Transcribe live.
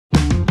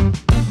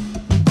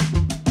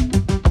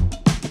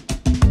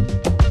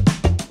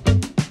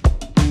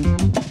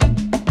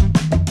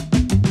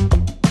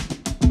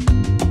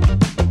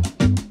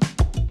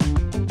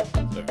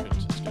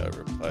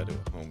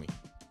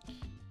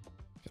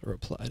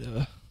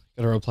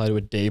reply to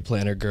a day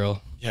planner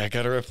girl. Yeah, I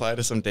gotta reply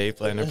to some day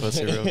planner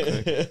pussy real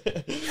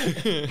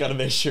quick. Gotta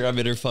make sure I'm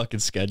in her fucking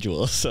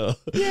schedule. So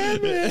yeah,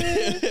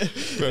 man.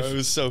 Bro, it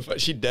was so fun.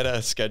 She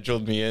deadass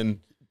scheduled me in,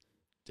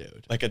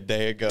 dude, like a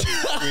day ago.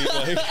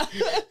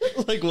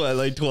 Like what?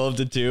 Like 12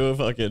 to 2?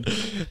 Fucking.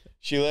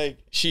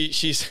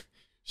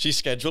 She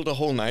scheduled a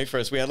whole night for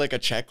us. We had like a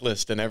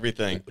checklist and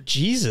everything.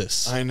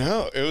 Jesus. I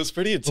know. It was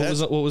pretty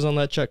intense. What was on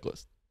that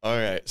checklist? All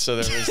right. So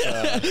there was...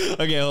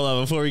 okay, hold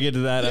on. Before we get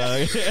to that,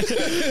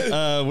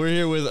 we're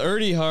here with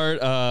Ernie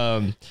Hart,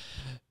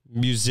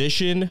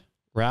 musician,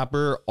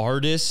 rapper,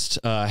 artist,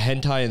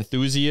 hentai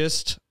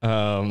enthusiast,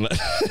 a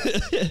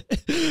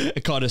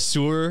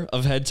connoisseur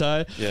of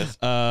hentai. Yes.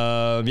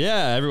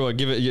 Yeah, everyone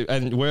give it,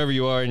 and wherever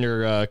you are in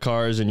your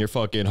cars and your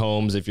fucking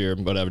homes, if you're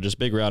whatever, just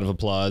big round of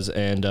applause.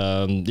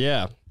 And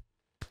yeah.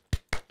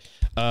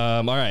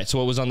 All right. So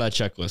what was on that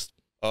checklist?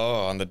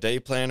 Oh, on the day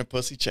planner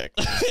pussy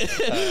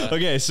checklist.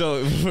 Okay,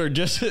 so for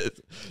just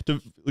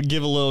to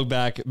give a little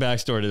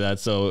backstory to that.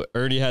 So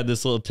Ernie had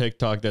this little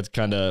TikTok that's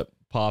kind of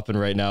popping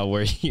right now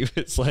where he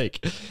was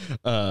like,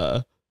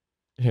 here,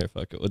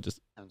 fuck it, we'll just.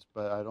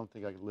 But I don't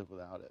think I could live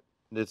without it.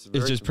 It's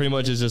just pretty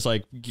much, it's just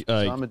like so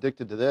I'm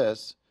addicted to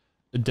this.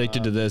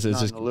 Addicted to this.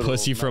 It's just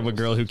pussy from a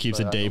girl who keeps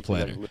a day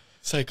planner.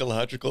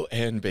 Psychological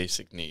and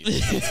basic needs.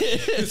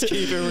 Let's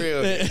keep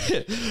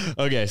it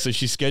real. Okay, so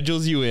she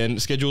schedules you in,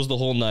 schedules the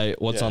whole night.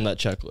 What's on that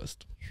checklist?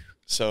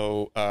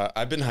 So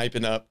I've been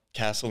hyping up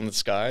Castle in the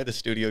Sky, the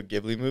Studio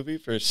Ghibli movie,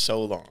 for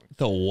so long.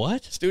 The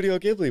what? Studio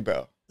Ghibli,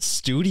 bro.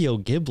 Studio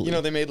Ghibli. You know,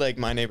 they made like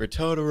My Neighbor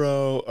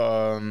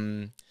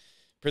Totoro,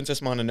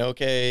 Princess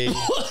Mononoke,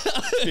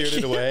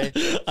 Spirited Away.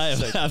 I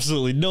have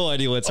absolutely no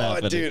idea what's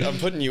happening. Dude, I'm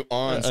putting you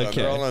on. So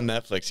they're all on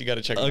Netflix. You got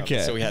to check them out.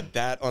 So we had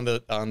that on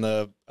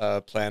the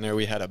planner.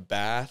 We had a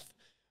bath.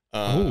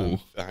 Ooh,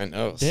 I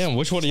know. Damn,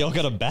 which one of y'all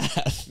got a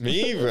bath?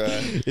 Me, bro.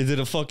 Is it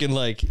a fucking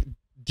like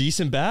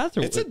decent bath?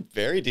 Or it's a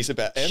very decent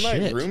bath. And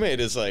my roommate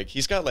is like,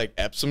 he's got like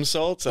Epsom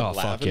salts and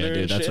lavender.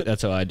 Yeah, dude.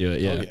 That's how I do it.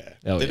 Yeah.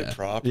 Oh, yeah. Did it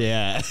proper.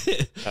 Yeah.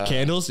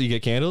 Candles? You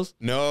get candles?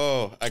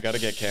 No, I got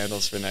to get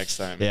candles for next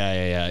time.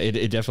 Yeah.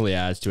 It definitely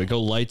adds to it. Go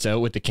lights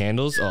out with the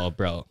candles. Oh,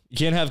 bro. You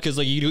can't have, because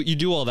like you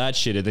do all that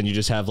shit and then you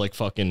just have like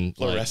fucking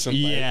fluorescent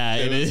light. Yeah.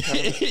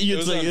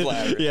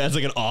 It's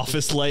like an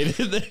office light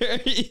in there.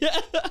 Yeah.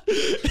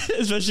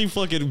 Especially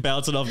fucking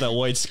bouncing off that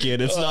white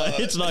skin. It's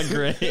not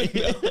great.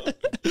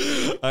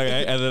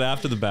 Okay. And then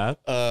after the bath?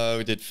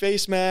 We did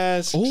face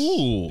masks.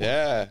 Ooh.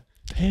 Yeah.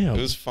 Damn.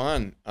 It was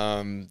fun.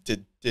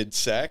 Did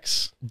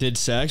sex. Did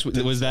sex?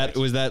 Was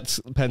that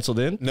penciled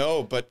in?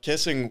 No, but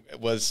kissing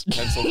was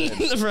penciled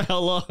in. For how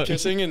long?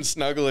 Kissing and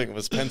snuggling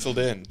was penciled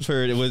in.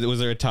 Was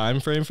there a time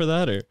frame for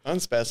that or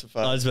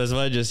unspecified?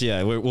 Unspecified. Just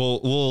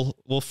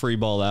we'll free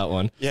ball that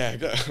one. Yeah.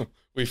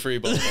 We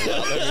freeballed a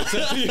lot, let me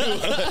tell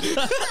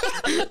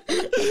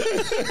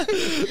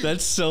you.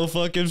 That's so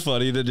fucking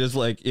funny to just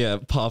like,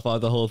 pop on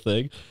the whole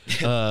thing.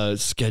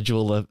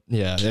 Schedule it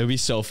would be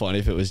so funny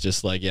if it was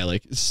just like,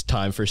 like it's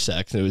time for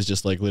sex and it was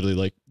just like literally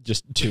like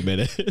just 2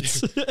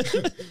 minutes.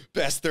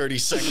 Best 30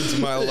 seconds of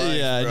my life.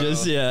 Yeah, bro.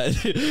 just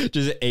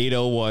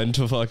 8:01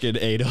 to fucking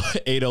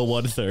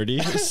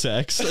 8:01:30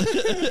 sex.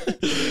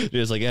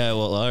 Just like,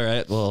 well, all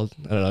right, well,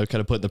 I don't know, kind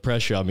of putting the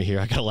pressure on me here.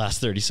 I gotta last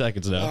 30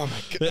 seconds now. Oh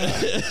my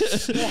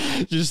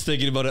god. Just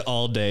thinking about it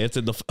all day. It's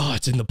in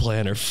the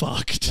planner.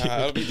 Fuck. Dude. Nah,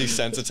 I'll be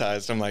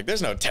desensitized. I'm like,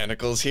 there's no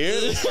tentacles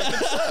here.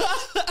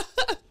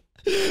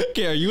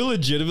 Okay, are you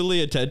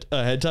legitimately a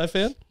hentai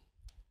fan?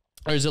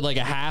 Or is it like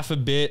a half a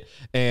bit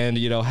and,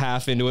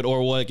 half into it?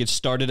 Or what, it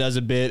started as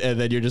a bit and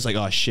then you're just like,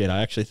 oh shit,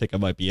 I actually think I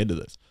might be into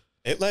this.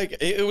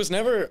 It was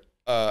never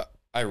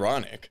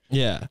ironic.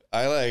 Yeah.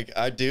 I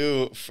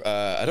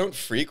don't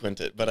frequent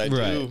it, but I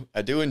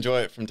do enjoy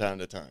it from time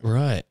to time.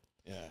 Right.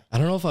 Yeah. I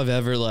don't know if I've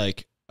ever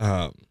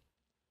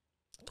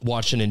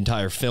watched an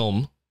entire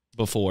film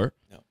before.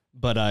 No.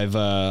 But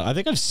I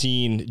think I've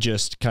seen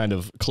just kind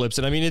of clips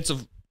and I mean it's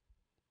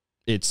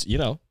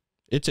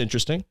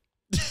interesting.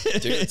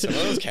 Dude, some of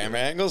those camera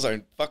angles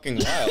are fucking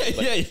wild. Like,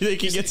 yeah, they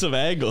can get some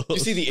angles. You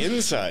see the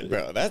inside,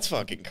 bro. That's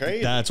fucking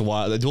crazy. That's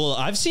wild. Well,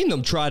 I've seen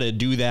them try to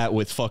do that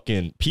with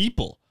fucking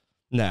people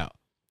now.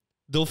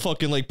 They'll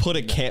fucking like put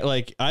a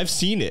like I've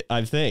seen it,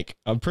 I think.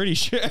 I'm pretty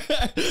sure.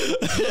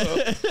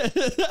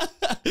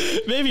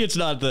 Maybe it's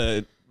not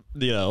the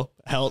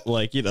health,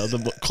 like,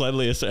 the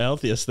cleanliest or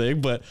healthiest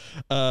thing, but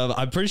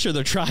I'm pretty sure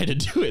they're trying to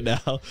do it now.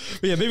 But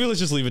yeah, maybe let's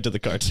just leave it to the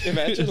cartoon.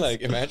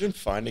 Imagine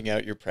finding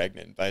out you're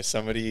pregnant by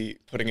somebody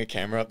putting a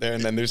camera up there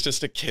and then there's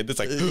just a kid that's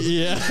like,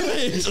 yeah.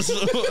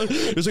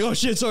 It's like, oh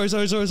shit, sorry.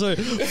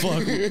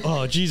 Fuck.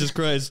 Oh, Jesus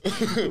Christ.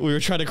 We were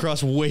trying to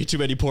cross way too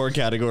many porn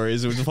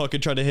categories. We were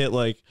fucking trying to hit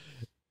like,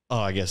 oh,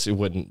 I guess it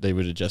wouldn't. They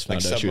would have just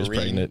found out she was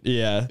pregnant.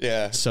 Yeah.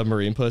 Yeah.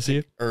 Submarine pussy.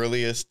 Like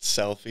earliest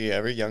selfie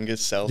ever.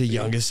 Youngest selfie. The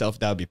youngest selfie.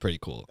 That would be pretty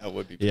cool. That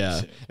would be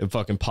pretty sick. And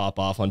fucking pop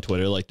off on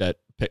Twitter like that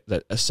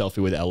a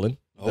selfie with Ellen.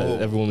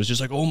 Everyone was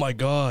just like, "Oh my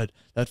god,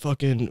 that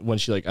fucking," when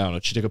she like, I don't know,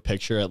 she took a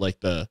picture at like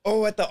the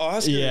at the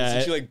Oscars. Yeah,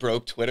 and she like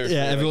broke Twitter.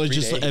 Yeah, for, everyone's like,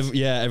 just like,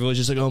 everyone's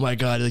just like, "Oh my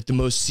god, like the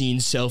most seen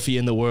selfie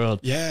in the world."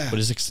 Yeah, but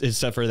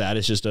except for that,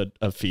 it's just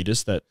a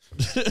fetus that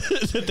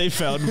that they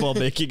found while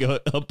making a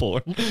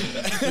porn.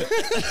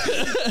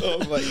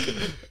 Oh my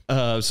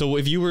god. So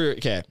if you were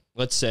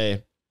let's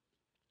say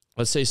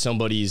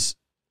somebody's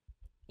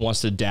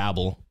wants to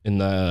dabble in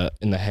the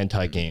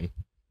hentai game,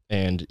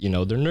 and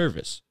they're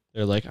nervous.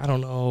 They're like, I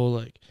don't know,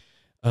 like,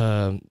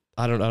 I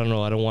don't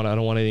know. I don't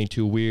want anything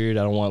too weird.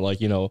 I don't want like,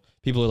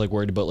 people are like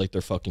worried about like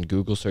their fucking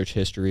Google search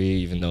history,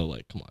 even though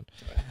like, come on,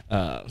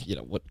 come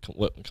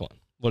on,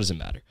 what does it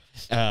matter?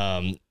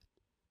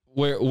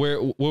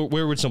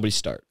 Where would somebody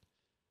start?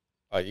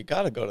 Oh, you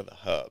got to go to the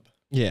hub.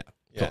 Yeah,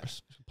 of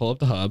course. Pull up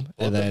the hub,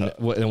 and then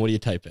what do you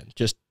type in?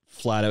 Just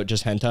flat out,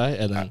 just hentai,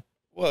 and then.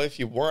 Well, if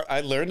you weren't, I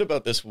learned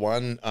about this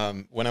one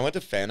when I went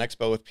to Fan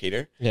Expo with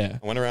Peter. Yeah.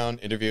 I went around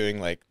interviewing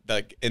like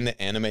in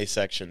the anime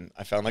section.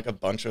 I found like a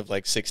bunch of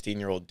like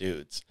 16-year-old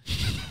dudes,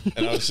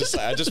 and I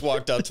just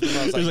walked up to them.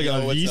 I was like,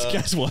 "Yo, these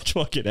guys watch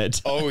fucking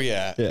hentai." Oh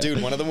yeah,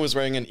 dude. One of them was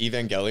wearing an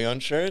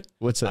Evangelion shirt.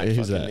 What's that?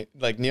 Who's that?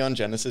 Like Neon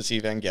Genesis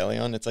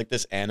Evangelion. It's like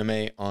this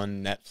anime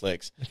on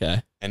Netflix.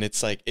 Okay. And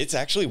it's like it's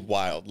actually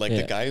wild. Like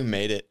the guy who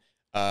made it.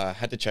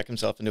 Had to check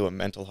himself into a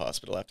mental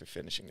hospital after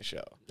finishing the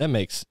show. That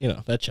makes,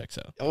 that checks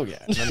out. Oh, yeah.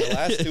 And then the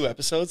last 2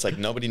 episodes, like,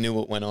 nobody knew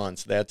what went on,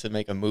 so they had to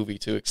make a movie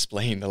to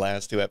explain the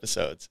last 2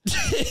 episodes.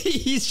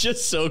 He's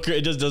just so great.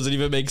 It just doesn't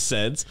even make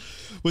sense.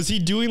 Was he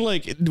doing,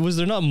 like, was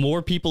there not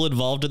more people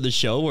involved in the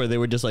show where they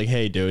were just like,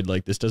 hey, dude,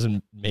 like, this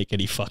doesn't make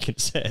any fucking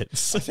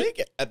sense? I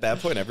think at that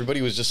point,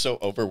 everybody was just so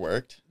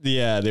overworked.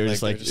 Yeah, they were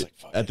just like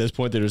at this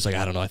point, they're just like,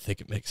 I don't know, I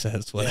think it makes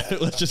sense.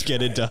 Let's just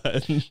get it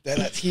done.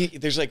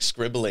 There's, like,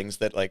 scribblings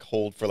that, like,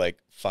 hold for like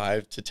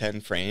 5 to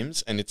 10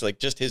 frames, and it's like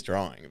just his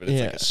drawing, but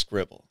it's like a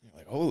scribble. You're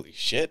like, holy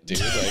shit,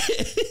 dude! Like,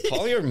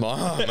 call your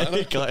mom.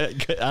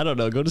 I don't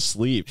know. Go to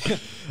sleep.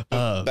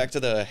 Back to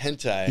the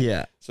hentai.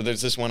 Yeah. So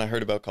there's this one I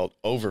heard about called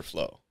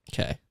Overflow.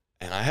 Okay.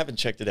 And I haven't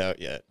checked it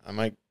out yet. I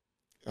might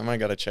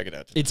gotta check it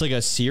out tonight. It's like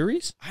a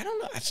series. I don't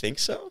know. I think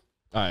so. All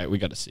right, we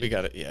gotta see. We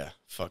got it. Yeah.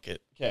 Fuck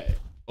it. Okay.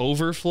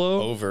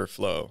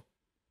 Overflow.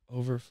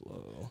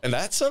 And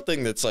that's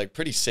something that's like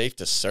pretty safe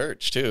to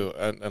search too.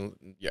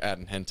 And you're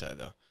adding hentai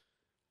though.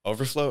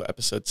 Overflow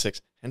episode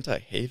 6,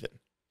 Hentai Haven.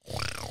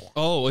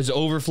 Oh, is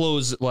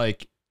Overflow's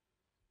like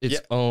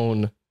its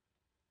own?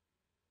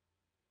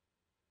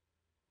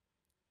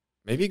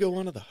 Maybe go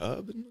onto the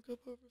hub and look up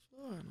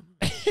Overflow.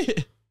 I don't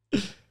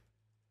know.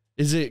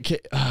 Is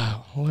it?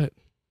 What?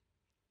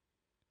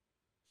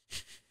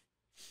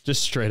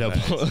 Just straight up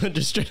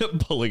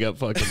pulling up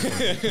fucking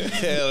porn.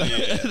 Hell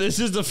yeah. This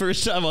is the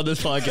first time on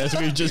this podcast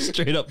we've just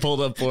straight up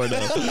pulled up porno.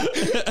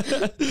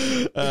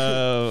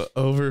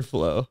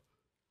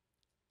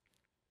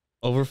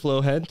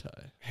 Overflow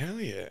hentai. Hell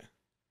yeah.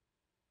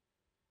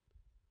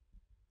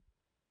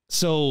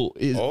 So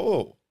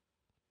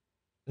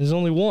there's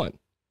only one.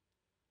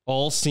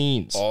 All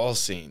scenes.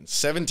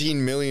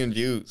 17 million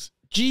views.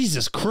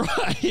 Jesus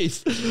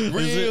Christ.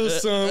 Real,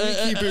 son. We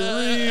keep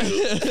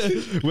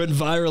it real. Went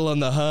viral on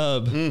the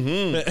hub.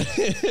 Mm-hmm.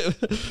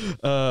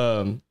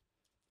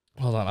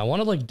 Hold on. I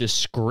want a like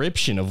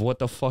description of what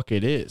the fuck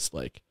it is.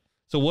 Like,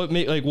 so what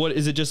what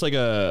is it? Just like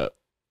a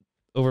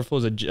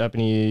Overflow's a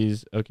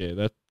Japanese. Okay,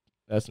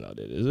 that's not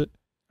it, is it?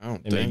 I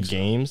don't they think make so.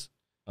 Games.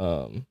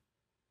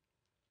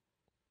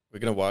 We're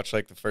gonna watch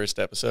like the first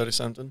episode or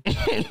something.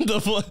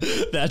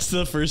 That's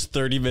the first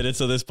 30 minutes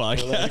of this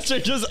podcast. Are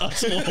just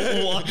us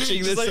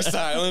watching this. Like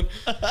silent.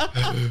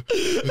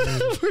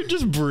 We're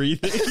just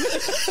breathing.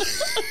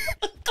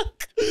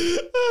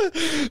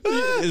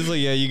 It's like,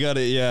 yeah, you got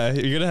it. Yeah,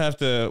 you're gonna have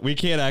to. We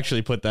can't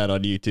actually put that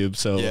on YouTube.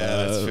 So yeah,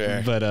 that's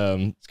fair. But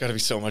it's got to be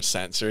so much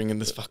censoring in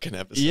this fucking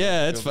episode.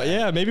 Yeah, it's fine.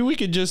 Yeah, maybe we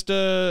could just do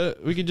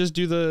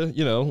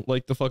the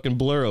like the fucking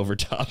blur over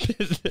top.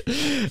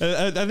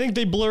 I think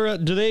they blur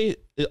out.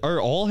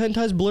 Are all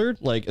hentais blurred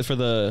like for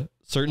the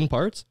certain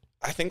parts?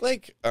 I think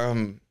like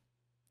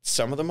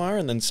some of them are,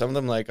 and then some of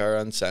them like are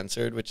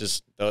uncensored, which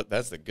is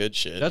that's the good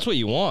shit. That's what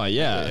you want,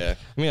 yeah.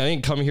 I mean, I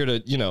didn't come here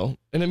to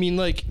and I mean,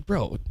 like,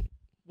 bro,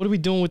 what are we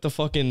doing with the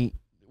fucking?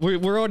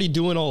 We're already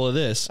doing all of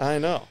this. I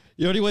know.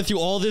 You already went through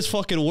all this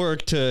fucking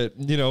work to,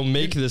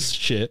 make this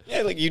shit.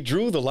 Yeah, like you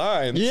drew the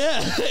lines.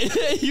 Yeah,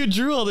 you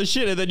drew all the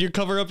shit, and then you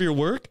cover up your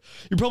work.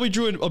 You probably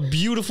drew a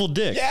beautiful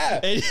dick. Yeah.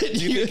 Do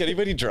you think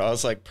anybody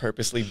draws like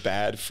purposely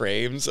bad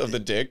frames of the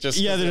dick?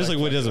 Just they're just like,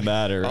 what does it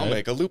matter? I'll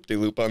make a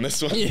loop-de-loop on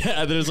this one.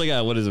 Yeah, they're just like,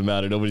 what does it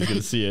matter? Nobody's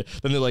gonna see it.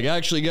 Then they're like,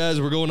 actually,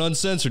 guys, we're going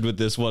uncensored with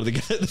this one.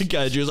 The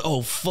guy drew,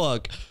 oh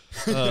fuck.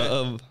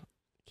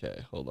 Okay,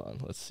 hold on.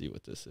 Let's see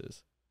what this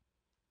is.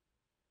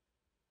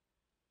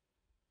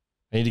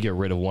 I need to get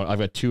rid of one. I've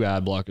got 2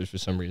 ad blockers for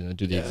some reason that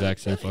do the exact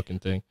same fucking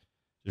thing.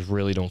 Just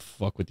really don't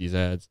fuck with these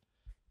ads.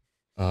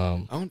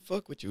 I don't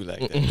fuck with you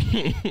like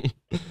that.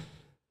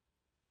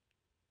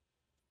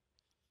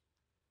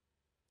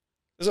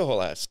 There's a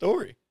whole ass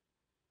story.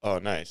 Oh,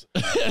 nice.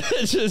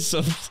 Just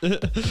some,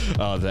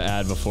 oh, the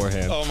ad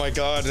beforehand. Oh my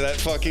god, that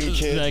fucking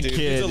kid, That dude.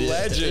 kid. He's a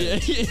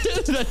legend.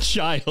 That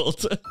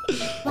child.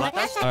 All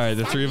right,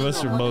 the three of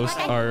us are not.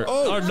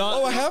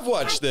 Oh, I have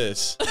watched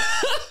this.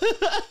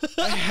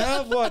 I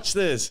have watched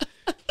this.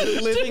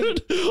 Living.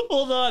 Dude,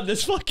 hold on,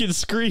 this fucking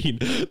screen.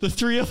 The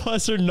three of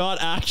us are not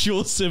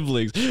actual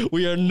siblings.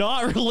 We are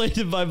not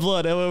related by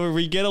blood. However,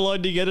 we get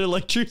along together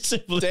like true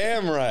siblings.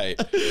 Damn right.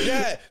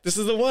 Yeah, this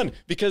is the one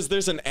because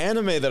there's an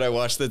anime that I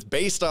watched that's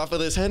based off of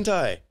this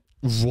hentai.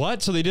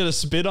 What? So they did a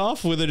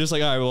spin-off where they're just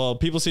like, all right, well,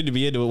 people seem to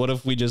be into it. What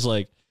if we just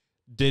like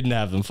didn't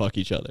have them fuck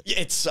each other? Yeah,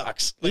 it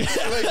sucks. Like,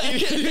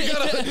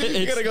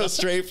 you gotta go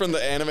straight from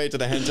the anime to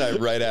the hentai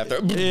right after.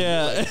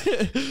 Yeah.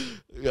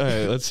 All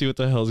right, let's see what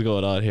the hell's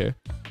going on here.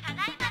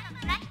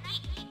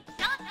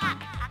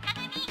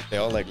 They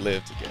all like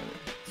live together.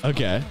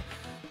 Okay.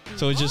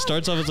 So it just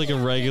starts off as like a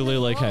regular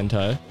like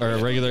hentai or a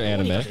regular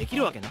anime.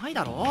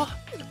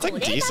 It's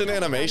like decent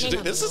animation.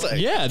 Dude. This is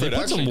like Yeah, they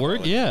put some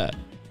work. quality. Yeah.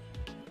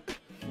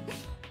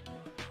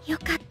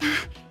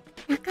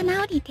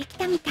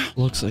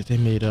 Looks like they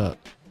made up.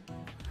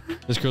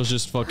 This girl's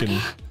just fucking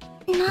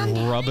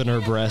rubbing her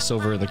breasts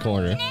over in the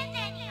corner.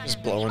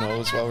 Just blowing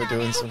O's while we're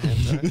doing some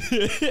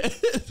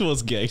hentai. It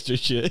was gangster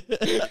shit.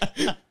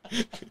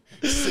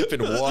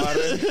 Sipping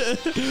water.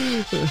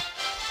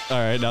 All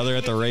right, now they're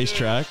at the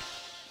racetrack.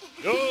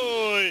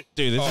 Dude,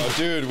 this Oh,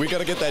 dude, we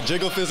gotta get that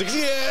jiggle physics.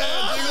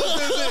 Yeah, jiggle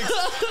physics.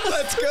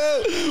 Let's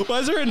go. why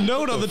is there a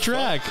note on the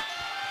track?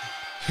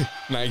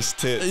 Nice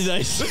tits.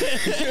 Nice. That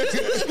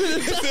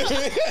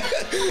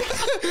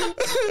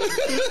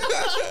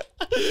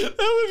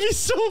would be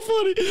so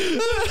funny.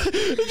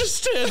 He just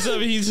stands up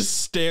and he's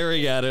just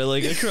staring at her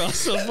like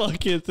across the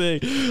fucking thing.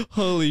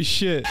 Holy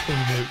shit. Oh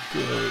my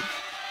god.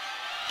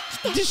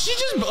 Did she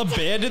just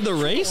abandon the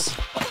race?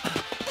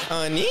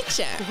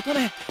 Oni-chan.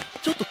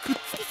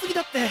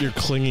 You're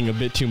clinging a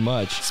bit too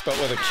much. Spelled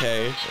with a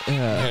K.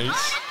 Yeah.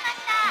 Nice.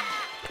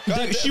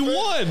 Dude, she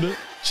won.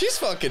 She's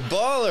fucking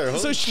baller. Holy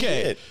So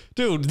shit.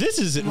 dude, this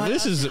is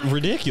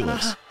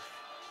ridiculous.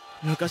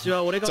 It's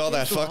all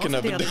that fucking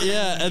up and down.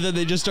 Yeah, and then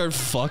they just start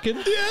fucking.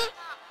 Yeah.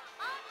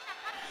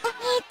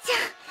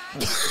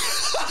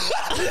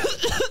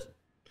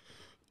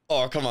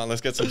 Oh, come on.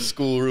 Let's get some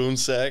schoolroom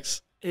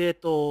sex.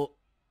 What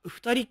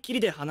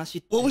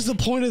was the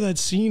point of that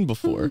scene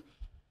before?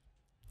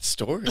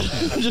 Story.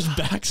 Just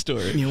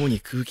backstory.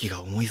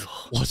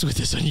 What's with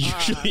this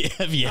unusually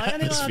heavy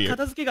atmosphere?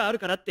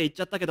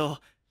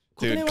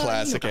 Dude,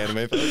 classic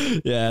anime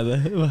pose. Yeah,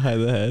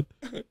 behind the head.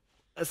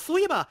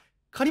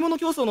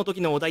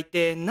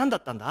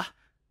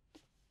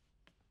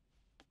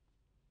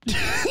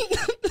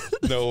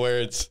 No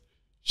words.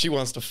 She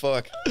wants to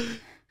fuck.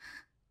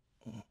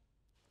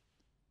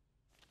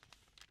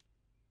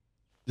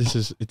 This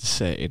is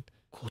insane.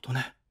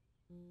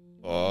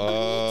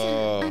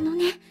 Oh.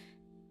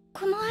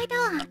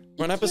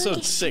 We're on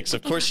episode 6.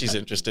 Of course she's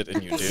interested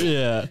in you, dude.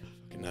 Yeah.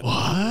 Fucking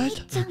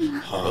What?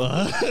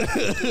 Huh?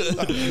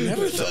 I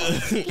never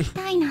thought.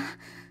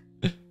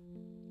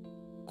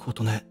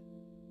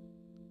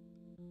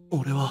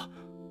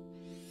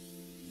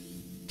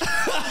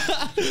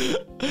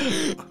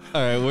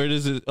 All right, where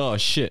does it? Oh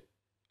shit!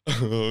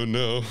 Oh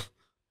no.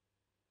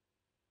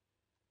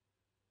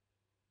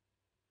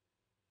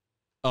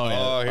 Oh yeah.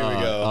 Oh, here we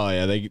go. Oh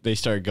yeah, they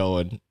start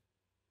going.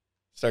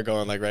 Start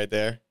going like right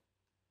there.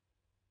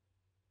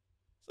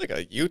 It's like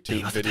a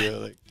YouTube video.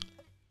 Like,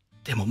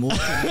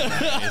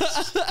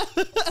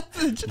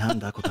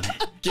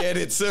 get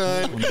it,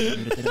 son.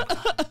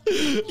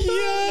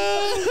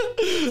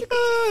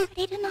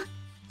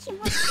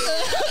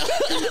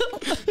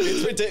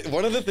 It's ridiculous.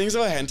 One of the things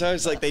about hentai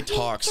is like they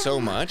talk so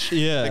much.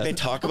 Yeah. Like they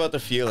talk about the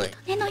feeling.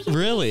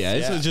 Really? Eh?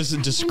 Yeah. It's just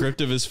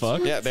descriptive as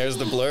fuck. Yeah, there's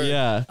the blur.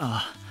 Yeah.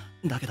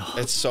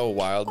 It's so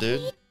wild,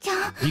 dude.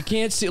 You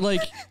can't see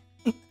like.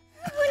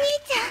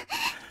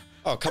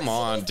 Oh, come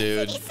on,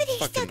 dude.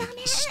 Fucking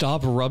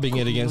Stop rubbing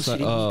it against.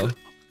 Oh.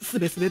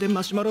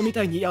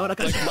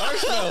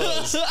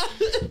 marshmallows.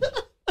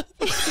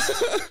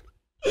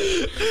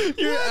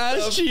 Your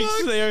ass the cheeks,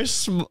 fuck? they are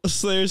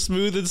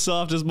smooth and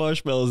soft as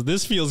marshmallows.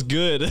 This feels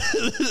good.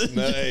 Nice.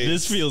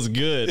 This feels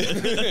good.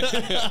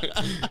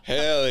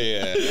 Hell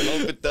yeah. I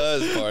hope it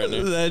does,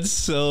 partner. That's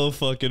so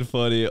fucking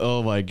funny.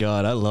 Oh my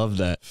god, I love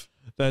that.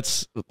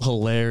 That's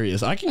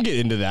hilarious. I can get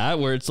into that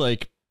where it's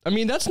like, I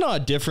mean, that's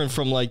not different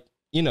from like,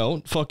 you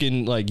know,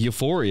 fucking like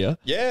Euphoria.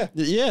 Yeah.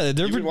 Yeah,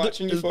 they're You've been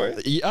watching Euphoria?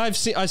 I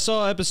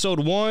saw episode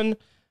 1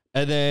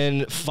 and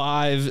then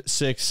 5,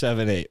 6,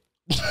 7, 8.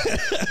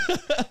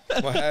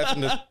 What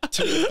happened to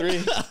 2 and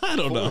 3? I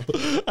don't know.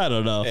 I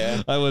don't know.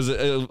 Yeah. I was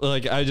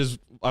like, I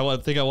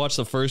think I watched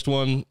the first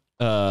one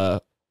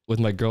with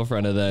my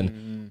girlfriend, and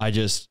then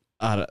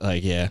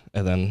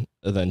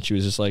and then she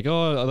was just like,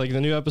 oh, like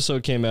the new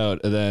episode came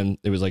out, and then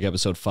it was like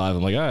episode 5.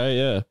 I'm like, all right,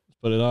 yeah,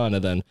 put it on,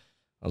 and then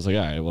I was like,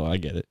 all right, well, I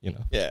get it, you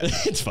know. Yeah.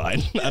 It's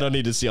fine. I don't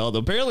need to see all the.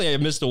 Apparently, I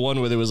missed the one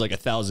where there was like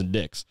 1,000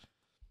 dicks.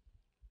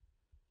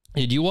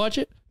 Did you watch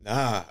it?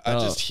 Nah, I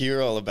just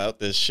hear all about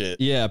this shit.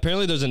 Yeah,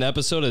 apparently there's an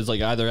episode, it's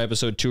like either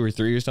episode 2 or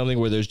 3 or something,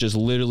 where there's just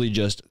literally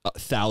just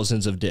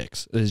thousands of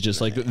dicks. It's just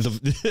like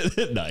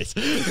the nice.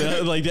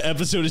 Like the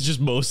episode is just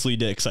mostly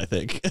dicks, I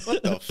think.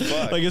 What the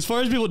fuck? Like as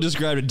far as people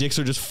describe it, dicks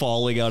are just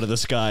falling out of the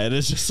sky and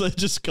it's just like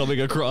just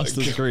coming across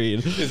the screen.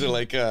 Is it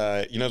like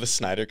you know the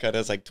Snyder Cut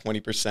has like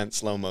 20%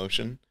 slow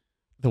motion?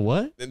 The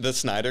what? The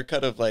Snyder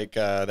Cut of like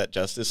that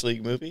Justice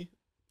League movie?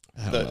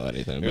 I don't know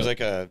anything. There was like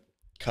a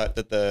cut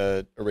that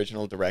the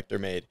original director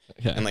made,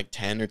 okay. and like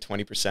 10 or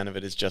 20% of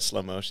it is just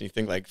slow motion. You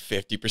think like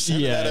 50%?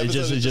 Yeah, of that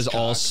it's just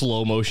all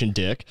slow motion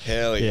dick.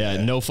 Hell yeah!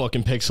 Yeah, no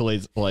fucking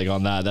pixelates like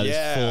on that. That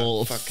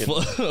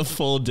is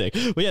full dick.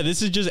 But yeah,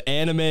 this is just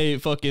anime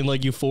fucking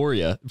like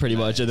Euphoria, pretty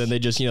much. And then they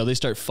just they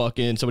start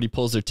fucking. Somebody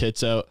pulls their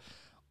tits out.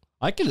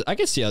 I can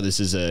see how this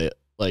is a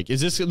like. Is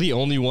this the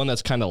only one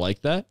that's kind of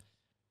like that?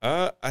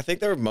 I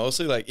think they're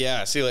mostly like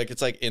see like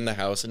it's like in the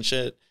house and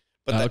shit.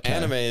 But the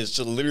anime is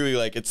just literally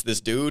like it's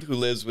this dude who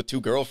lives with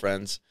 2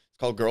 girlfriends. It's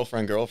called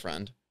Girlfriend.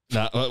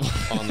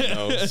 On the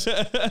nose.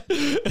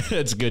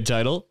 That's a good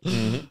title.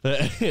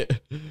 Mm-hmm.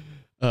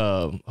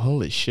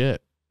 Holy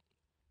shit.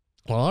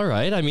 Well, all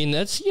right. I mean,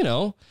 that's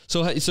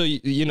so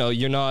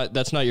you're not.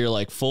 That's not your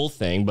like full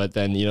thing. But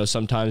then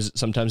sometimes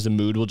the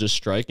mood will just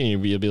strike and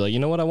you'll be like, you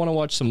know what? I want to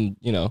watch some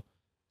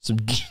some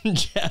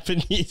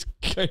Japanese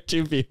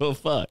cartoon people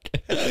fuck.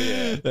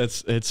 Yeah.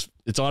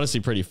 It's honestly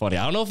pretty funny.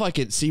 I don't know if I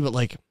could see, but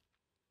like.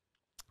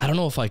 I don't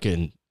know if I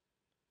can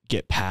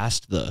get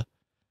past the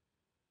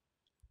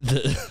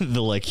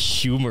like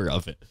humor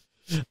of it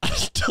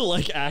to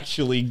like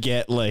actually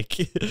get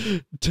like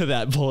to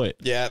that point.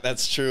 Yeah,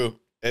 that's true.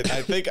 I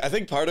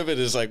think part of it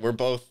is like we're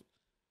both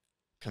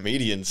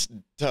comedians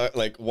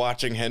like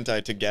watching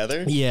hentai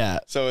together. Yeah.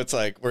 So it's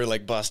like we're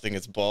like busting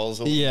its balls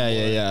a little more.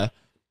 Yeah.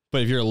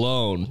 But if you're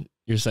alone,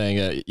 you're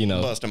saying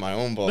busting my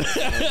own balls.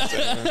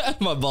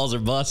 My balls are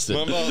busted.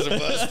 My balls are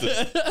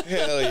busted.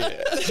 Hell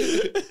yeah.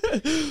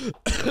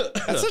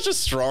 That's such a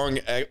strong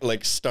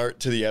like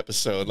start to the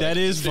episode. Like, that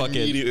is fucking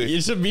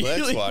immediately.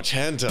 Let's watch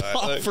hentai.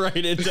 Pop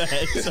right into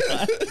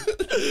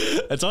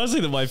hentai. That's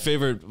honestly my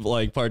favorite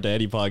like part to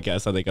any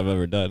podcast I think I've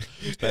ever done.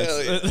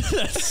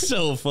 That's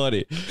so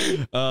funny.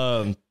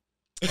 All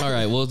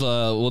right, we'll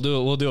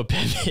do a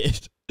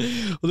pivot.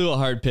 We'll do a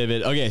hard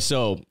pivot. Okay,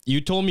 so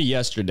you told me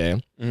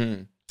yesterday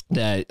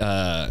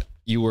that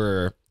you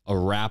were a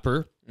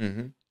rapper,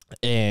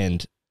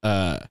 and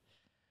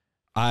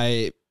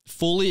I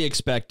fully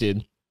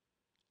expected,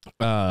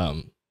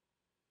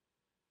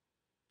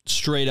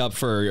 straight up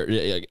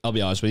I'll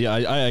be honest with you,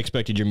 I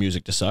expected your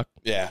music to suck.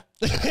 Yeah.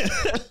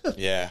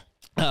 Yeah.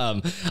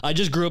 I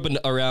just grew up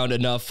around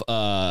enough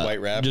white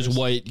rappers, just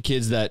white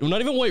kids that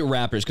not even white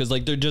rappers, because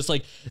like they're just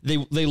like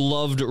they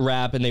loved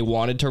rap and they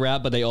wanted to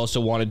rap, but they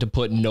also wanted to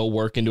put no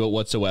work into it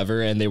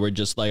whatsoever, and they were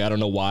just like, I don't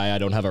know why I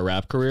don't have a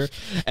rap career,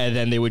 and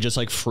then they would just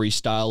like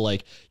freestyle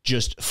like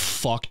just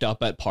fucked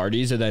up at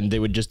parties, and then they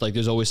would just like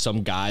there's always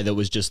some guy that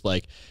was just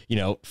like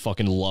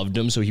fucking loved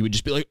him, so he would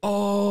just be like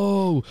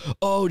oh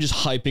just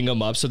hyping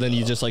him up, so then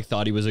he just like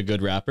thought he was a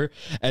good rapper,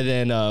 and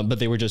then but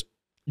they were just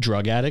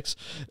drug addicts,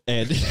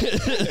 and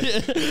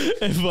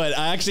but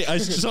I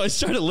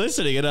started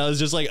listening and I was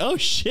just like, oh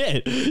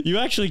shit, you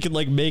actually can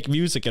like make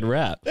music and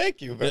rap.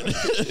 Thank you, bro.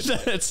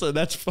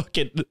 that's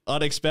fucking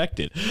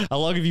unexpected. How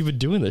long have you been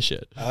doing this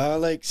shit?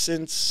 Like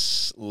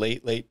since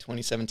late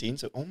 2017,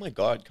 so oh my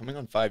god, coming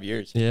on 5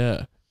 years.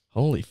 Yeah,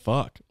 holy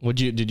fuck.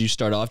 Did you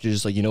start off you're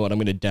just like, you know what, I'm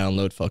gonna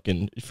download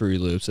fucking Fruity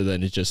Loops, and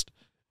then it just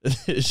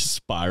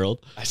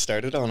spiraled? I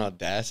started on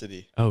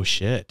Audacity. Oh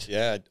shit.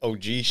 Yeah,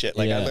 OG shit.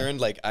 Like I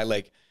learned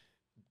I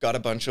got a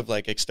bunch of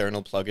like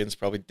external plugins,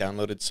 probably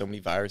downloaded so many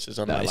viruses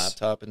on my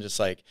laptop, and just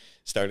like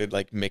started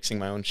like mixing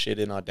my own shit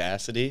in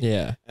Audacity.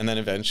 Yeah. And then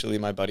eventually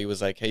my buddy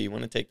was like, hey, you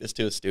want to take this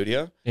to a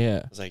studio?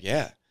 Yeah. I was like,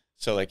 yeah.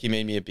 So like he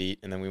made me a beat,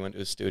 and then we went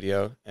to a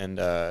studio, and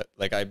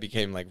like I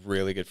became like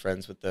really good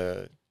friends with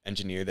the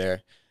engineer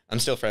there. I'm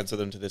still friends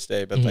with him to this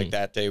day, but like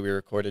that day we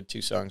recorded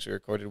 2 songs. We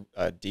recorded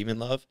Demon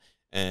Love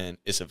and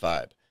It's a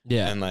Vibe.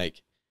 Yeah. And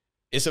like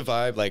It's a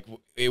Vibe, like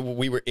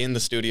we were in the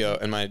studio,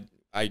 and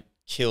I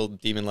killed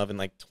Demon Love in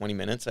like 20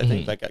 minutes, I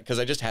think, like because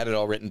I just had it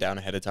all written down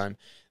ahead of time.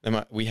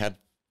 Then we had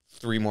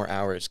 3 more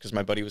hours because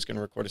my buddy was going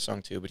to record a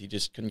song too, but he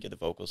just couldn't get the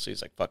vocals, so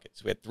he's like, fuck it.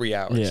 So we had 3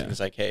 hours. And he's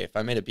like, hey, if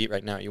I made a beat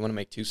right now, you want to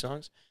make 2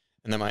 songs?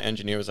 And then my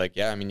engineer was like,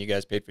 yeah, I mean, you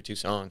guys paid for 2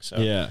 songs. So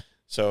yeah.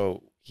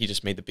 So he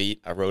just made the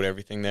beat. I wrote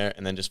everything there,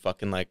 and then just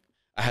fucking like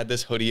I had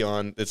this hoodie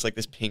on. It's like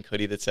this pink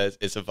hoodie that says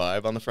 "It's a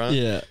Vibe" on the front.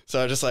 Yeah.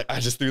 So I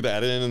just threw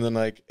that in, and then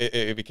like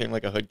it became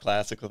like a hood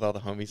classic with all the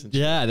homies and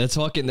shit. Yeah, that's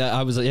fucking.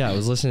 I was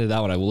listening to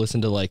that one. I will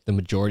listen to like the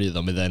majority of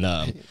them, and then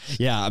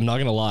yeah, I'm not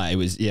gonna lie, it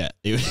was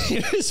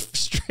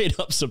straight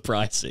up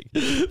surprising.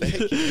 But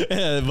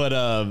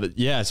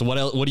yeah. So what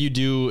else? What do you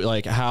do?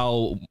 Like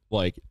how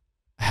like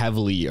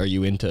heavily are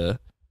you into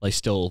like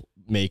still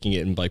making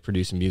it and like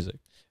producing music?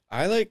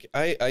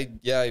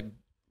 I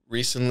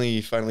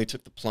recently finally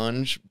took the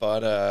plunge,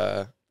 bought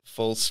a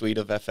full suite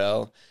of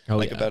FL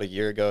about a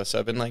year ago. So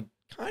I've been like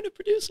kind of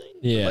producing.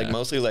 Yeah. Like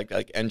mostly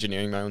like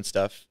engineering my own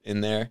stuff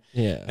in there.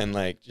 Yeah. And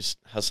like just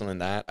hustling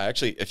that. I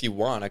actually, if you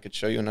want, I could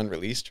show you an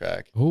unreleased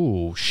track.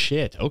 Oh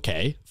shit.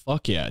 Okay.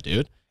 Fuck yeah,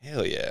 dude.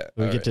 Hell yeah.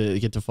 We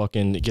get to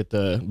fucking get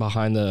the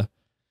behind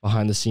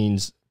the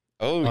scenes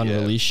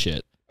unreleased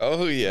shit.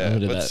 Oh yeah.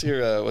 What's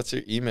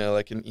your email?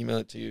 I can email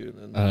it to you.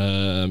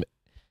 Let's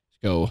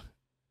go.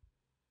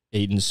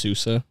 Aidan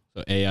DeSousa.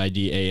 So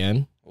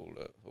AIDAN.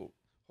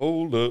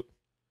 Hold up.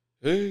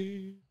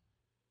 Hey.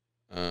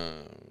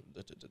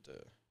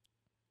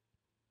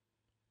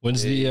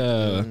 When's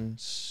the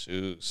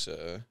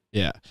Sousa?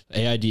 Yeah.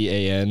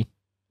 AIDAN.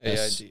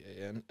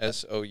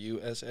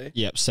 AIDANSOUSA.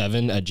 Yep,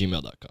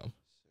 7@gmail.com.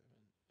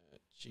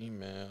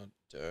 gmail.com.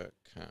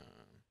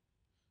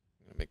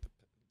 I'm gonna make the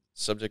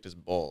subject is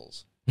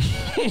balls.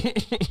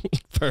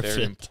 Perfect.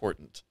 Very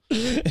important. All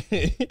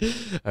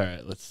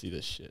right, let's see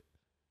this shit.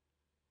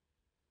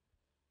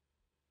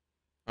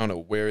 I don't know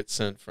where it's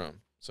sent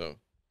from. So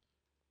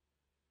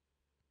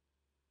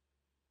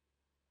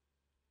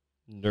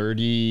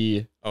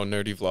Nerdy. oh,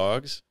 nerdy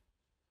vlogs.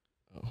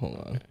 Oh, hold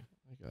on, I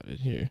got it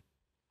here.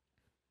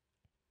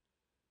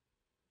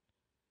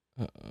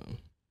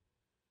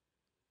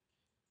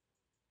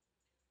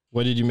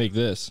 When did you make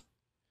this?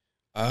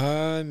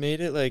 I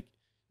made it like.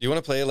 Do you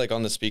want to play it like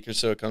on the speaker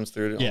so it comes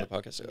through on the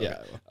podcast? Okay.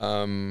 Yeah.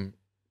 I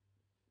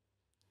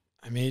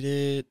made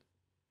it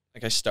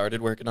like I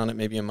started working on it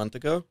maybe a month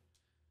ago,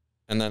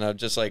 and then I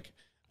just like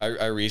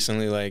I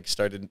recently like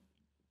started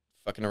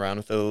fucking around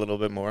with it a little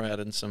bit more,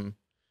 adding some.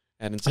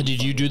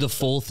 Did you do the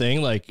full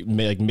thing, like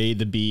made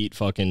the beat,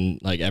 fucking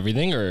like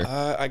everything, or?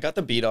 I got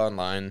the beat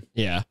online.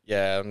 Yeah.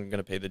 Yeah, I'm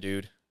gonna pay the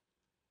dude.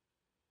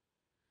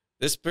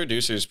 This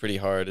producer is pretty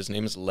hard. His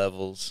name is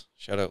Levels.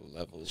 Shout out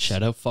Levels.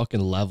 Shout out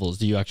fucking Levels.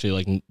 Do you actually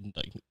like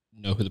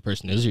know who the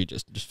person is, or you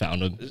just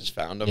found him? I just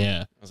found him.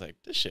 Yeah. I was like,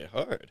 this shit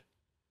hard.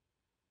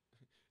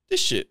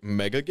 This shit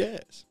mega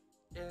gas.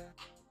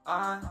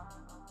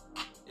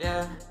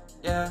 Yeah,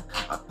 yeah.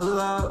 I pull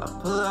up, I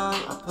pull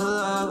up, I pull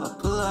up, I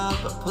pull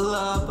up, I pull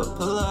up, I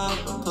pull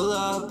up, I pull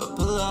up, I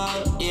pull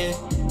up. Yeah.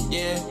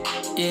 Yeah.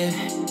 Yeah.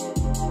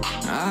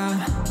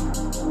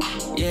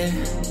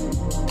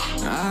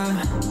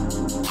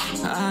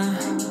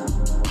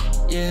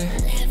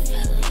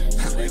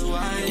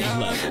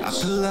 I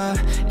pull up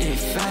in a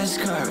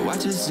fast car,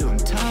 watch it zoom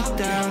top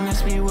down.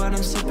 Ask me what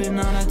I'm sipping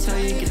on, I tell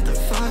you get the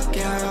fuck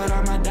out.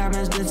 All my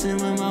diamonds dancing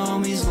with my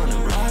homies wanna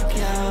rock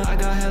out. I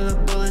got hella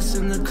bullets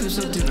in the clip,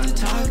 so do not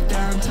talk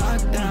down, talk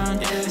down.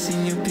 Yeah,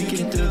 seen you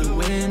peeking through the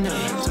window,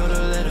 told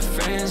her let her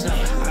friends know.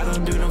 I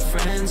don't do no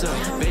friends,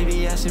 oh.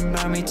 Baby asking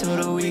about me,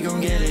 told her we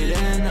gon' get it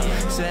in, oh.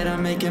 Said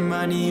I'm making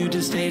money, you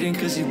just hating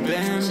cause you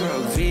been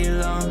broke.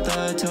 V-long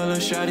thug, told her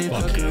shawty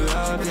fuck her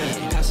up,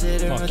 yeah. Pass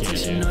it in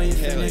rotation, know you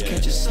finna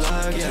catch a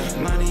slug,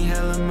 yeah. Money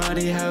hella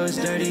muddy, how it's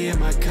dirty in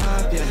my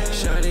cup, yeah.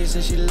 Shawty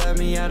said she love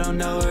me, I don't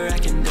know her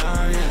acting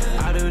dumb,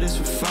 yeah. I do this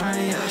for fun,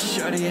 yeah.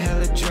 Shawty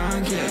hella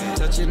drunk, yeah.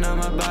 Touching on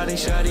my body,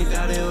 shawty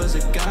thought it was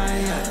a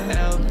gun,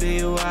 yeah.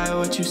 LBY,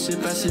 what you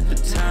sip, I sip a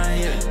ton,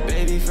 yeah.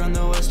 Baby from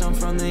the west, I'm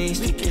from the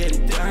east, to get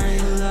it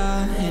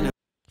done,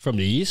 From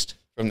the east?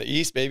 From the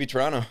east, baby,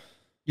 Toronto.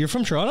 You're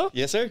from Toronto?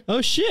 Yes, sir.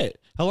 Oh shit!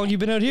 How long you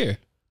been out here?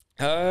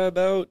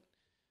 About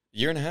a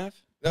year and a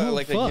half. Oh,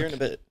 like fuck. a year and a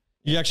bit.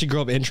 You actually grew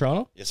up in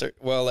Toronto? Yes, sir.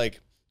 Well,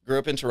 like grew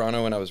up in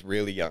Toronto when I was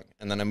really young,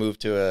 and then I moved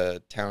to a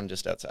town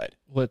just outside,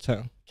 What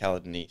town?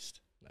 Caledon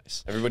East.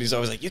 Nice. Everybody's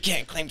always like, "You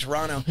can't claim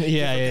Toronto."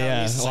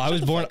 Yeah. East. It's Well,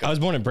 like, I was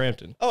born in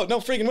Brampton. Oh no,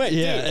 freaking way!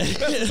 Yeah.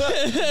 Dude. No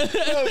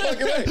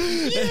fucking way!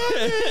 Yeah.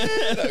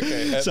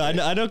 Okay. So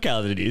I know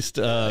Caledon East.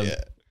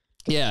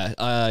 Yeah.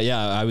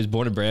 I was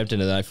born in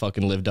Brampton, and then I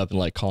fucking lived up in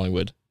like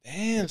Collingwood.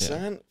 Damn,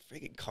 son,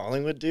 freaking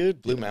Collingwood,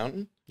 dude. Blue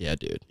Mountain. Yeah,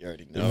 dude. You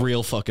already know.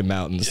 Real fucking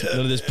mountains.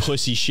 None of this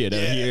pussy shit out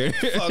here.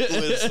 Fuck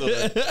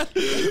Whistler.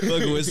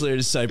 Fucking Whistler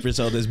to Cypress,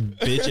 all this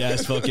bitch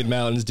ass fucking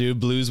mountains, dude.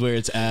 Blue's where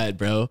it's at,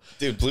 bro.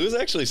 Dude, Blue is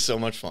actually so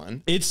much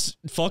fun. It's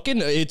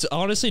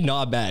honestly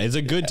not bad. It's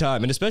a good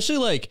time. And especially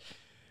like,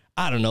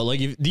 I don't know,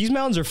 like if, these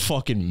mountains are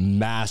fucking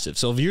massive.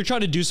 So if you're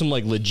trying to do some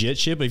like legit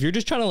shit, but if you're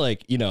just trying to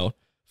like, you know,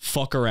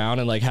 fuck around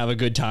and like have a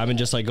good time and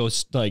just like go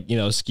like, you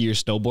know, ski or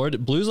snowboard,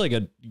 Blue's like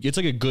it's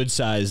like a good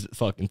sized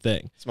fucking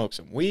thing. Smoke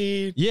some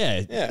weed. Yeah,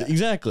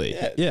 exactly.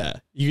 Yeah. Yeah.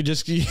 You could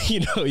just,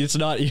 you know, it's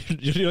not,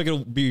 you're not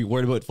going to be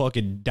worried about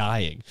fucking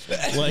dying.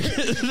 Like,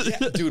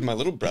 Yeah, dude, my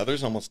little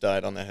brothers almost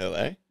died on the hill,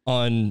 eh?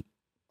 on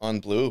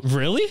Blue.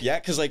 really? Yeah,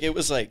 because like it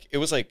was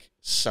like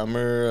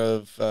summer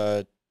of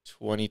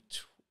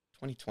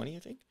 2020, I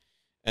think.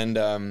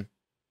 And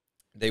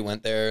they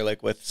went there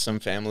like with some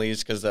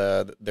families because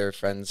their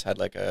friends had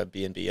like a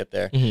B&B up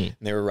there, and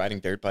they were riding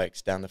dirt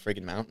bikes down the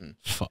friggin' mountain.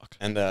 Fuck.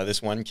 And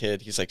this one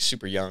kid, he's like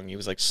super young. He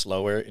was like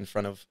slower in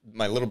front of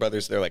my little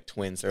brothers. They're like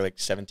twins. They're like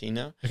 17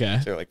 now. Okay.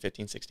 So they're like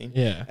 15, 16.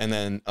 Yeah. And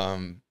then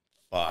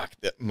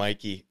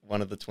Mikey,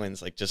 one of the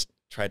twins, like just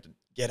tried to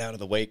get out of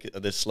the way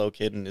of this slow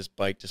kid, and his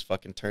bike just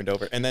fucking turned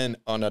over. And then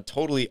on a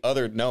totally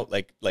other note,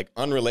 like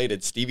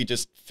unrelated, Stevie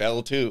just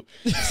fell too.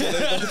 So they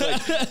both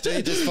like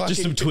they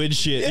just some twin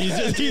shit.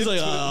 Yeah, he's like,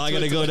 oh, I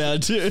gotta go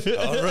down too.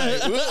 All right,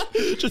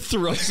 just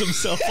throws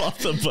himself off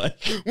the bike.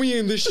 we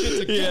in this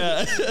shit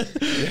together.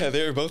 Yeah, Yeah,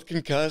 they were both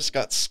concussed,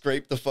 got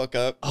scraped the fuck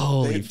up.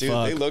 Holy Dude,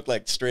 fuck. they look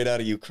like straight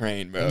out of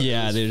Ukraine, bro.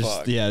 yeah, It was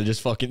fucked.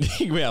 just fucking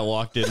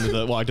walked to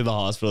the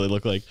hospital. They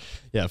look like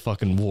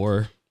fucking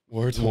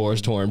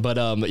war's torn.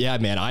 But yeah,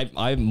 man,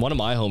 I one of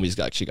my homies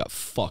actually got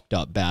fucked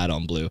up bad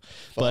on Blue.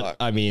 But Fuck.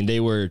 I mean, they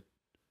were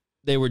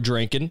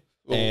drinking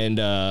Ooh.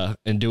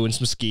 and doing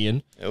some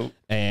skiing. Nope.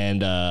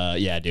 And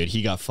yeah, dude,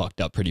 he got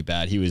fucked up pretty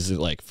bad. He was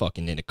like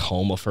fucking in a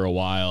coma for a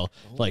while,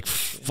 like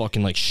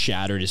fucking like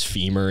shattered his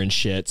femur and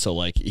shit. So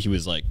like he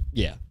was like,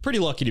 yeah, pretty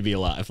lucky to be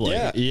alive.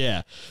 Like,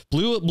 yeah.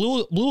 Blue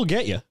will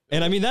get you.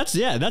 And I mean, that's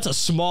a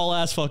small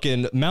ass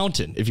fucking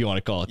mountain, if you want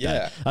to call it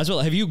that. As well,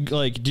 have you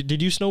like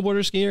did you snowboard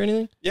or ski or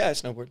anything? Yeah, I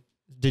snowboard.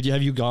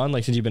 Have you gone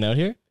like since you've been out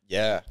here?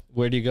 Yeah.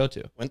 Where do you go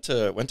to? Went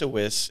to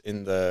Wiss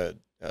in the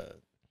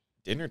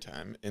dinner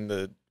time in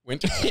the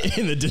winter time.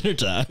 In the dinner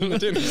time. In the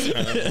dinner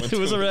time. It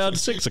was around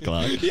 6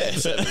 o'clock. Yeah,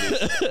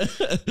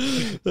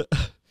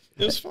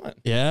 it was fun.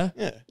 Yeah?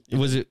 Yeah.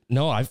 Was it?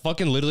 No, I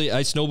fucking literally,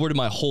 I snowboarded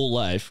my whole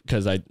life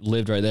because I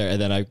lived right there. And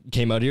then I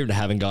came out here and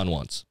haven't gone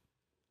once.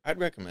 I'd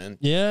recommend.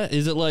 Yeah?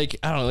 Is it like,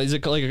 I don't know,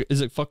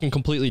 is it fucking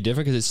completely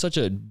different? Because it's such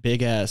a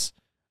big ass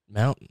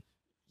mountain.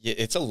 Yeah,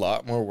 it's a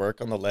lot more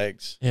work on the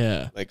legs.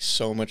 Yeah. Like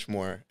so much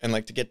more. And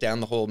like to get down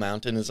the whole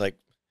mountain is like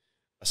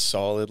a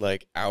solid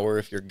like hour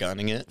if you're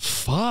gunning it.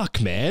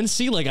 Fuck, man.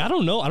 See, like, I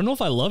don't know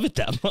if I love it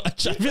that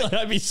much. I feel like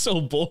I'd be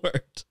so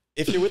bored.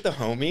 If you're with the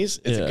homies,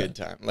 it's Yeah. a good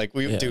time. Like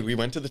we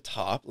went to the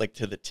top, like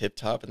to the tip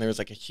top, and there was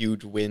like a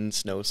huge wind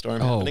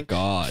snowstorm happening.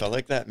 God. Felt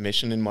like that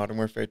mission in Modern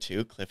Warfare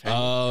 2, cliffhanger.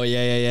 Oh,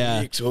 yeah.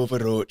 Weeks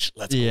Overwatch.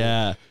 Let's go.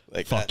 Yeah.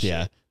 Like Fuck that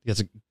yeah. shit.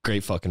 That's a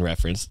great fucking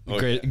reference. Oh,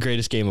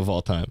 Greatest game of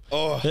all time.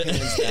 Oh, hands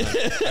down.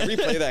 I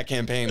replay that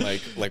campaign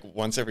like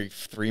once every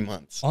 3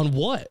 months On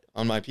what?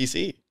 on my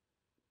PC.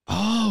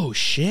 Oh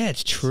shit,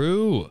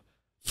 true.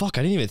 Fuck,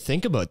 I didn't even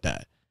think about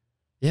that.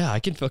 Yeah,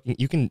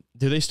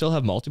 do they still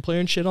have multiplayer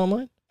and shit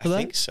online for I that?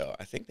 think so.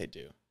 I think they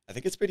do. I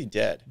think it's pretty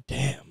dead.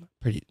 Damn,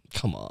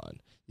 come on.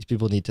 These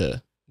people need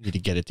to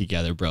get it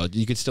together, bro.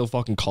 You could still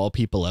fucking call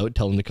people out,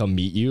 tell them to come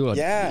meet you.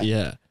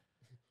 Yeah.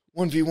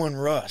 1v1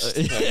 Rust.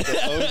 Like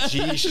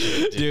the OG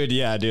shit.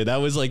 Dude, that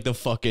was like the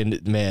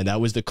fucking, man,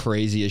 that was the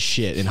craziest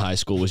shit in high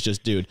school was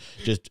just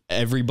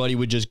everybody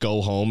would just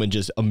go home and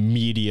just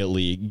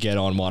immediately get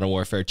on Modern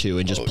Warfare 2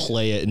 and just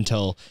play it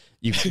until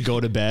you could go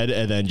to bed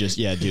and then just,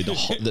 dude,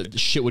 the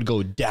shit would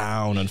go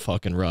down on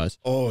fucking Rust.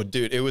 Oh,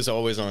 dude, it was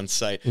always on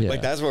site. Yeah.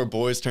 Like that's where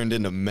boys turned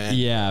into men.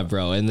 Yeah,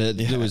 bro. And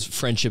there was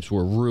friendships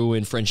were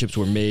ruined, friendships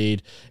were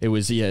made. It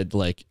was,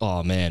 like,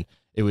 oh man,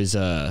 it was,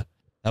 that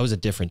was a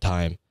different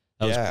time.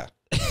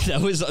 That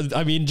was,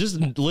 I mean,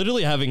 just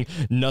literally having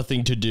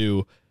nothing to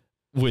do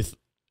with,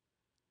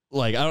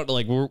 like, I don't,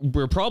 like,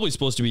 we're probably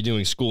supposed to be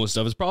doing school and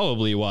stuff. It's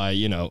probably why,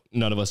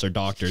 none of us are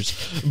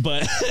doctors,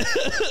 but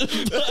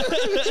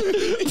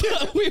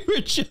we were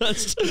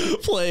just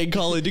playing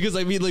Call of Duty because,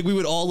 I mean, like, we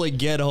would all, like,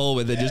 get home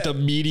and then just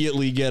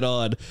immediately get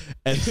on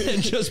and then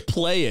just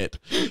play it.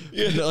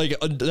 Yeah. Like,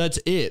 that's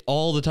it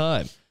all the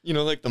time.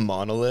 Like the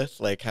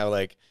monolith, like how,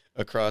 like,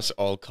 across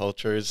all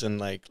cultures and,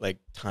 like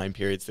time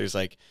periods, there's,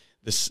 like,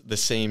 the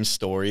same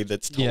story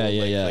that's told,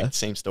 like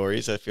same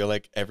stories. I feel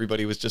like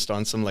everybody was just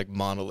on some like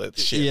monolith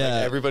shit. Yeah.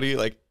 Like everybody,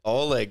 like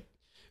all like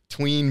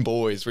tween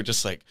boys were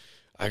just like,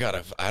 I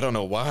don't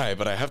know why,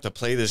 but I have to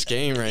play this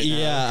game right now.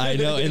 Yeah, I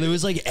know. And it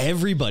was like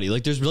everybody,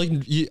 like there's like,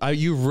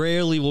 you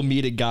rarely will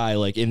meet a guy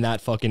like in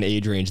that fucking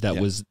age range that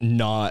was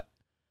not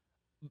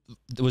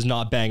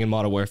banging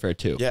Modern Warfare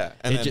 2. Yeah,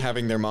 and then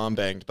having their mom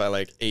banged by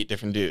like 8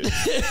 different dudes.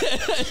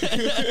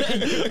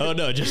 Oh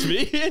no, just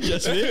me?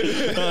 Just me?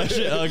 Oh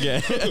shit,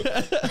 okay.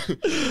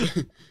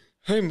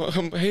 Hey,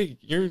 Mom, hey,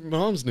 your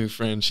mom's new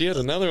friend. She had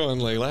another one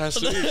like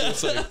last week.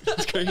 It's like,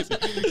 it's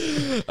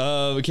crazy.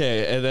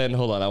 Okay, and then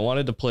hold on. I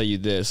wanted to play you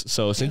this.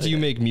 So since you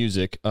make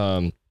music,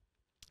 I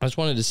just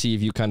wanted to see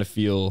if you kind of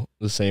feel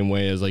the same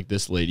way as like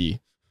this lady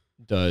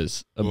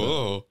does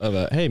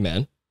about hey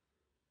man.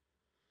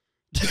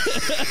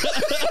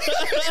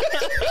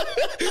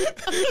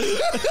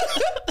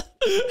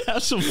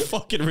 Have some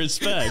fucking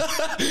respect.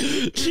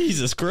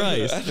 Jesus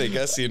Christ. I think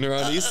I've seen her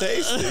on East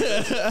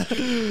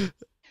Hastings.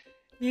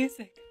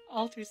 Music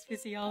alters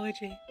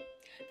physiology.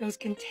 Those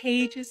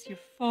contagious,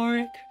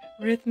 euphoric,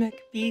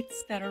 rhythmic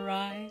beats that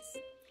arise.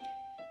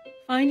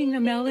 Finding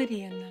the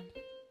melody in them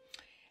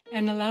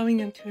and allowing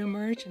them to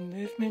emerge in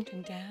movement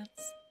and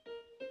dance.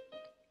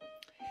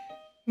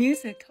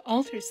 Music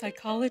alters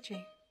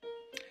psychology.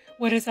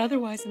 What is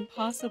otherwise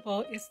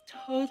impossible is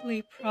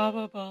totally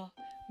probable,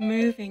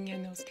 moving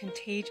in those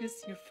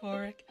contagious,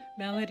 euphoric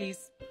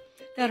melodies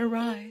that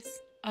arise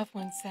of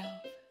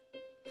oneself.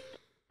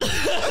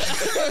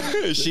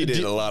 She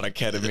did a lot of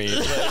ketamine.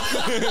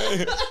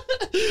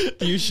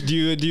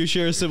 do you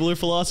share a similar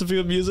philosophy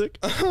of music?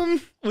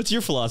 What's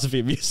your philosophy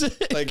of music?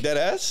 Like dead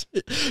ass?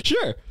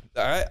 Sure.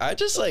 I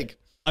just like.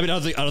 I mean, I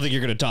don't think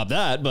you're gonna top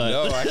that, but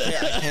No, I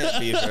can't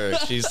beat her.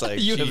 She's like,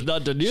 you have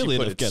not done nearly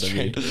enough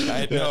ketamine.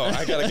 I know.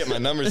 I gotta get my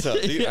numbers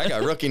up, dude. I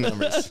got rookie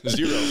numbers,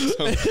 0.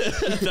 So.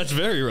 That's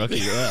very rookie.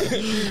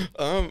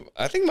 Yeah.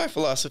 I think my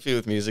philosophy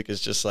with music is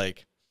just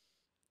like,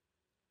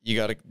 you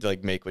gotta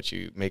like make what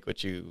you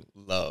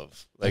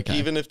love. Like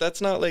even if that's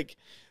not like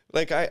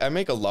I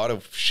make a lot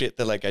of shit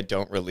that like I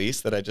don't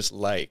release that I just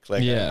like.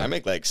 Like I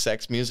make like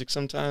sex music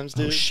sometimes,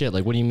 dude. Oh shit!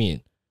 Like what do you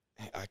mean?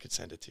 I could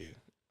send it to you.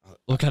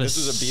 What kind this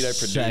of is a beat I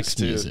produced sex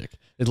too. music?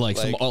 It's like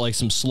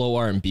some slow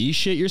R&B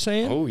shit. You're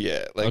saying? Oh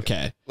yeah. Like,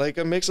 okay. Like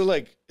a mix of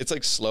like it's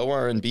like slow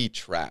R&B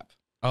trap.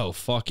 Oh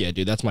fuck yeah,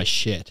 dude! That's my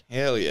shit.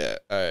 Hell yeah!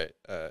 All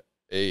right,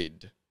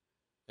 Aidan,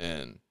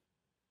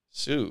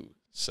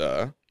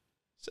 DeSousa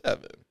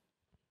 7.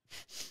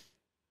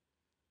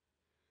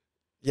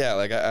 Yeah,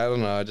 like I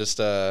don't know. I just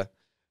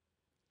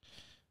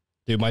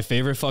dude, my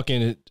favorite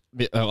fucking.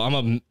 I'm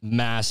a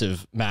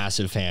massive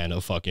fan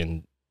of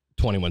fucking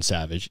 21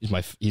 Savage.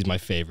 He's my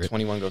favorite.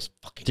 21 goes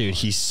fucking dude, hard.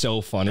 he's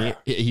so funny.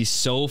 He's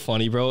so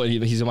funny, bro.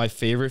 He's my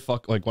favorite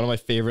like one of my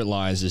favorite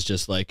lines is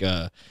just like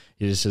he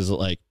just says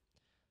like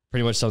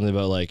pretty much something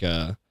about like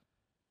I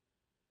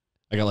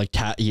got like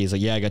he's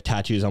like, yeah, I got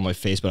tattoos on my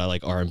face, but I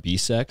like R&B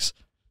sex.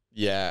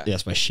 Yeah.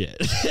 That's my shit.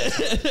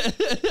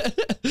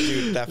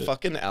 Dude, that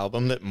fucking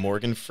album that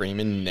Morgan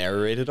Freeman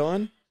narrated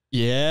on?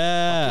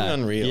 Yeah. Fucking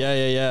unreal.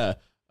 Yeah.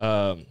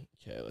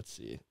 Okay, let's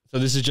see. So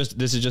this is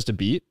just a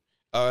beat?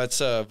 Oh, it's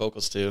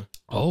vocals too.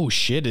 Oh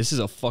shit, this is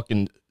a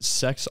fucking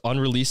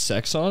unreleased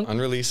sex song?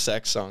 Unreleased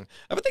sex song.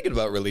 I've been thinking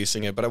about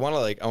releasing it, but I want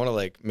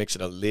to mix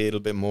it a little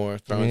bit more,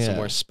 throw in some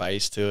more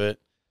spice to it.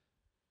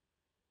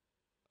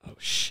 Oh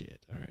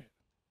shit. All right.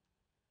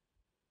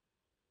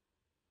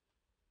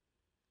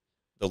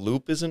 The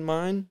loop isn't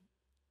mine.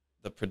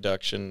 The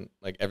production,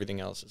 like everything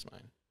else is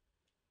mine.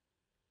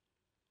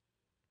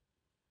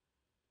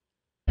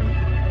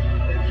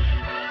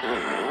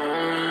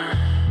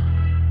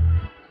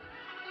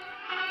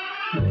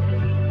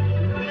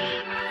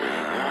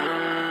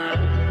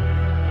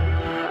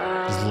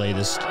 Just lay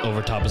this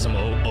over top of some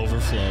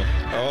overflow.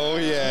 Oh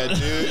yeah,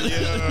 dude.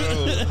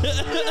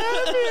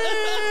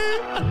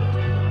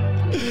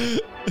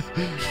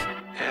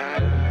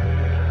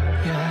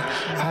 Yeah,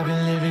 I've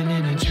been living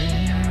in a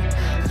dream.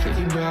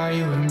 Thinking about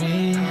you and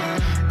me.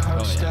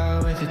 Pop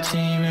star with a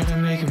team, ever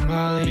making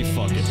molly. Be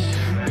fucking.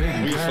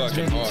 We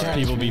fucking hard.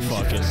 People be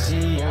fucking.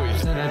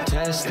 Then I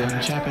test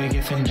them, trap and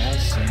get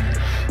finessing.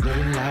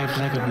 Living life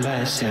like a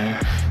blessing.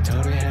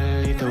 Total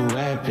hell lethal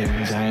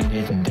weapons. I ain't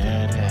hitting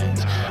dead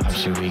ends. I'm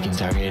sure we can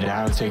talk it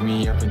out. Take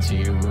me up into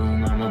your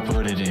room. I'ma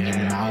put it in your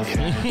mouth.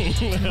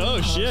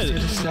 Oh shit.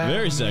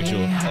 Very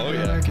sexual. Oh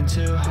yeah. Working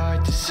too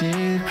hard to see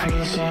it.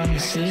 Pull up on the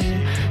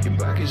scene. Your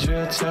bark is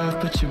real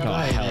tough, but you Oh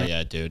bite hell it.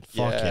 yeah, dude.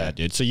 Fuck yeah,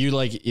 dude. So you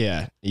like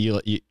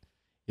you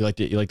like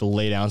to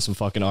lay down some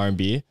fucking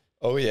R&B?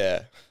 Oh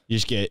yeah. You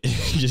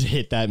just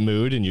hit that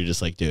mood and you're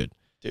just like, dude.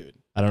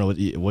 I don't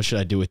know what should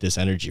I do with this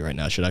energy right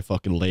now? Should I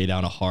fucking lay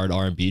down a hard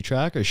R&B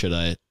track or should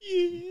I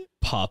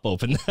pop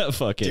open that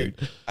fucking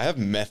Dude, I have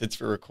methods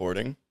for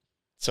recording.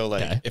 So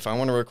like if I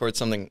want to record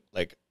something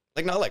like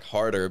not like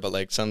harder, but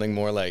like something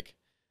more like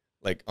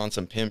on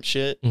some pimp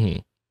shit,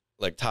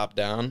 like top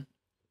down,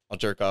 I'll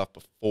jerk off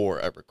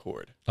before I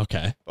record.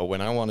 Okay. But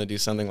when I want to do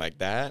something like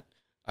that,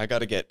 I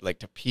gotta get like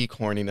to peak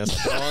horniness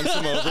on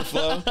some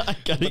overflow,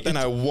 but then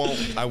I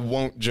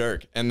won't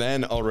jerk, and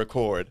then I'll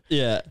record.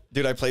 Yeah,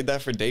 dude, I played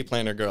that for Day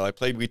Planner Girl. I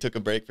played We Took a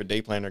Break for Day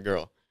Planner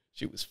Girl.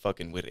 She was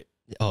fucking with it.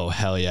 Oh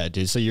hell yeah,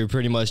 dude! So you're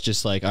pretty much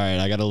just like, all right,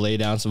 I gotta lay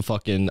down some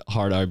fucking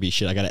hard R&B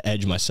shit. I gotta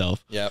edge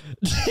myself. Yep.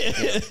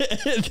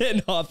 And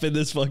then hop in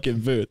this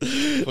fucking booth. Push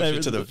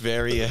it to the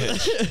very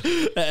edge.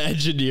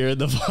 Engineer in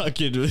the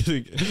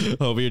fucking.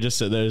 Oh, you're just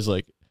sitting there, it's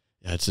like.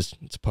 Yeah,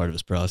 it's part of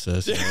his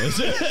process.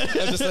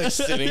 I'm just like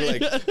sitting,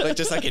 like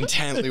just like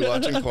intently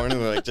watching porn,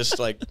 and like just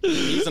like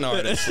he's an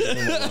artist. Leave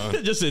him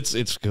alone. Just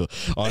it's cool.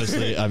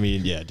 Honestly, I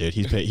mean, yeah, dude,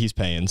 he's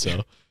paying,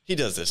 so he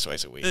does this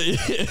twice a week.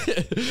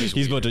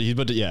 he's about to.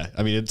 Yeah,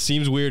 I mean, it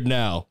seems weird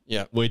now.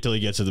 Yeah. Wait till he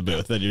gets to the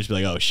booth, then you're just be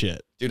like, oh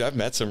shit, dude. I've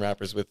met some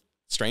rappers with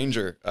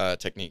stranger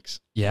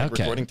techniques. Yeah, like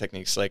okay. Recording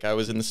techniques. Like I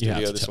was in the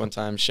studio this one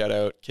time. Shout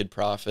out Kid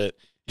Prophet.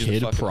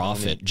 Kid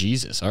Prophet,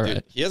 Jesus, all right.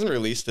 Dude, he hasn't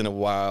released in a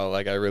while.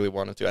 Like I really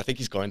wanted to. I think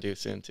he's going to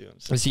soon too.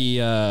 So. Is he?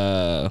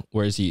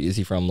 Where is he? Is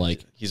he from?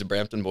 Like, he's a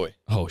Brampton boy.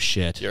 Oh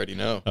shit! You already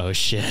know. Oh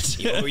shit!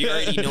 You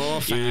already know,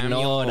 fam. You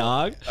know,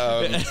 dog.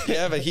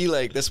 Yeah, but he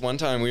like this one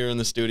time we were in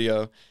the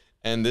studio,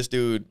 and this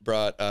dude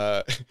brought.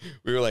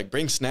 We were like,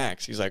 bring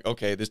snacks. He's like,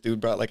 okay. This dude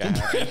brought like a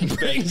half.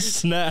 Bring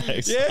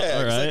snacks. Yeah,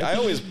 all right.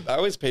 Like, I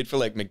always paid for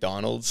like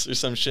McDonald's or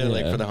some shit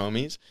like for the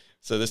homies.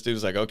 So this dude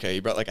was like, okay. He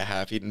brought like a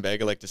half-eaten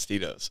bag of like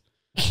Tostitos.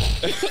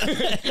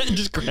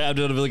 Just grabbed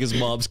it out of like his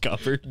mom's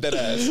cupboard. That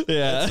ass.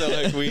 Yeah. And so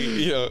like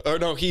or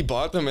no, he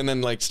bought them and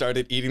then like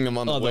started eating them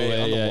on the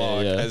way on the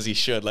walk as he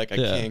should, like a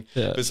king.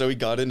 Yeah. But so he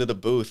got into the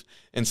booth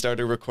and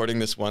started recording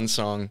this one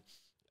song,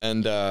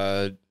 and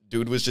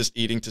dude was just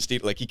eating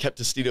Tostitos. Like he kept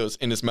Tostitos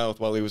in his mouth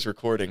while he was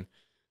recording.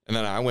 And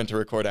then I went to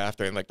record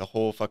after, and like the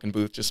whole fucking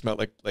booth just smelled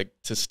like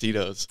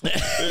Tostitos.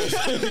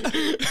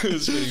 It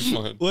was pretty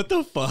fun. What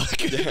the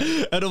fuck?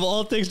 Yeah. Out of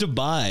all things to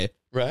buy,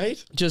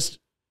 Right? just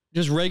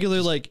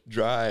regular like.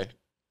 Dry.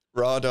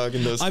 Raw dog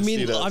in those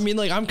Tostitos. I mean,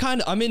 like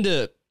I'm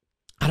into.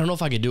 I don't know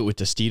if I could do it with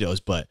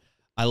Tostitos, but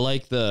I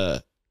like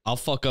I'll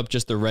fuck up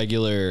just the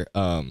regular,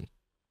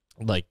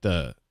 like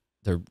the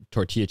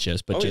tortilla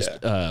chips, but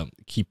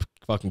keep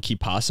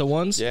pasta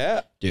ones.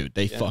 Yeah. Dude,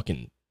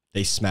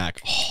 they smack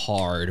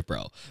hard,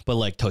 bro. But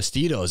like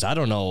Tostitos, I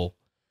don't know.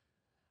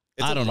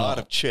 It's a lot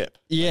of chip.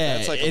 Yeah,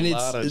 That's like and a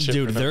lot of chip.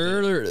 dude,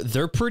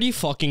 they're pretty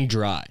fucking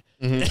dry.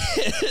 I'm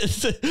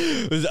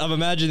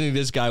imagining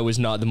this guy was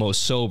not the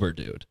most sober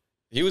dude.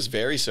 He was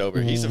very sober.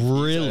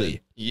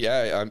 Really?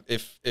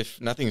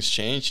 If nothing's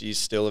changed, he's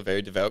still a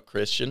very devout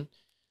Christian.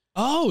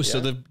 Oh,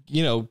 so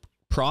the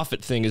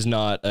prophet thing is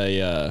not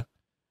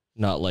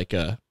like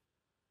a.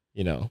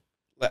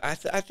 I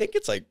think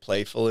it's like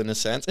playful in a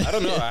sense. I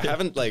don't know. I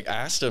haven't like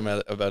asked him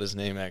about his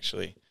name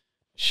actually.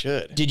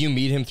 Should. Did you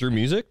meet him through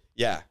music?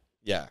 Yeah.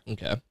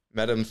 Okay.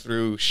 Met him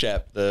through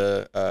Shep,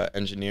 the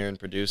engineer and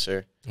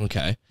producer.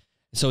 Okay.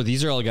 So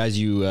these are all guys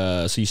you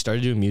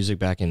started doing music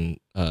back in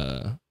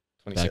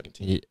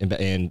 2017.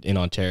 in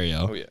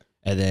Ontario. Oh yeah.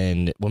 And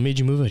then what made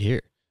you move out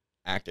here?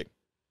 Acting.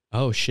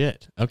 Oh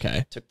shit.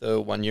 Okay. Took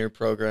the 1-year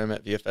program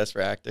at VFS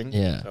for acting.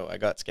 Yeah. So I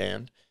got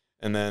scammed.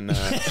 And then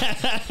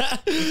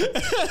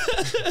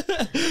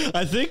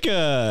I think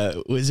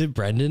was it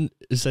Brendan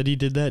said he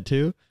did that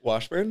too?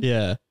 Washburn?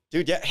 Yeah.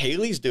 Dude, yeah,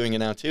 Haley's doing it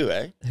now too,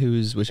 eh?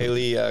 Who's which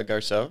Haley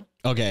Garceau.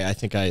 Okay, I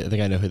think I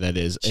know who that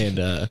is.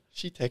 And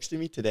she texted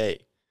me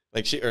today.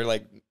 Like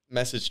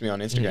messaged me on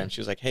Instagram.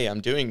 She was like, "Hey,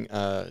 I'm doing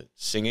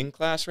singing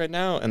class right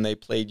now and they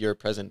played your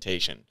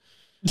presentation."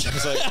 I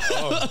was like,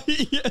 "Oh.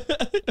 Yeah.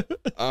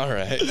 All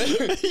right."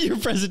 Your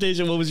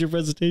presentation, what was your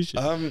presentation?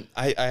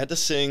 I had to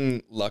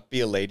sing Luck Be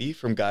a Lady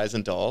from Guys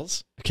and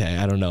Dolls. Okay,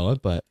 I don't know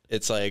it, but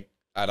It's like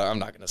I'm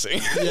not gonna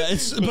sing. yeah,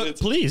 but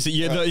please,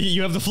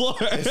 you have the floor.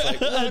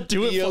 It's like,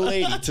 do it be a for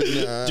lady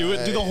tonight. do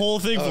the whole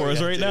thing for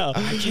us right dude. now.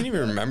 I can't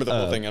even remember the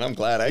whole thing, and I'm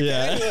glad I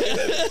Yeah.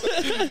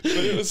 can't. But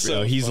it was so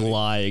Bro, he's funny.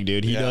 lying,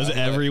 dude. He knows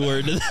every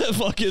word to that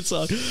fucking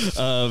song.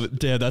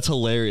 Damn, that's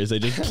hilarious. They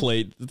just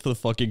played the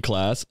fucking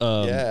class.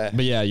 Yeah.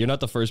 But yeah, you're not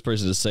the first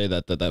person to say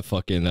that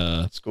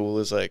fucking School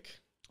is like,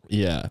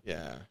 yeah.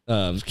 yeah.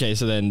 Okay,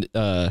 so then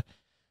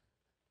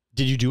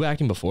did you do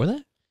acting before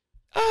that?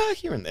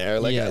 Here and there.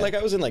 Like, Yeah.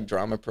 I was in like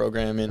drama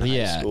program in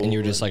high school. And you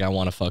were just like, I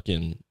want to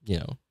fucking,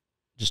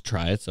 just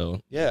try it.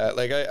 So yeah,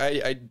 like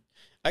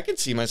I could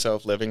see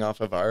myself living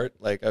off of art.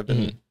 Like I've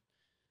been,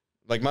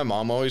 like my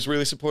mom always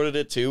really supported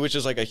it too, which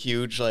is like a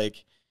huge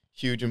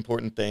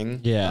important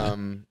thing. Yeah.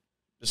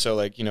 So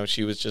like,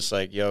 she was just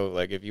like, yo,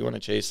 like if you want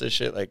to chase this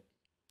shit, like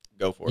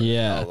go for it.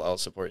 Yeah. I'll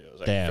support you. I was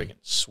like, Damn. freaking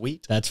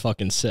sweet. that's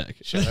fucking sick.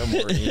 Shout out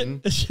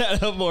Maureen.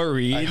 Shout out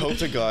Maureen. I hope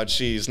to God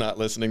she's not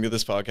listening to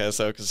this podcast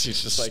though, because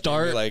she's just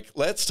like,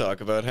 let's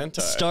talk about hentai.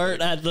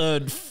 Start at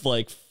the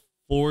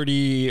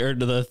 40 or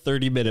the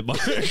 30-minute mark,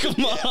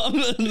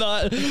 Mom.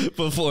 Not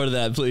before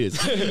that, please.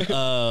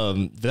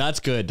 That's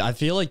good. I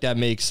feel like that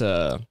makes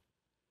a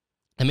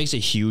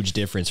huge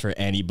difference for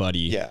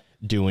anybody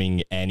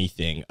doing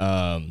anything.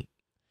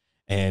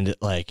 And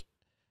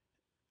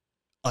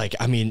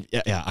I mean,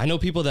 yeah, I know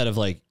people that have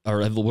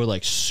were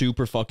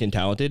super fucking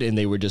talented, and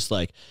they were just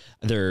like,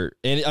 and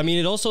I mean,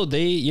 it also,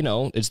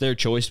 it's their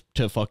choice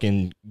to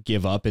fucking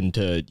give up and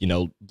to,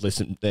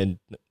 listen and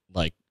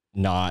like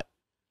not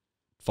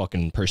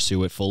fucking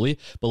pursue it fully.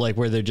 But like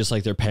where they're just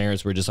like, their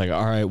parents were just like,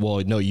 all right,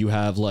 well, no, you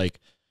have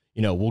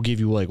we'll give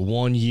you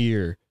 1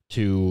 year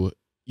to,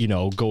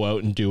 go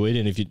out and do it.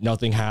 And if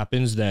nothing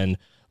happens, then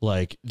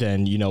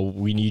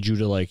we need you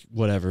to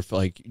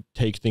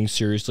take things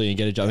seriously and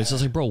get a job. It's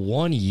just like, bro,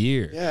 1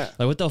 year. Yeah.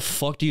 Like, what the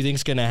fuck do you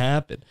think's gonna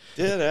happen?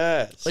 Dead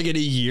ass. Like in a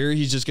year,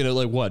 he's just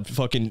gonna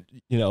fucking,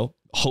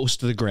 host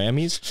the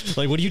Grammys?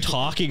 Like, what are you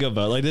talking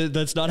about? Like,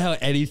 that's not how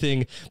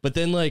anything. But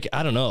then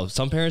I don't know.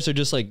 Some parents are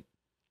just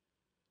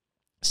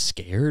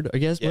scared, I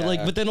guess.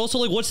 Yeah. But then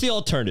also what's the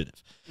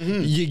alternative?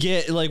 You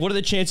get what are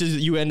the chances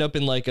that you end up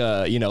in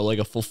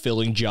a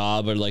fulfilling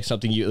job or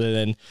something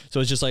so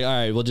it's just all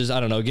right, well, just, I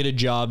don't know, get a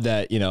job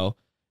that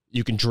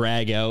you can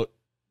drag out,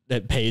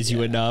 that pays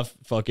you enough,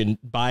 fucking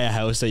buy a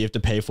house that you have to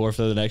pay for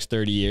the next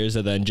 30 years,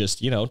 and then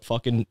just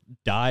fucking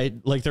die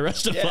like the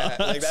rest of us.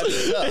 Like that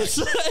sucks.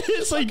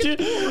 It's like, dude,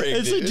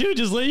 dude,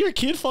 just let your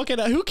kid fucking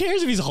out. Who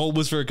cares if he's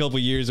homeless for a couple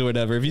years or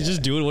whatever, if he's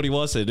just doing what he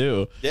wants to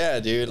do? Yeah,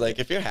 dude,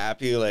 if you're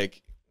happy,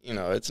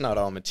 it's not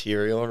all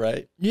material,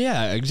 right?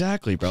 Yeah,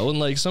 exactly, bro.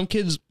 And some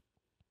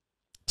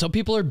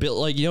people are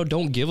built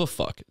don't give a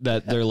fuck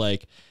that they're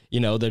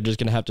they're just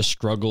gonna have to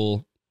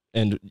struggle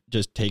and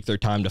just take their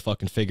time to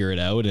fucking figure it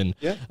out. And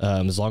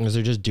as long as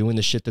they're just doing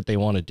the shit that they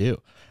want to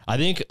do. I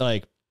think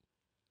like,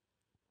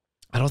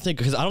 I don't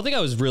think I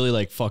was really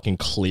like fucking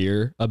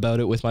clear about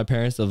it with my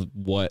parents of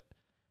what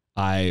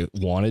I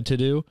wanted to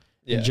do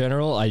in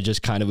general. I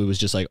just kind of, it was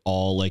just like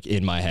all like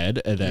in my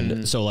head. And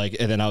then, so like,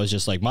 and then I was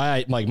just like,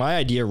 my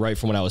idea right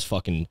from when I was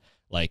fucking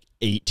like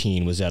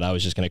 18 was that I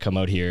was just going to come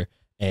out here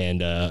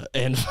and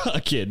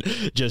fucking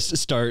just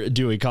start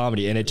doing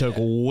comedy. And it took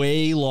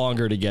way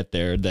longer to get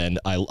there than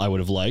I would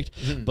have liked.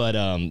 But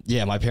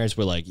yeah, my parents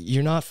were like,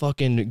 you're not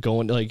fucking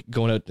going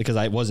out, because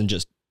I wasn't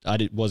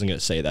going to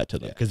say that to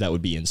them because that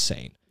would be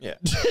insane. Yeah.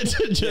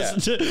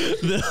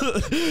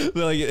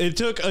 Like it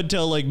took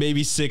until like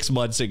maybe 6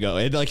 months ago.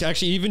 And like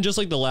actually even just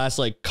like the last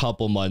like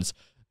couple months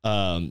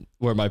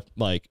where my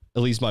like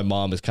at least my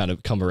mom has kind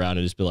of come around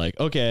and just be like,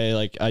 okay,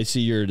 like I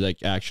see you're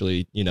like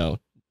actually, you know,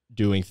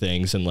 doing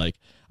things and like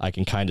I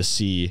can kind of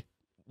see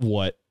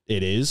what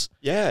it is.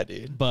 Yeah,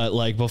 dude. But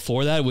like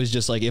before that, it was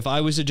just like if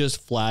I was to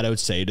just flat out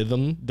say to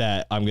them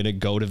that I'm going to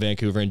go to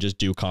Vancouver and just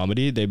do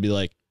comedy, they'd be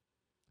like,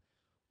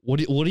 what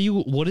does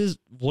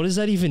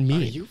that even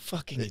mean? Are you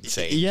fucking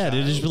insane? Yeah,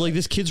 they'd just be like,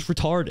 this kid's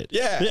retarded.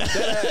 Yeah.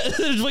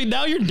 It's like,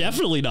 now you're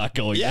definitely not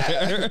going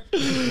there.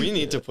 We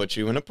need to put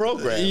you in a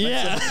program.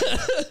 Yeah.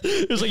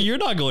 It's like, you're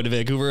not going to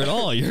Vancouver at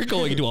all. You're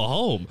going to a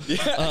home.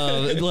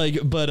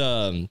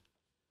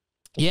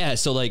 Yeah,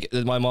 so like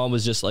my mom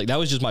was just like, that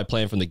was just my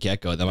plan from the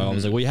get-go. Then my mom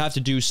was like, well, you have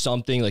to do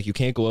something, like you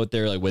can't go out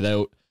there like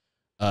without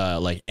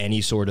like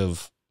any sort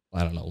of,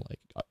 I don't know, like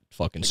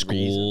fucking like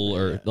school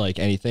reason, or like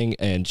anything.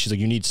 And she's like,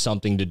 you need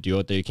something to do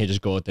out there. You can't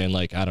just go out there and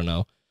like, I don't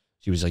know.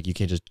 She was like, you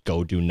can't just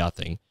go do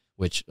nothing,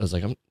 which I was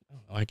like,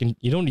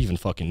 you don't even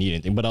fucking need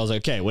anything. But I was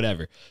like, okay,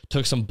 whatever.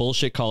 Took some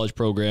bullshit college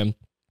program,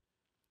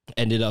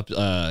 ended up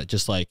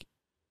just like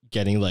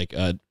getting like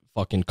a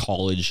fucking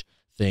college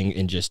thing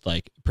and just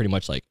like pretty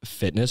much like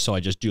fitness. So I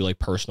just do like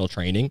personal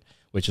training,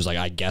 which is like,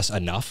 I guess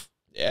enough.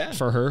 Yeah,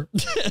 for her.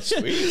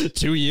 Sweet.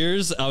 2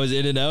 years I was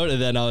in and out, and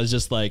then I was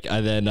just like,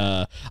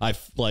 I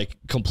like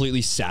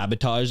completely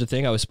sabotaged the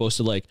thing. I was supposed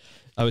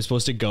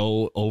to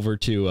go over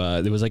to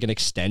there was like an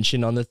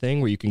extension on the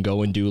thing where you can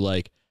go and do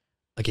like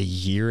a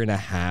year and a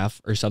half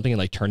or something and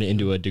like turn it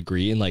into a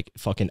degree in like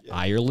fucking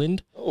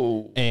Ireland.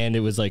 Oh. And it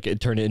was like, it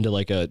turned it into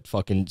like a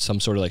fucking some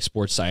sort of like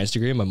sports science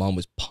degree. And my mom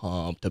was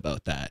pumped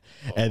about that.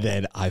 Oh. And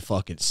then I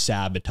fucking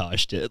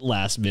sabotaged it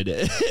last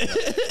minute.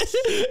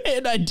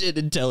 And I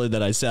didn't tell her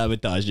that I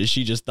sabotaged it.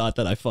 She just thought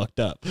that I fucked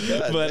up.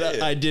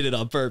 But I did it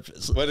on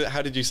purpose.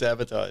 How did you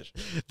sabotage?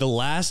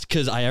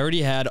 Because I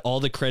already had all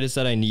the credits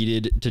that I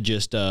needed to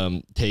just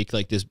take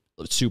like this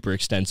super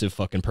extensive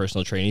fucking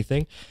personal training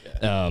thing.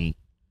 Yeah.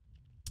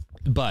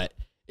 But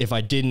if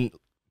I didn't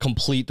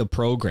complete the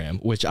program,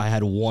 which I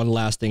had one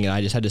last thing and I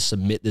just had to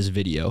submit this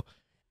video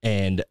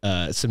and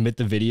submit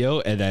the video,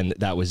 and then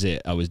that was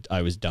it. I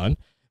was done.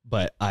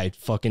 But I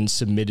fucking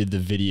submitted the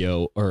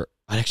video, or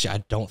actually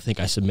I don't think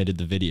I submitted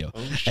the video.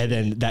 Oh, shit.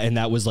 And then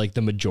that was like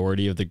the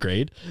majority of the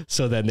grade.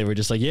 So then they were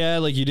just like, yeah,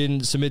 like you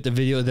didn't submit the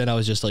video. And then I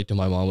was just like, to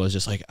my mom, I was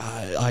just like,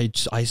 I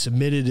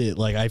submitted it.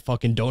 Like I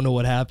fucking don't know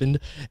what happened.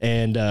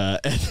 And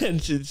then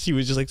she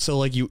was just like,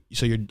 so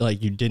you're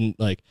like, you didn't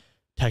like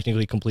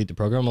technically complete the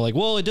program. I'm like,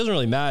 well, it doesn't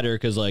really matter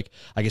because like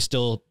I can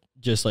still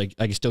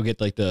get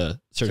like the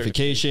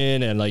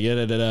certification and like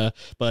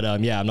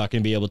but yeah, I'm not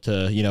gonna be able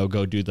to, you know,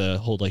 go do the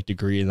whole like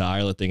degree in the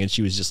Ireland thing. And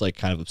she was just like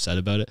kind of upset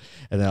about it.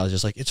 And then I was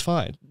just like, it's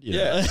fine.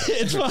 Yeah,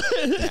 it's fine.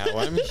 Now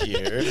I'm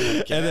here.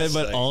 And then,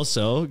 but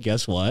also,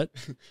 guess what?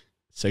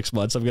 6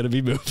 months I'm gonna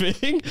be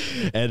moving.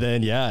 And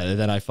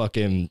then I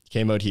fucking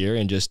came out here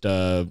and just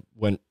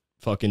went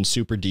fucking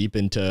super deep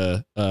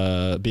into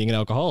being an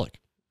alcoholic,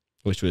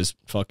 which was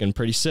fucking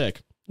pretty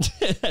sick.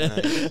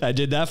 I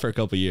did that for a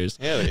couple years.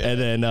 Hell yeah.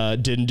 And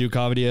then didn't do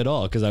comedy at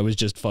all because I was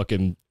just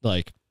fucking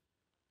like,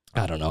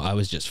 I don't know. I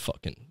was just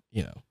fucking,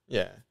 you know.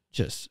 Yeah.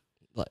 Just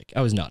like,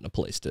 I was not in a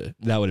place to,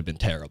 that would have been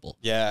terrible.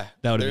 Yeah.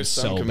 That would have been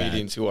so bad. There's some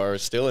comedians who are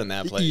still in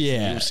that place.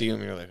 Yeah. You see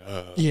them, you're like,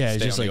 oh, yeah,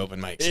 stay just on like, the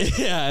open mics.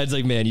 Yeah. It's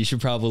like, man, you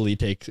should probably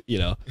take, you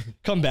know,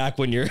 come back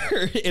when you're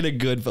in a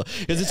good,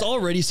 because it's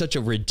already such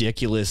a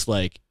ridiculous,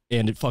 like,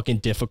 and fucking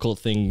difficult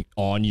thing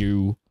on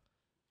you,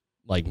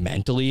 like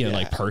mentally and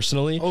like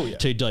personally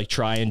to like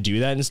try and do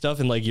that and stuff.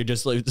 And like, you're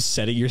just like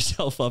setting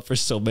yourself up for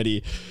so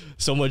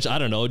much, I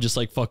don't know, just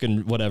like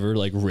fucking whatever,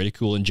 like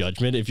ridicule and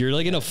judgment. If you're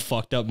like in a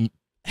fucked up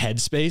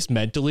headspace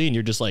mentally and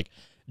you're just like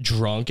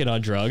drunk and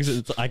on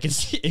drugs, I can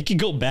see it can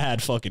go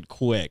bad fucking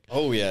quick.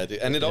 Oh yeah, dude.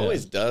 And it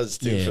always does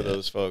too for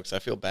those folks. I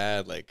feel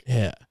bad. Like,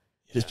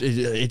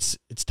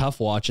 it's tough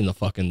watching the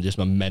fucking, just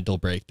my mental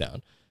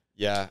breakdown.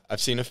 Yeah.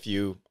 I've seen a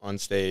few on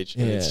stage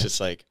and it's just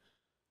like,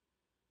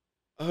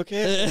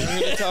 okay, I'm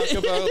going to talk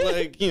about,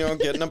 like, you know,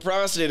 getting a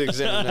prostate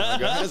exam now,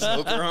 guys.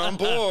 Hope you're on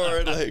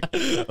board. Like,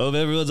 hope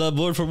everyone's on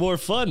board for more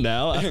fun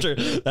now after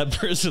that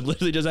person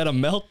literally just had a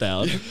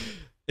meltdown.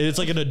 It's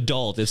like an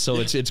adult.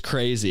 It's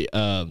crazy.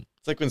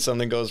 It's like when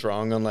something goes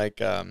wrong on,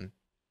 like,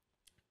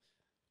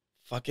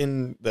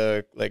 fucking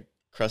the, like,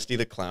 Krusty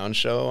the Clown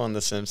show on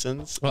The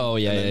Simpsons. Oh,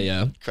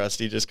 yeah.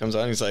 Krusty just comes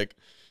on. He's like,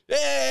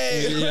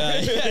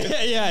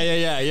 hey,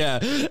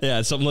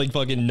 yeah. Something like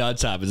fucking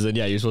nuts happens, then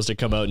you're supposed to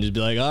come out and just be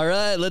like, all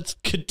right, let's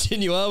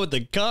continue on with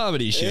the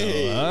comedy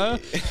show,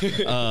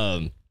 huh?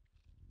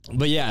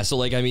 But yeah, so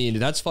like, I mean,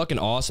 that's fucking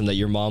awesome that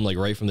your mom, like,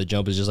 right from the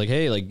jump is just like,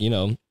 hey, like, you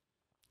know,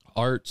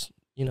 art's,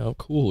 you know,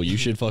 cool. You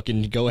should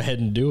fucking go ahead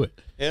and do it.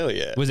 Hell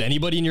yeah. Was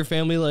anybody in your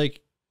family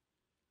like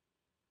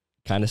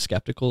kind of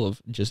skeptical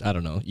of just, I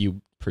don't know,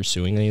 you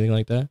pursuing anything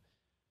like that?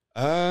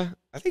 I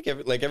think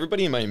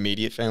everybody in my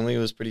immediate family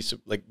was pretty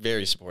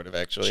very supportive,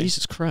 actually.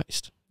 Jesus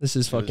Christ. This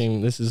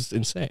is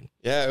insane.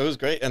 Yeah, it was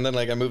great. And then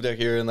like I moved out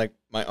here and like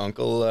my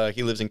uncle,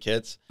 he lives in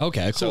Kits.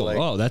 Okay, cool. So, like,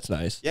 oh, that's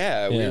nice.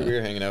 Yeah, we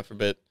were hanging out for a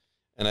bit.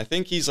 And I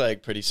think he's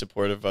like pretty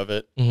supportive of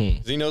it.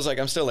 Because he knows like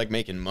I'm still like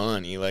making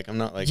money. Like I'm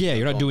not like,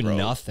 you're not doing broke.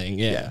 nothing.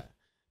 Yeah.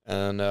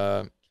 And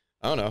I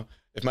don't know.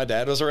 If my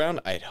dad was around,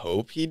 I'd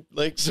hope he'd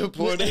like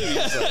support it.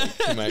 He's like,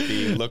 he might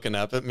be looking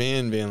up at me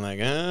and being like,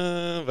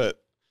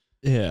 but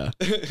yeah.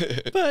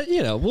 But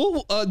you know,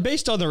 we'll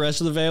based on the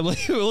rest of the family,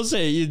 we'll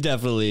say you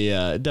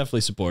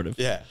definitely supportive.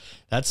 Yeah.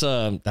 That's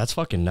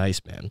fucking nice,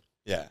 man.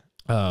 Yeah.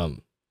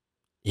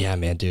 Yeah,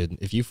 man, dude.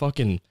 If you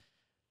fucking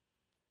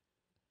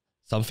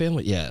some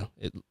family,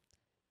 it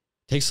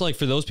takes like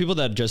for those people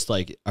that just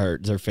like are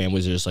their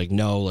families are just like,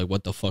 no, like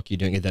what the fuck you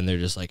doing? And then they're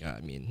just like, I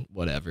mean,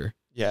 whatever.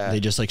 Yeah. They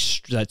just like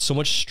that's so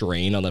much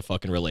strain on the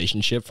fucking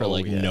relationship for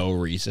no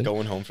reason.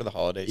 Going home for the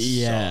holidays.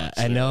 Yeah, sucks,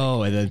 I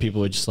know. And then people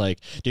would just like,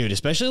 dude,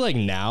 especially like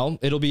now,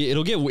 it'll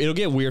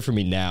get weird for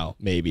me now,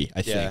 maybe,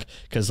 I think.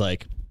 Cause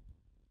like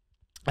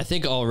I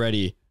think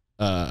already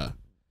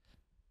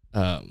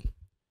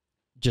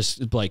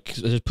just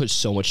put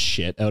so much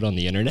shit out on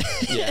the internet.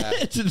 Yeah.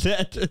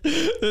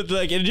 that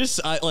like it just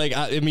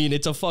I mean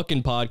it's a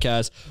fucking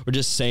podcast. We're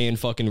just saying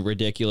fucking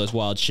ridiculous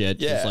wild shit.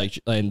 Yeah. It's like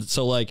and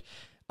so like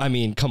I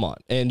mean, come on.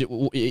 And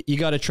you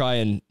got to try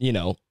and, you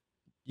know,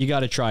 you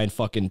got to try and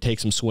fucking take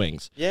some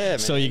swings. Yeah, man.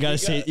 So you got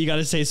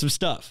to say some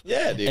stuff.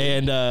 Yeah, dude.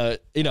 And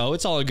you know,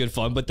 it's all in good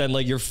fun, but then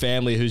like your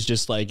family who's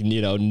just like,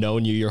 you know,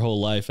 known you your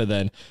whole life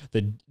and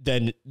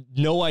then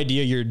no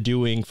idea you're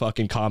doing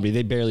fucking comedy.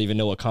 They barely even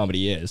know what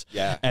comedy is.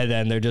 Yeah. And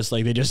then they're just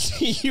like they just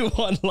see you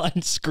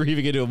online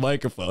screaming into a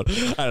microphone.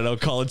 I don't know,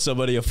 calling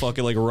somebody a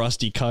fucking like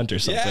rusty cunt or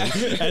something.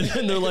 Yeah. And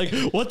then they're like,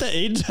 what the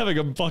Aidan's having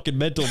a fucking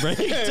mental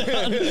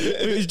breakdown.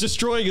 He's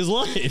destroying his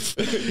life.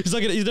 He's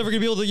never going to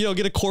be able to, you know,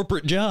 get a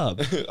corporate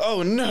job.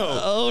 Oh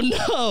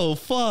no,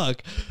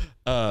 fuck.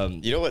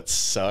 You know what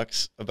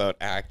sucks about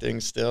acting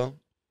still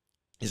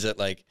is that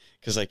like,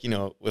 cause like, you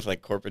know, with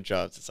like corporate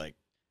jobs, it's like,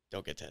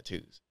 don't get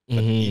tattoos.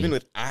 But even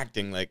with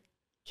acting, like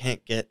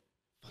can't get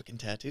fucking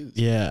tattoos.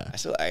 Yeah.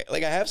 I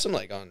have some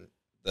like on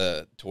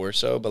the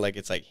torso, but like,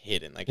 it's like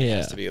hidden. Like it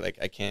has to be like,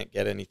 I can't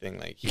get anything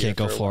like, you can't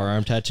go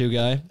forearm tattoo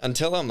guy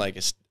until I'm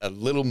like a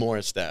little more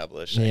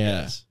established. I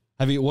guess.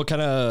 Have you, what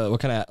kind of,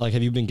 like,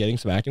 have you been getting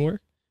some acting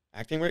work?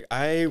 Acting work.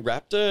 I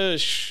wrapped a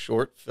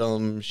short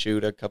film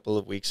shoot a couple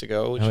of weeks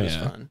ago, which was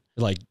fun.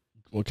 Like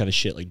what kind of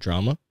shit? Like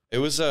drama? It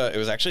was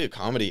actually a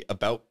comedy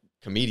about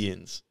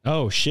comedians.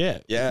 Oh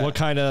shit. Yeah. What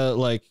kind of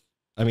like?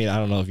 I mean, I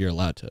don't know if you're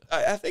allowed to.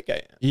 I think I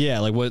am. Yeah.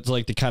 Like what's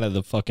like the kind of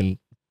the fucking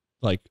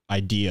like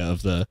idea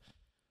of the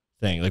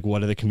thing? Like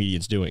what are the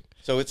comedians doing?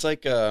 So it's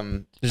like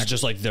is it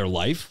just like their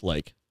life?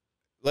 Like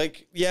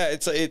yeah.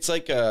 It's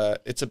like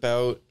it's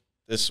about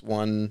this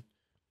one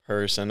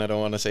person. I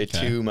don't want to say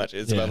too much.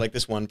 It's about like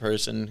this one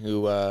person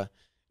who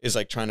is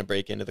like trying to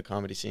break into the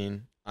comedy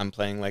scene. I'm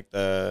playing like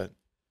the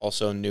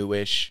also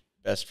newish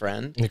best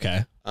friend.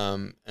 Okay.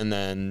 And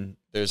then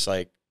there's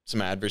like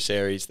some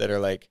adversaries that are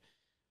like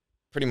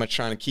pretty much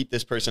trying to keep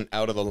this person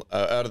out of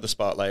the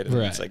spotlight, and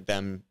it's like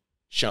them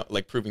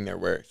like proving their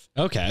worth.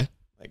 Okay.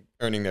 Like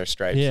earning their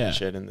stripes and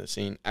shit in the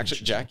scene.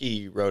 Actually,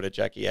 Jackie wrote it.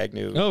 Jackie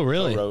Agnew. Oh,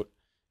 really? Wrote.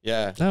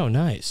 Yeah. Oh,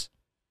 nice.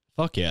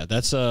 Fuck yeah.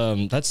 That's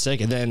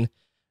sick. And then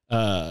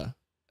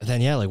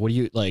yeah, like what do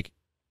you like?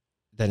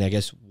 Then I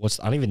guess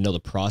I don't even know the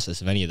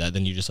process of any of that.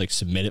 Then you just like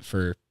submit it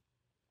for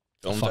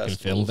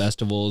film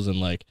festivals and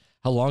like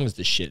how long is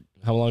this shit?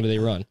 How long do they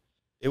run?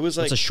 It was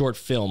like it's a short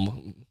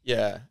film.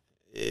 Yeah,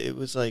 it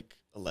was like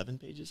 11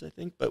 pages, I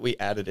think, but we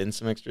added in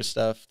some extra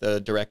stuff. The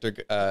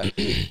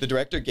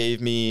director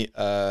gave me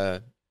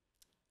a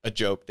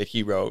joke that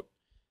he wrote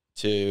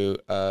to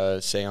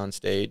say on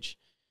stage,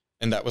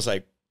 and that was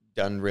like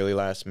done really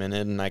last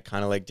minute, and I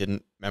kind of like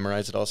didn't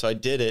memorize it all, so I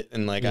did it,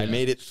 and like I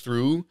made it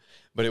through,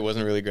 but it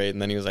wasn't really great.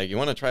 And then he was like, "You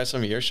want to try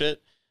some of your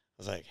shit?" I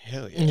was like,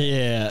 "Hell yeah!"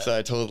 Yeah. So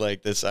I told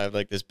like this. I have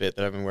like this bit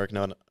that I've been working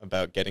on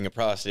about getting a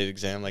prostate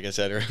exam, like I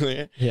said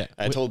earlier. Yeah.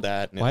 I told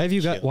that. Why'd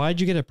you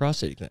get a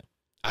prostate exam?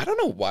 I don't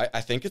know why.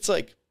 I think it's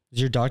like, is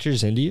your doctor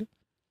just into you?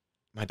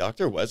 My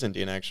doctor was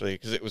Indian, actually,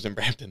 because it was in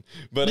Brampton.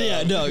 But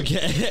yeah, no,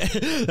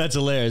 okay. That's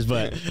hilarious.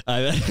 But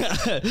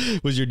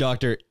was your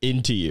doctor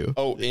into you?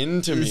 Oh,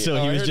 into me.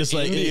 So he was just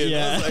like, Indian.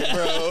 yeah. I was like,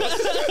 bro.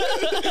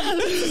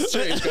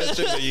 Strange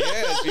question, but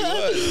yes, he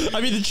was.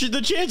 I mean,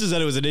 the chances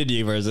that it was an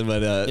Indian person,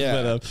 but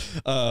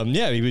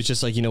yeah, he was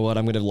just like, you know what?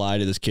 I'm gonna lie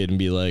to this kid and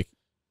be like,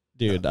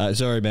 Dude,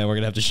 sorry, man. We're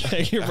gonna have to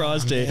check your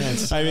prostate. Man,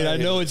 I mean, I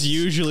know it's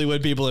usually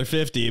when people are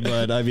 50,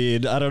 but I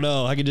mean, I don't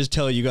know. I can just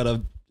tell you got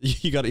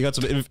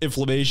some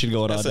inflammation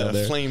going on down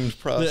there. Flamed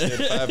prostate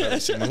if I've ever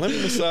seen one. Let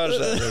me massage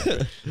that real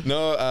quick.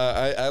 No,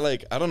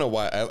 I don't know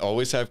why. I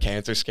always have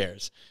cancer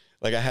scares.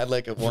 Like I had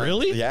like a one,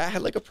 Really? Yeah, I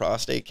had like a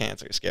prostate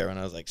cancer scare when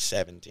I was like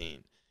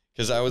 17.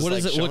 Because I was What like,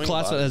 is it? What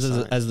classifies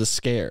as the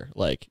scare?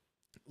 Like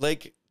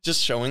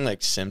just showing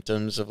like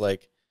symptoms of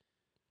like.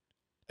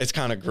 It's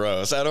kind of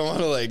gross. I don't want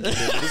to like get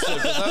into the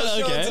symptoms. I was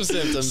showing some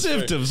symptoms.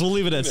 Symptoms. We'll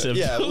leave it at symptoms.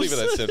 Yeah, we'll leave it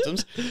at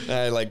symptoms.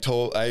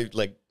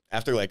 And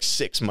after like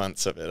 6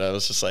 months of it, I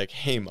was just like,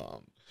 hey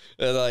mom.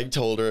 And I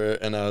told her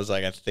and I was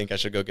like, I think I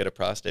should go get a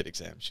prostate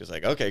exam. She was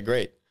like, okay,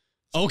 great.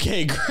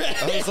 Okay,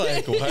 great. I was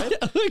like,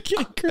 what?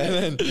 Okay, great.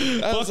 And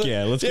then I was like,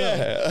 yeah, let's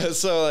go.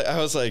 So I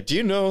was like, do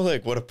you know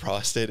like what a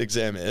prostate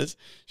exam is?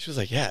 She was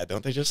like, yeah,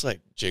 don't they just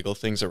like jiggle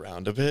things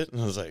around a bit? And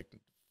I was like,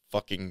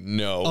 fucking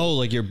no. Oh,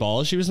 like your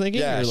balls, she was thinking?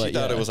 Yeah, or she like,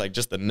 thought it was like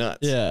just the nuts.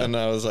 Yeah. And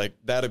I was like,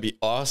 that'd be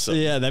awesome.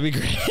 Yeah, that'd be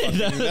great.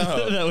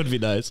 No. That would be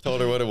nice. Told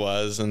her what it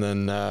was, and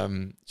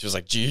then she was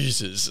like,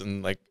 Jesus.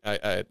 And like,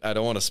 I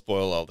don't want to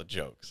spoil all the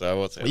jokes. I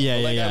won't say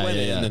I went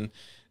in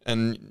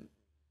and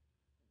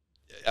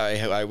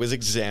I was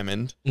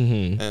examined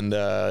and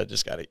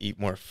just got to eat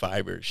more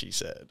fiber, she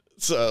said.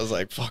 So I was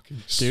like, fucking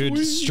dude,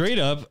 sweet. straight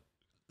up.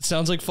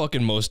 Sounds like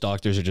fucking most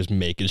doctors are just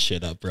making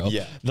shit up, bro.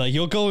 Yeah. Like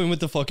you'll go in with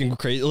the fucking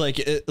crazy,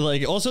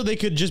 like also they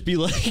could just be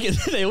like,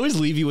 they always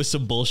leave you with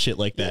some bullshit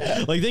like that.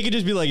 Yeah. Like they could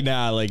just be like,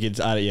 nah, like it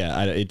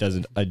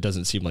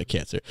doesn't seem like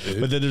cancer.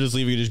 But then they're just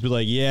leaving you to just be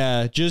like,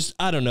 yeah, just,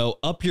 I don't know,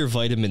 up your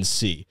vitamin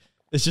C.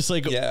 It's just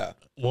like, yeah.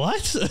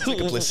 What? It's like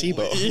a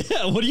placebo.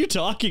 Yeah, what are you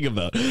talking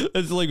about?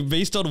 It's like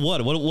based on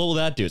what? What will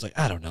that do? It's like,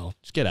 I don't know.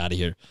 Just get out of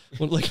here.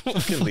 What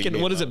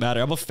does it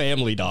matter? I'm a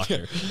family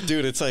doctor.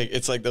 Dude, it's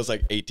like those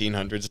like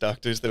 1800s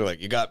doctors that are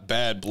like, you got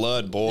bad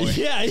blood, boy.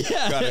 Yeah.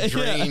 Gotta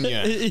drain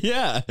you.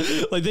 Yeah.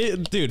 Like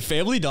dude,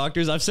 family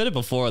doctors, I've said it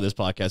before on this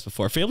podcast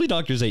before. Family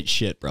doctors ain't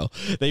shit, bro.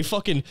 They're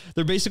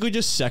basically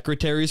just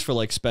secretaries for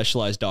like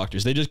specialized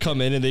doctors. They just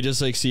come in and they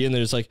just like see and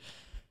they're just like,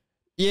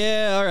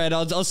 yeah, all right,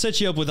 I'll set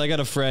you up with, I got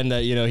a friend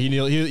that, you know,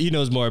 he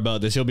knows more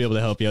about this. He'll be able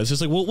to help you. It's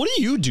just like, well, what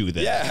do you do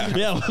then?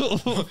 Yeah.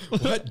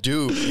 What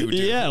do you do?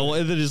 Yeah, well,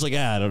 and they're just like,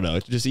 I don't know.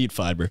 Just eat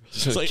fiber.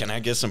 It's like, can I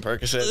get some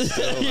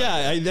Percocets?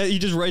 Yeah, he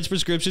just writes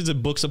prescriptions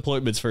and books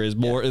appointments for his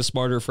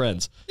smarter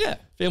friends. Yeah.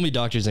 Family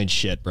doctors ain't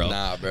shit, bro.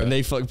 Nah, bro. And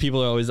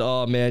people are always,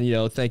 oh, man, you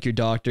know, thank your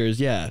doctors.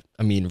 Yeah,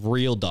 I mean,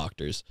 real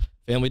doctors.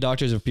 Family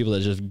doctors are people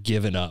that just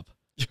given up.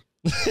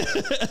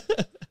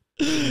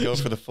 Go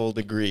for the full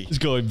degree. It's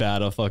going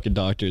bad on fucking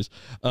doctors.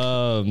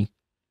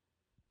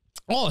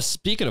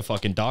 Speaking of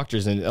fucking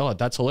doctors, and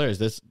that's hilarious.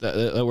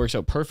 That works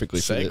out perftly.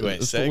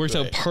 It works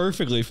out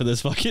perfectly for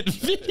this fucking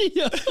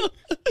video.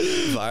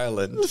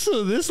 Violent.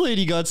 So this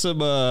lady got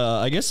some,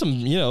 I guess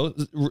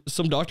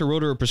some doctor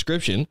wrote her a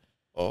prescription.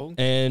 Oh.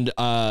 And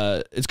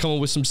it's coming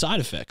with some side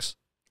effects.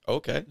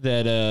 Okay.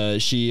 That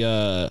she's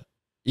a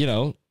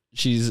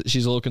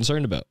little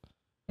concerned about.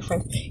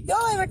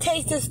 Y'all ever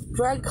take this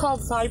drug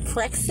called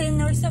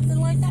Zyprexin or something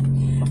like that?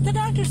 The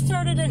doctor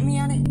started at me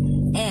on it,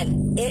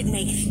 and it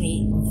makes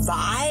me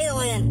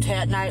violent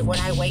at night when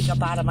I wake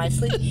up out of my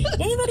sleep.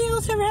 Anybody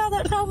else ever have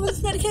that problem with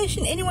this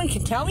medication? Anyone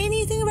can tell me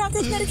anything about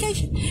this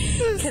medication?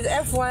 Because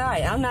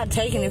FYI, I'm not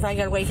taking it if I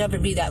gotta wake up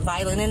and be that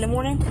violent in the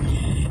morning.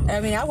 I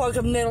mean, I woke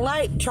up in the middle of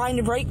the night trying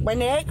to break my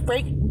neck,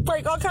 break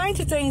all kinds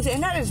of things,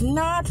 and that is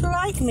not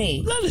like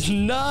me. That is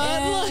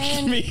not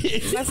like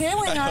me. My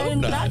family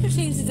and the doctor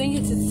seems to think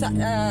it's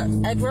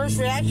an adverse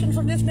reaction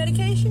from this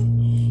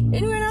medication.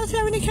 Anyone else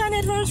have any kind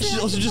of adverse reaction? She's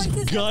also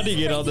just gunning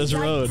it on this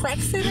road.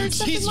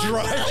 She's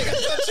driving. I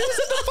thought she was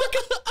the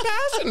fucking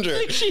passenger.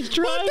 Like she's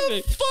driving.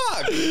 What the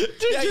fuck?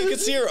 Dude, yeah, you can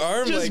see her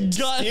arm steering.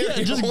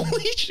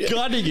 Holy shit.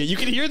 Gunning it. You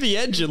can hear the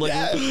engine. Like,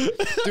 dude,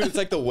 it's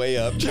like the way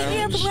up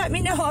challenge. Yeah, let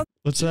me know.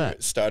 What's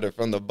that? Started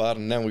from the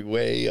bottom, now we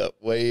way up,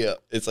 way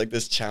up. It's like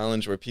this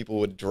challenge where people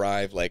would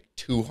drive like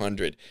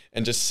 200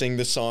 and just sing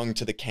the song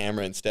to the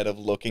camera instead of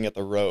looking at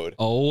the road.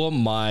 Oh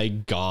my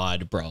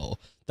God, bro.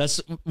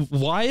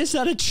 Why is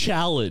that a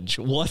challenge?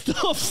 What the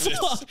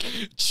fuck?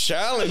 It's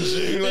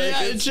challenging, like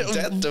it's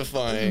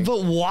death-defying.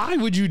 But why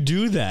would you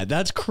do that?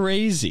 That's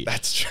crazy.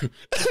 That's true.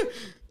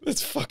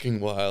 That's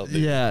fucking wild,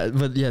 dude. Yeah,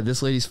 but yeah,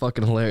 this lady's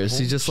fucking hilarious.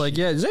 She's just like,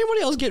 yeah, does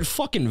anybody else get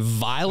fucking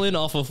violent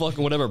off of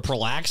fucking whatever,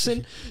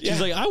 prolaxin? She's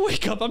like, I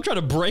wake up, I'm trying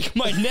to break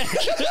my neck.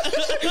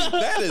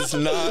 That is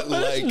not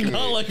like me.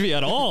 Not like me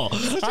at all.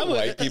 Such a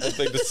white people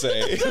thing to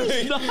say.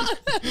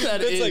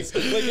 It's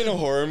like in a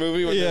horror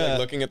movie when they're like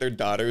looking at their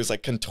daughter who's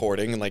like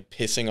contorting and like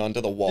pissing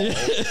onto the wall.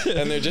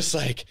 And they're just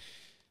like,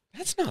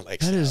 that's not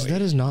like that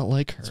is not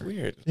like her. It's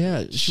weird.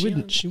 Yeah, she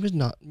would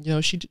not. You know,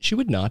 she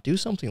would not do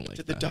something like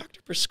that. Did the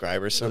doctor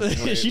prescribe her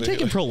something? Is she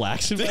taking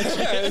prolaxin?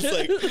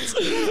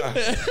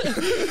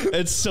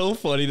 It's so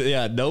funny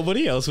that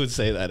nobody else would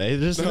say that.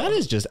 That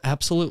is just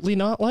absolutely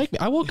not like me.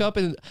 I woke up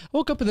in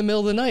the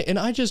middle of the night and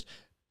I just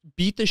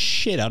beat the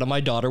shit out of my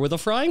daughter with a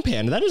frying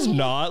pan. That is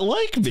not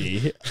like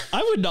me.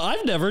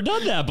 I've never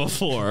done that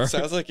before.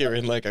 Sounds like you're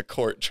in like a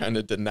court trying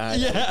to deny.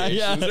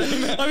 Yeah.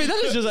 I mean,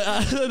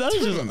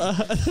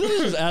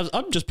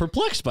 I'm just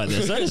perplexed by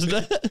this. That is,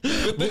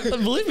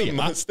 believe me, the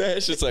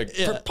mustache is like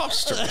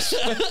preposterous.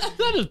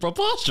 That is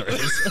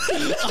preposterous.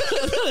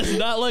 That is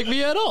not like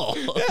me at all.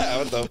 Yeah,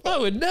 what the fuck? I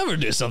would never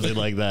do something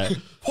like that.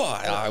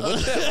 Why? I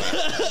would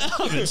never.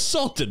 I'm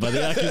insulted by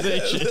the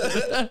accusation.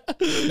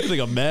 You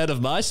think a man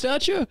of my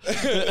stature? Of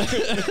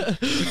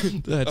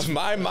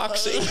my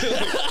moxie?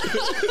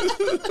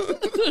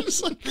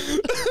 it's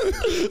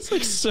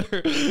like, sir,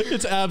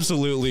 it's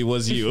absolutely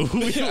was you.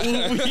 We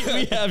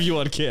have you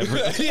on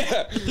camera.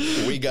 Yeah,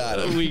 we got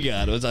him. We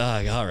got him. It's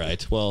like, all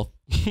right, well,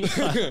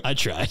 I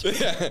tried.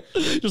 Yeah.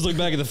 Just look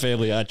back at the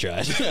family. I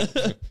tried.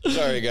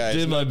 Sorry, guys.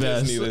 Did my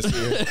best. Disney this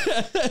year.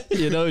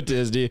 You know,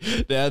 Disney.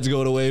 Dad's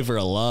going away for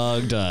a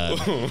long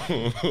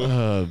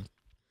time.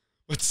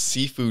 What's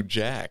Seafood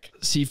Jack?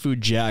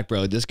 Seafood Jack,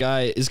 bro. This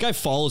guy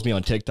follows me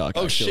on TikTok.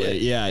 Oh, actually.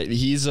 shit. Yeah,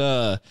 he's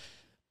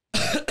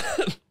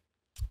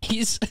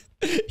he's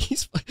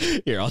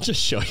here. I'll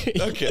just show you.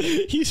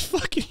 Okay. He's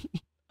fucking.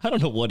 I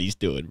don't know what he's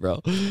doing,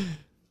 bro.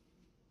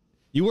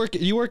 You work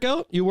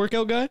out? You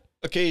workout guy?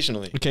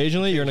 Occasionally.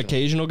 You're an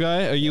occasional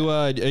guy. Are you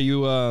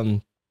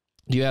do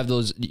you have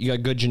those? You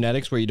got good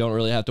genetics where you don't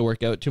really have to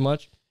work out too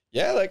much?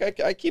 Yeah, like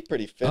I keep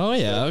pretty fit. Oh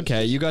yeah, so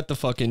okay. You got the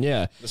fucking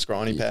the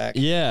scrawny pack.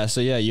 Yeah, so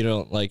yeah, you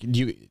don't like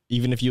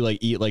even if you like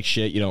eat like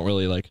shit, you don't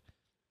really like.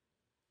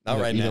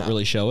 Not right now. You don't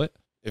really show it.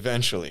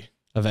 Eventually,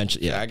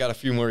 yeah. I got a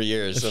few more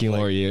years.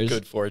 More years.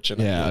 Good fortune.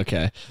 Yeah.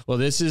 Okay. Well,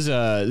 this is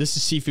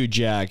Seafood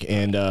Jack,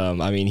 and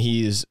I mean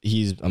he's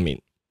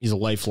a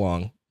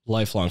lifelong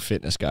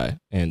fitness guy,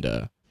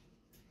 and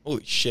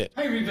holy shit.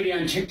 Hi everybody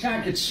on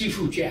TikTok. It's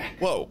Seafood Jack.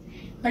 Whoa.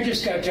 I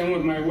just got done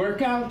with my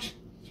workout,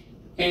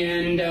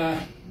 and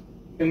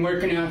been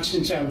working out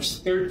since I was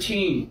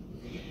 13.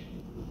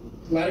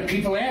 A lot of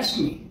people ask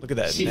me, look at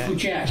that Seafood neck.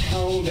 Jack,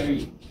 how old are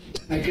you?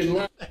 I could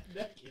learn.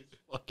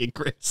 Fucking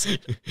crazy.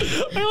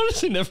 I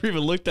honestly never even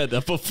looked at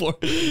that before.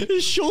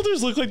 His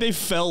shoulders look like they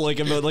fell like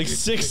about like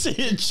 6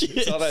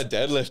 inches. All that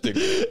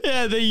deadlifting.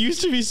 Yeah, they used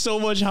to be so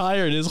much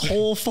higher. And his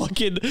whole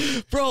fucking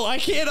bro, I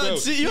can't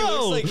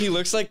unsee. He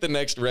looks like the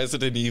next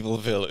Resident Evil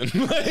villain.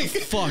 Like,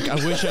 fuck,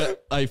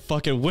 I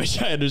fucking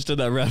wish I understood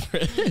that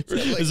reference.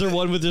 Is there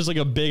one with just like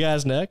a big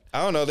ass neck?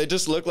 I don't know. They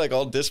just look like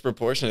all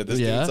disproportionate. This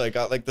dude's like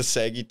got like the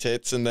saggy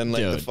tits and then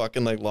like the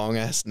fucking like long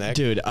ass neck.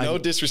 Dude, no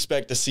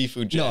disrespect to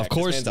Seafood Jack. No, of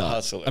course this man's not. A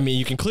hustler. I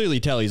mean, you can clearly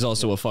tell he's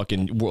also a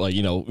fucking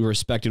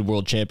respected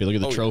world champion.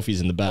 Look at the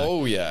trophies in the back.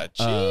 Oh yeah,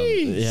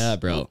 jeez. Yeah,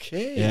 bro.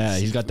 Okay. Yeah,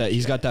 he's got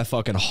that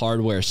fucking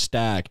hardware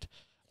stacked.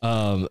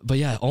 But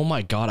yeah, oh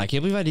my god, I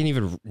can't believe I didn't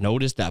even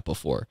notice that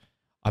before.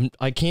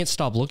 I can't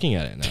stop looking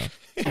at it now.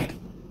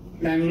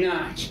 But I'm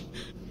not.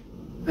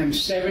 I'm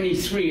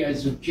 73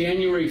 as of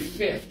January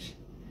 5th.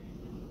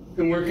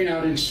 Been working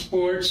out in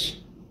sports,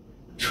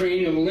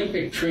 trained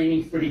Olympic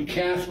training for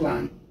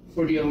decathlon,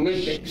 for the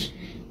Olympics.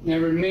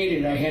 Never made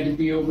it. I had to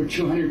be over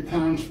 200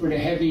 pounds for the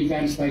heavy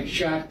events like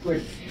shot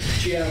put,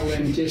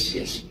 javelin, and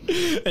discus.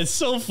 It's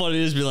so funny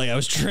to just be like, I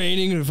was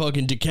training in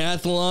fucking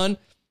decathlon.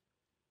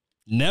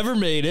 Never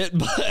made it,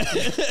 but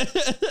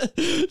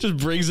just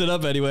brings it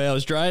up anyway. I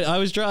was trying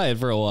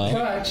for a while.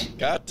 But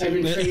I've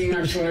been training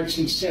martial arts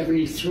since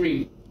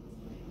 73.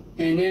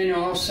 And then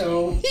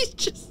also...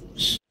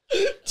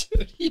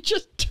 He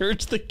just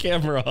turns the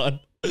camera on,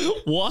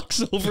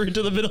 walks over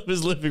into the middle of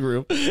his living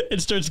room,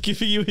 and starts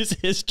giving you his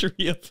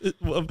history of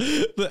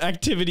the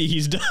activity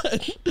he's done.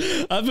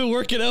 I've been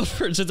working out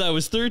since I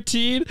was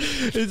 13.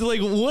 It's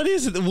like, what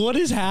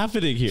is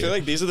happening here? I feel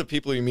like these are the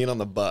people you meet on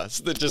the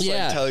bus that just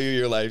like tell you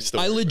your life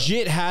story. I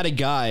legit had a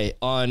guy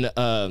on.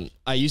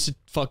 I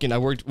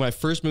worked when I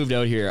first moved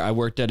out here. I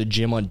worked at a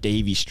gym on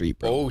Davie Street,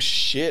 bro. Oh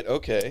shit!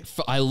 Okay.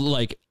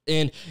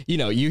 And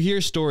you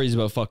hear stories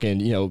about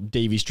fucking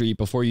Davie Street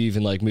before you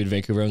even like move to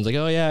Vancouver. Everyone's like,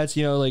 oh yeah, it's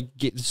like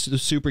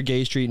super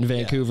gay street in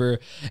Vancouver,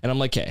 and I'm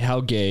like, okay,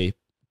 how gay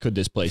could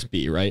this place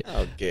be, right?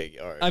 How gay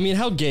are you? I mean,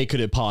 how gay could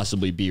it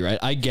possibly be, right?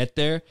 I get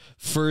there,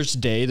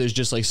 first day, there's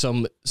just like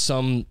some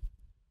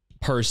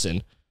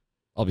person.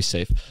 I'll be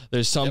safe.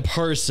 There's some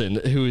person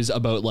who is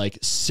about like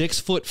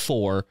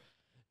 6'4",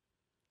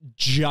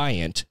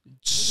 giant,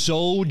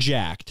 so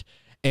jacked,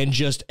 and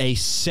just a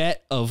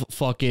set of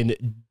fucking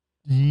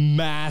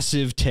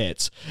massive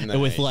tits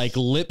with like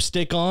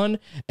lipstick on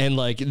and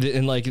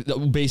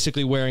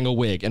basically wearing a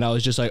wig. And I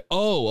was just like,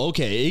 oh,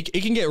 okay,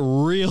 it can get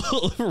real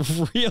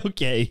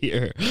gay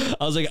here.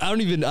 I was like,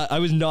 I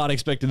was not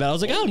expecting that. I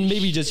was like, oh,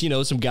 maybe just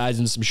some guys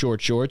in some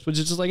short shorts, which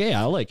is just like, hey,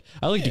 I like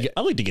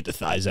to get the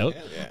thighs out.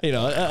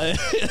 I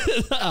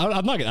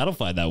don't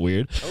find that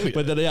weird.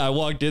 But then I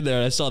walked in there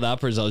and I saw that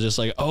person. I was just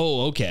like,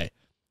 oh, okay.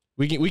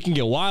 We can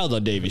get wild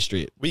on Davie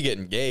Street. We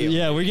getting gay.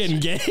 Yeah, we're getting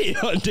gay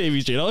on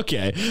Davie Street.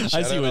 Okay,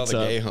 I see what's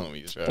all the up. gay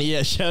homies, bro.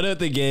 Yeah, shout out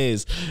the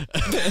gays.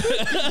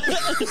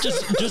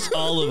 just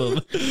all of them.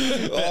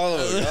 All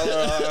of them. All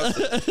are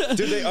awesome.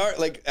 Dude, they are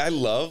like I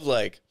love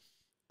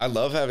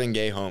having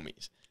gay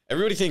homies.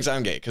 Everybody thinks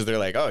I'm gay because they're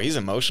like, oh, he's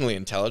emotionally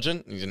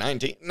intelligent. He's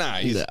 19. Nah,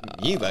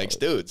 he likes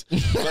dudes.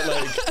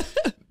 But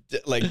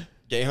like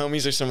gay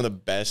homies are some of the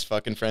best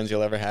fucking friends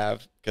you'll ever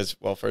have because,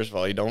 well, first of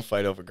all, you don't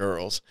fight over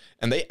girls,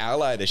 and they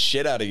ally the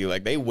shit out of you.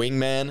 Like they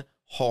wingman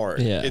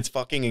hard. Yeah. It's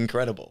fucking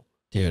incredible.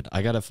 Dude,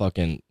 I got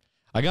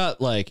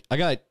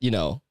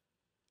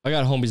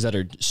homies that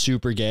are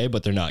super gay,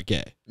 but they're not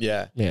gay.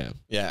 Yeah.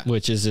 Yeah.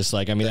 Which is just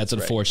like, I mean, that's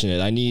unfortunate.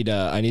 Right.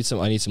 I need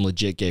some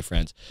legit gay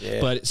friends. Yeah.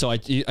 But so I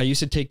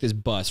used to take this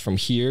bus from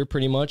here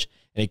pretty much,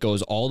 and it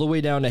goes all the way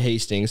down to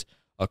Hastings,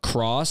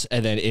 across,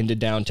 and then into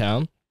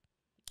downtown.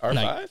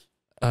 R5?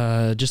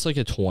 Just like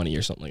a 20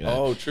 or something like that.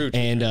 Oh, true.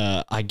 And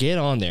I get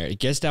on there. It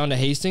gets down to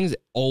Hastings.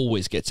 It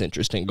always gets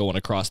interesting going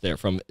across there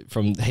from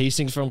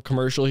Hastings, from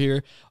Commercial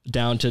here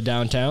down to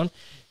downtown.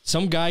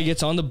 Some guy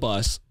gets on the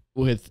bus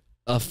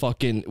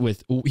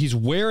he's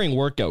wearing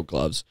workout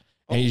gloves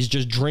and he's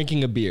just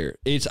drinking a beer.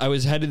 I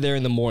was headed there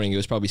in the morning. It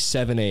was probably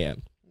 7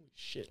 a.m.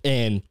 Shit.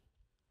 And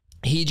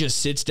he just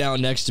sits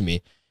down next to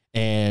me.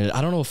 And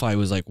I don't know if I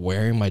was like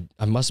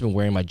I must have been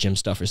wearing my gym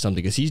stuff or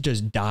something, because he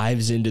just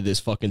dives into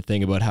this fucking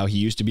thing about how he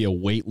used to be a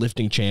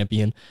weightlifting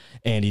champion.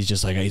 And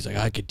he's like,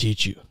 I could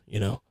teach you, you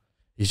know?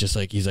 He's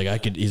like, I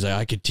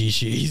could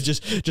teach you. He's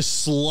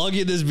just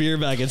slugging this beer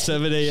back at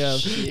 7 a.m.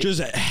 just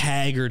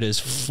haggard as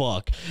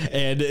fuck.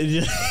 And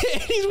he's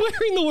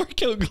wearing the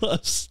workout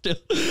gloves still.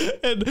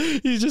 And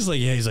he's just like,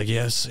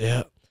 yes,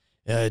 yeah,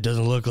 it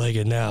doesn't look like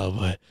it now,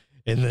 but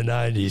in the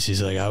 90s,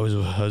 he's like, I was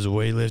a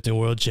weightlifting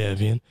world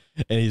champion.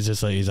 And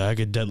he's like, I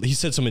could he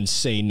said some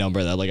insane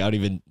number that, like, I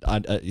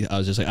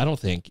was just like, I don't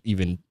think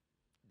even,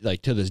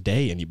 like, to this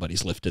day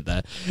anybody's lifted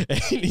that. And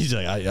he's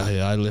like,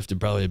 I lifted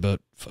probably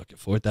about fucking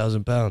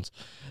 4,000 pounds.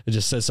 It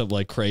just says something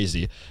like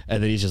crazy.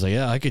 And then he's just like,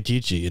 yeah, I could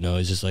teach you, you know.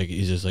 He's just like,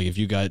 if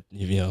you got,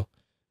 you know,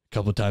 a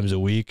couple times a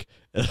week.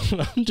 And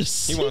I'm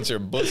just, he wants your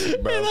pussy,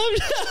 bro.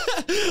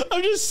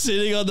 I'm just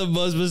sitting on the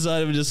bus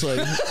beside him, just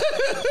like,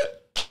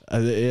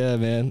 yeah,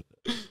 man.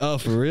 Oh,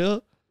 for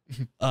real?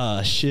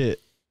 Shit.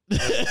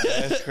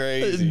 That's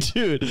crazy,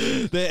 dude.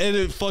 And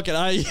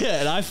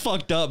I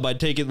fucked up by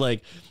taking,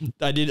 like,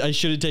 I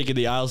should have taken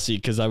the aisle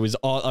seat, because I was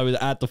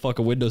at the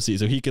fucking window seat,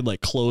 so he could,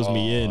 like, close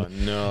me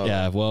in. No.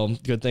 Yeah, well,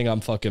 good thing I'm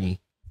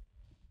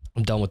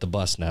done with the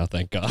bus now,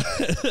 thank God.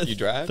 You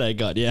drive? Thank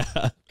God, yeah.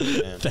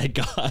 Man. Thank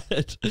God.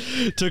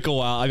 Took a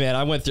while. I mean,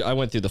 I went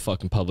through the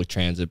fucking public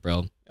transit,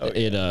 bro. Oh,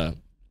 yeah.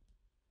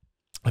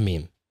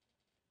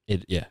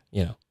 Yeah,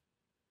 you know.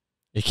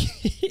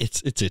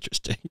 It's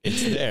interesting.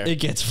 It's there. It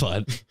gets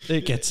fun.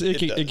 It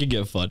can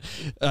get fun.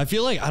 I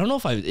feel like, I don't know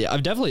if I've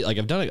definitely, like,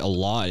 I've done it a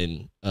lot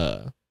in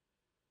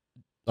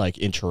like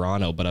in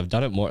Toronto, but I've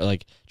done it more,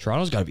 like,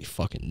 Toronto's got to be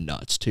fucking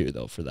nuts too,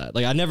 though, for that.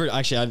 Like, I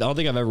don't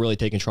think I've ever really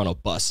taken Toronto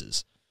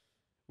buses.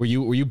 Were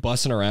you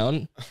bussing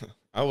around?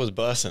 I was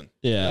bussing.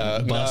 Yeah,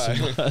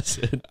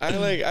 bussing.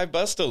 I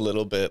bussed a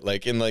little bit,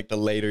 like, in, like, the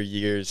later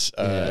years.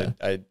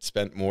 I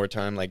spent more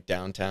time, like,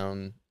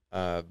 downtown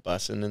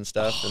bussing and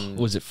stuff. And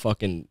was it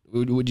fucking,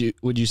 would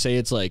you say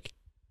it's, like,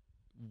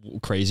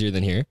 crazier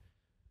than here?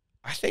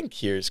 I think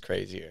here's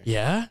crazier.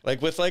 Yeah,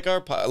 like with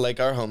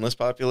our homeless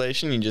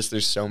population,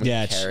 there's so many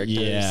characters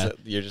that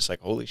you're just like,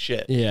 holy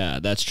shit.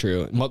 Yeah, that's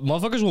true.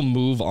 Motherfuckers will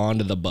move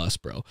onto the bus,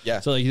 bro. Yeah.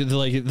 So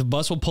like the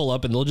bus will pull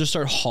up and they'll just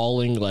start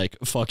hauling like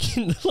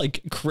fucking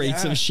like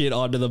crates of shit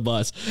onto the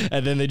bus,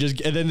 and then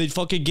they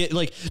fucking get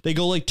like, they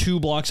go like 2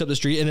 blocks up the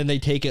street and then they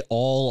take it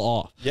all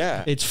off.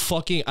 Yeah. It's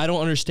fucking, I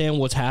don't understand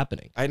what's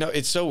happening. I know,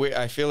 it's so weird.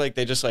 I feel like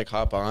they just like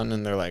hop on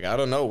and they're like, I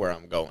don't know where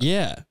I'm going.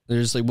 Yeah.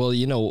 They're just like, well,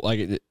 you know,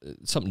 like,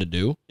 something to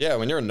do. Yeah,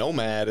 when you're a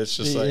nomad, it's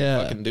just like,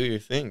 fucking do your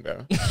thing,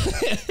 bro.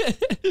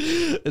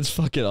 It's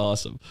fucking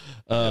awesome.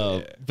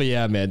 But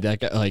yeah, man, that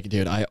guy, like,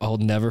 dude, I'll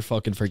never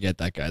fucking forget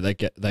that guy.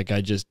 That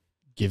guy just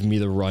gave me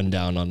the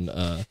rundown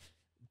on,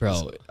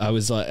 bro. I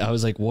was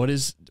like, what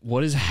is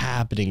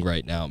happening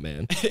right now,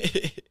 man?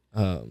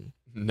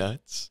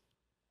 Nuts.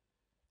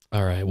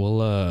 All right,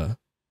 well,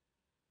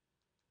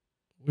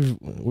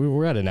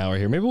 we're at an hour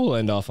here. Maybe we'll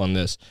end off on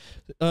this.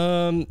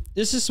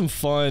 This is some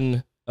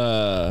fun.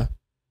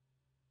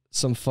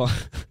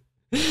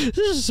 This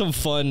is some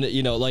fun,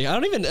 you know, like, I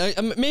don't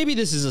even, maybe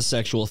this is a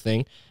sexual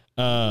thing.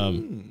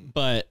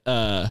 But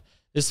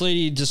this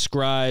lady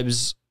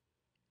describes,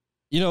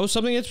 you know,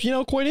 something that's, you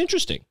know, quite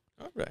interesting.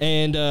 All right.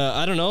 And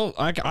I don't know,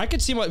 I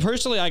could see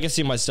I could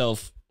see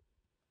myself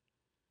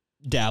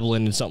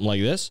dabbling in something like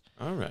this.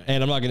 All right.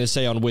 And I'm not going to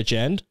say on which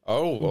end.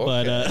 Oh,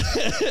 okay.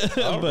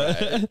 But all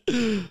right.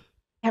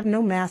 I have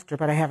no master,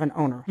 but I have an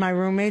owner. My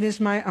roommate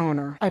is my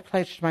owner. I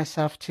pledged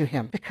myself to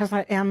him because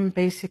I am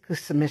basically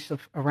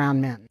submissive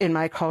around men. In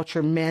my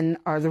culture, men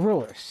are the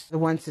rulers, the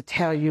ones that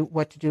tell you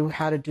what to do,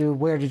 how to do,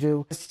 where to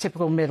do. It's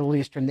typical Middle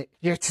Eastern.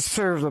 You're to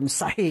serve them,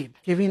 sahib.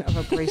 Giving of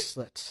a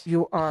bracelet.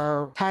 You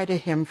are tied to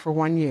him for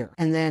 1 year,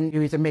 and then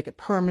you either make it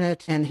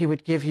permanent, and he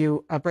would give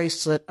you a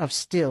bracelet of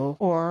steel,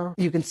 or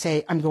you can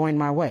say, I'm going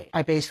my way.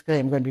 I basically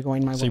am going to be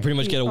going my way. So you pretty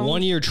much get a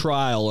 1-year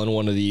trial on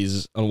one of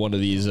these,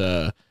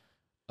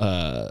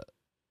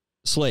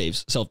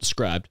 slaves,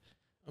 self-described.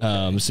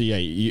 Okay. So yeah,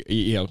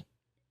 you know,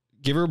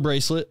 give her a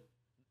bracelet.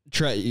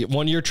 Try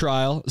 1 year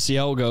trial, see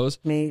how it goes.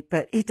 Me,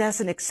 but he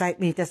doesn't excite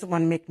me. He doesn't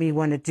want to make me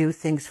want to do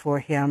things for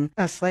him.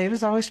 A slave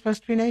is always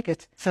supposed to be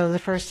naked. So the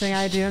first thing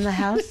I do in the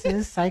house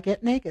is I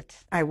get naked.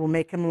 I will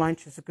make him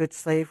lunch as a good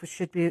slave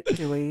should be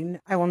doing.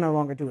 I will no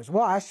longer do his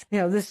wash. You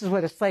know, this is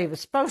what a slave is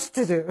supposed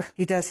to do.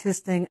 He does his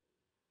thing.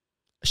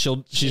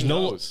 She's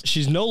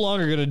no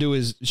longer gonna do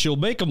his. She'll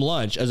make him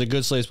lunch as a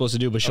good slave is supposed to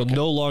do, but she'll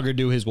no longer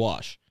do his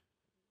wash.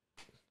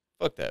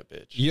 Fuck that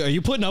bitch. Are you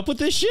putting up with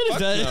this shit? Fuck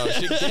no,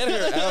 she get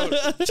her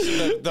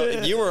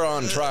out. You were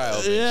on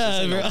trial. Bitch.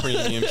 Yeah, no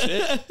premium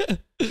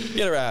shit.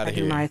 Get her out of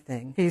here. I do my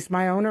thing. He's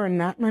my owner and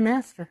not my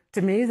master.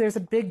 To me, there's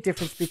a big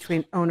difference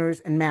between owners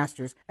and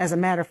masters. As a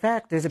matter of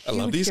fact, there's a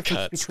huge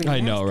difference between. I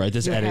know, right?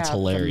 This edit's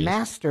hilarious. The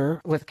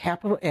master with a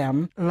capital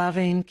M,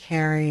 loving,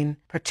 caring,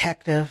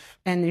 protective,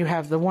 and you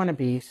have the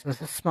wannabes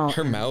with a small.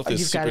 Her mouth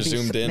is super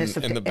zoomed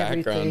in the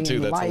background too.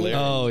 That's hilarious.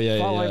 Oh yeah,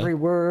 follow every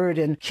word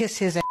and kiss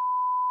his ass.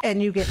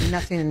 And you get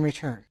nothing in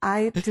return.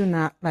 I do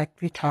not like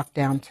to be talked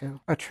down to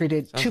or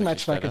treated too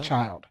much like a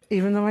child,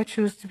 even though I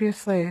choose to be a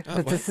slave.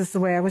 But this is the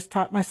way I was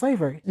taught my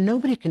slavery.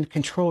 Nobody can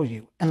control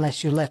you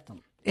unless you let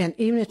them. And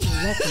even if you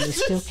let them, they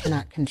still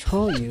cannot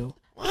control you.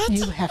 What?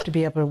 You have to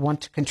be able to want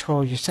to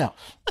control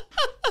yourself.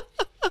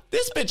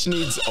 This bitch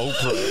needs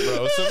Oprah,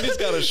 bro. Somebody's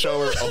got to show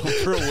her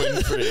Oprah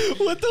Winfrey.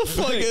 What the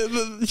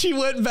fuck? She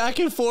went back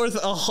and forth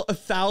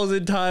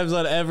 1,000 times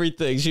on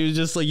everything. She was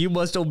just like, you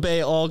must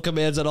obey all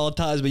commands at all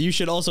times, but you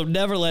should also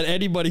never let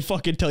anybody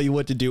fucking tell you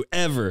what to do,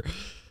 ever.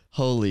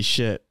 Holy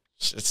shit.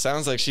 It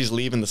sounds like she's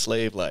leaving the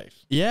slave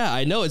life. Yeah,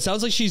 I know. It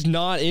sounds like she's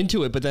not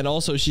into it, but then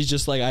also she's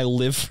just like, I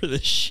live for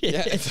this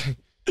shit.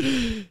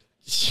 Yeah,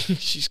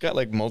 she's got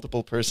like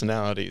multiple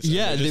personalities.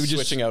 Yeah, they were just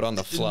switching out on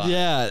the fly.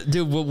 Yeah,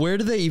 dude. Where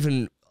do they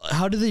even?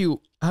 How do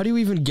you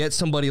even get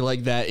somebody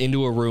like that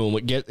into a room?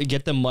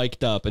 Get them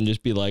mic'd up and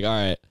just be like, all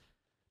right,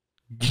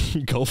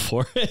 go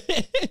for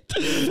it.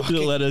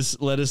 let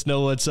us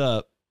know what's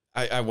up.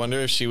 I wonder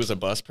if she was a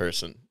bus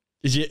person.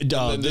 And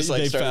then just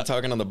like started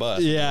talking on the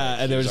bus. Yeah,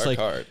 and they were just like,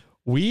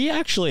 we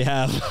actually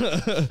have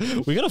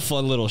we got a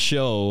fun little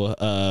show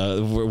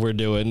we're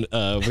doing.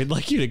 We'd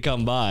like you to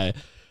come by.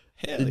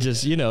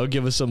 Just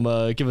give us some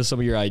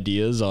of your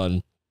ideas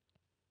on.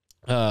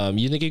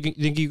 You think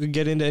you could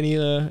get into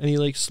any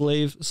like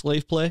slave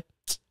play?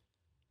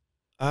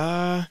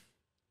 I'd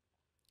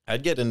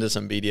get into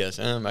some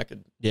BDSM. I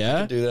could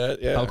do that.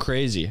 Yeah. How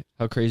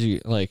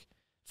crazy? Like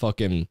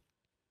fucking.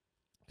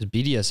 Because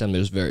BDSM,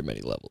 there's very many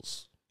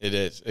levels. It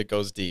is. It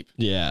goes deep.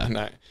 Yeah. And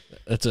I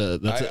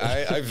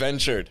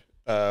ventured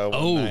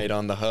one night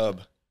on the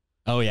hub.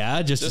 Oh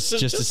yeah, just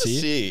to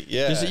see.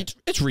 Yeah,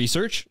 it's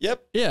research.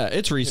 Yep. Yeah,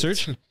 it's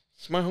research.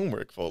 It's my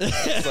homework folder.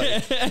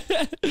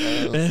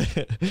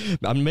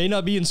 I may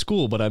not be in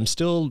school, but I'm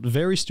still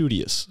very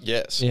studious.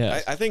 Yes.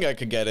 Yeah. I think I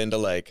could get into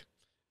like,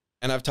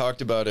 and I've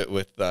talked about it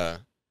with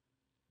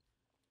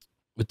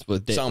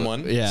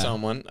someone.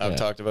 I've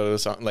talked about it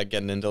with someone, like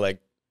getting into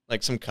like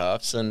some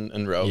cuffs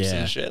and ropes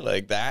and shit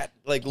like that,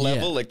 like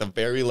level, like the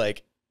very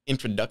like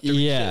introductory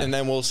shit, and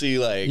then we'll see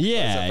like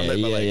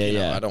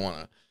I don't want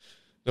to.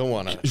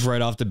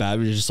 Right off the bat,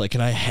 we're just like, can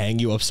I hang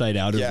you upside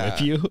down and whip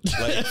you?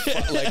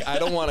 like I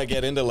don't want to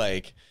get into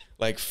like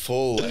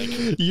full like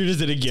you're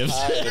just in a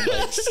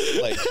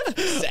Gimps like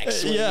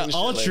sex. Yeah,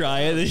 I'll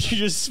try it. Then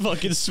you're just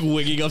fucking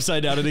swinging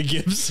upside down in a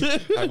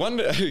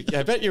Gimps.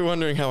 I bet you're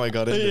wondering how I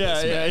got into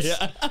this.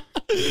 Yeah.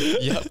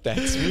 Yep,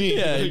 that's me.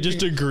 Yeah, you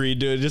just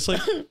agreed to it. Just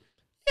like.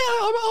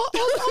 Yeah,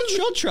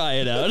 I'll try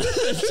it out.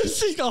 It's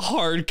just like a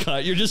hard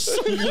cut. You're just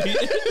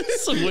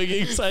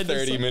swinging side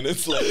 30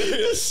 minutes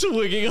later.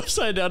 Swinging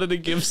upside down in a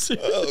gimp suit.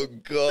 Oh,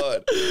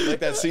 God. Like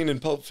that scene in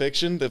Pulp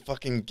Fiction, the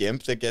fucking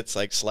gimp that gets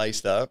like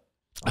sliced up.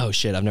 Oh,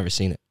 shit. I've never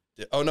seen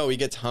it. Oh, no, he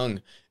gets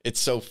hung. It's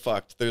so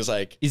fucked. There's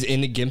like... He's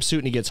in a gimp suit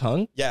and he gets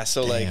hung? Yeah,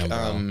 so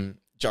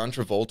John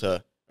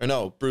Travolta... Or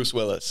no, Bruce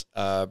Willis.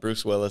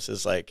 Bruce Willis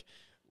is like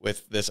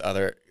with this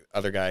other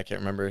guy, I can't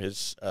remember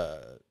his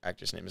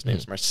actor's name. His name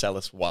is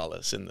Marcellus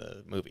Wallace in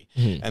the movie.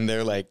 And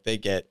they're like, they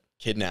get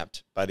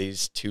kidnapped by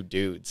these two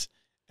dudes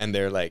and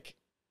they're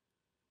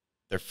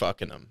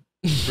fucking them.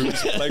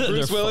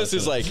 Bruce Willis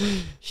is like,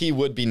 he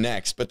would be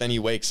next, but then he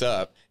wakes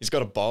up, he's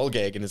got a ball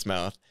gag in his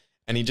mouth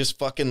and he just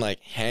fucking like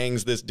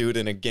hangs this dude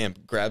in a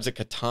gimp, grabs a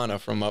katana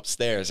from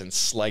upstairs and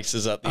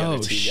slices up the other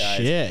two guys.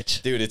 Shit.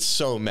 Dude, it's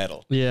so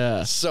metal.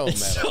 Yeah. So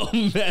metal.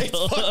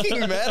 It's fucking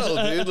metal,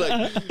 dude.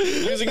 Like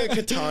using a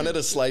katana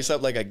to slice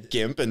up like a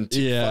gimp and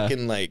two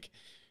fucking like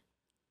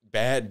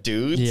bad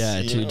dudes.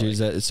 Yeah, two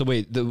dudes. So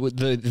wait,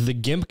 the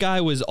gimp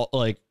guy was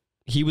like,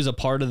 he was a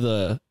part of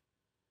the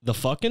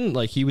fucking,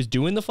 like he was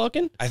doing the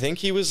fucking? I think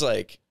he was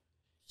like,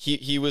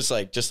 he was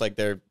like just like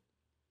their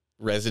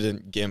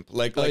resident gimp.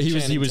 Like he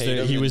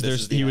was their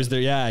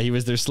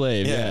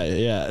slave.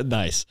 Yeah.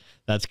 Nice.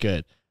 That's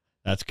good.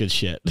 That's good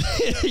shit.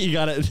 You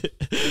got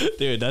it.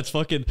 Dude, that's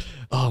fucking,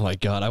 oh my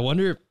God.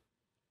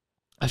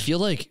 I feel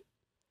like,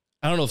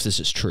 I don't know if this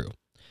is true.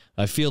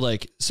 I feel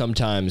like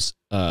sometimes,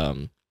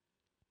 I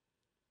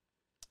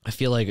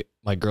feel like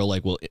my girl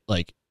like will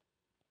like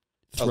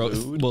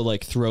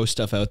throw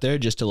stuff out there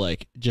just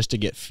to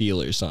get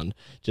feelers on,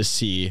 just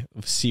see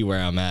where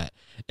I'm at.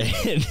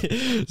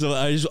 And so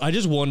I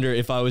just wonder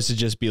if I was to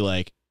just be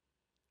like,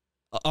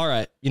 all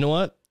right, you know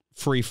what?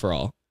 Free for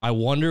all. I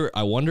wonder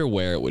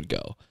where it would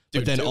go.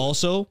 But then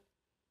also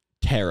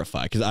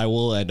terrified, because I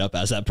will end up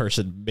as that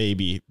person,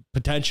 maybe,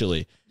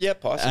 potentially. Yeah,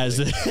 possibly. As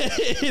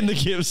in the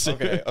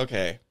Gimps.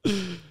 Okay.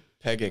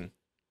 Pegging.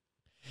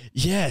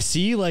 Yeah,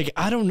 see, like,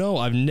 I don't know.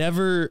 I've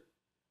never...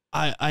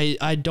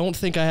 I don't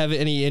think I have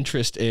any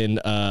interest in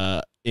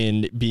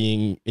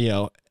being,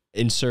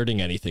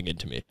 inserting anything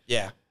into me.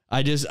 Yeah.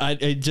 I just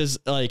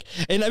like,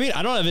 and I mean,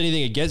 I don't have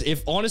anything against,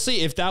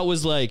 if that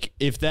was like,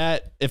 if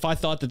I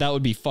thought that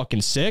would be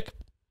fucking sick,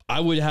 I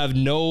would have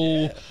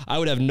no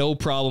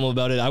problem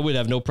about it. I would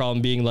have no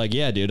problem being like,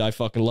 yeah, dude, I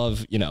fucking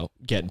love,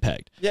 getting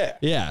pegged. Yeah.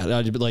 Yeah.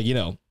 I'd be like,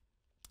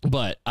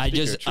 but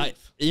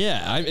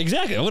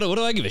exactly. What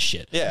do I give a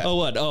shit? Yeah. Oh,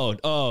 what?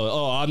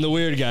 Oh, I'm the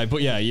weird guy.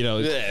 But yeah,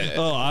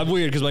 oh, I'm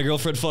weird because my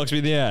girlfriend fucks me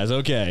in the ass.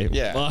 Okay.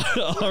 Yeah.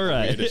 All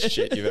right. Weirdest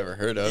shit you've ever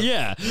heard of.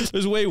 Yeah. It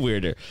was way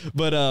weirder.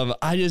 But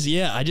I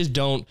just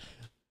don't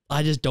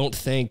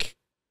think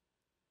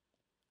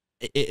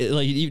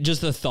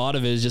just the thought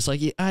of it is just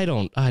like, I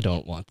don't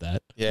want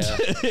that. Yeah.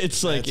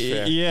 It's like,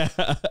 yeah.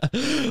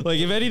 Like,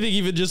 if anything,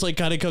 even just like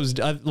kind of comes,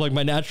 like,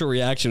 my natural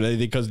reaction,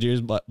 anything comes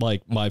near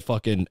my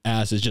fucking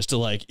ass is just to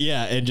like,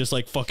 yeah, and just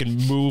like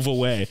fucking move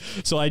away.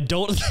 So I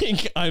don't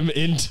think I'm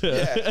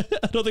into,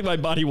 I don't think my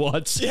body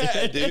wants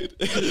it. Dude.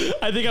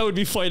 I think I would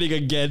be fighting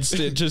against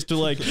it just to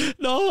like,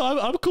 no,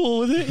 I'm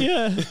cool with it.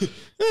 Yeah.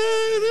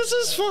 This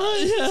is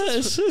fine. Yeah,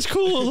 it's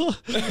cool.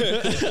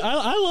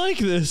 I like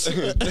this.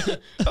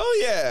 Oh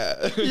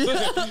yeah.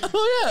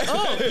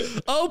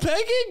 Oh,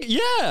 pegging?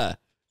 Yeah.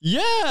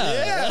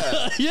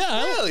 Yeah.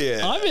 Hell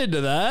yeah. I'm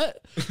into that.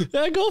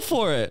 Yeah, go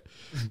for it.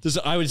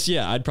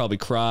 I'd probably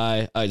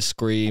cry. I'd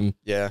scream.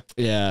 Yeah.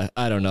 Yeah.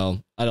 I don't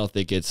know. I don't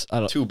think it's,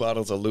 2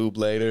 bottles of lube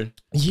later.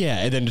 Yeah.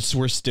 And then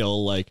we're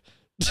still like,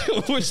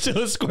 we're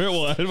still at square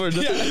one.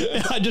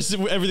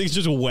 Everything's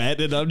just wet,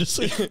 and I'm just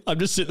sitting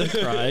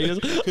there crying.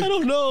 I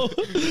don't know.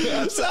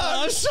 I'm sorry.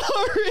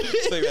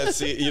 It's like that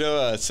scene,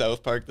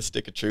 South Park, the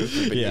Stick of Truth,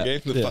 the video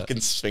game, the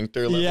fucking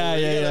sphincter level. Yeah.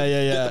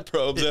 Get the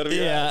probes out of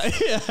your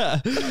ass.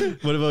 Yeah.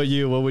 What about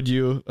you? What would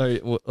you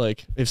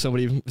like if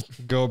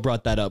girl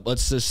brought that up?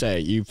 Let's just say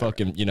you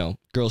fucking,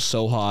 girl's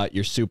so hot,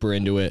 you're super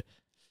into it,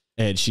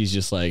 and she's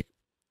just like,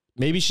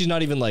 maybe she's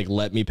not even like,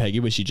 let me peg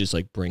you, but she just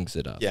like brings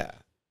it up. Yeah.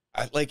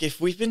 Like, if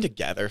we've been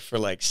together for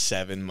like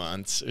 7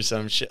 months or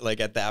some shit, like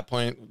at that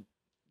point,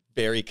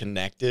 very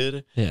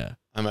connected. Yeah.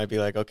 I might be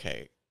like,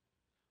 okay,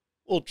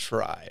 we'll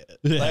try it.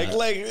 Yeah.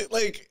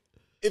 Like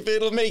if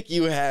it'll make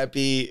you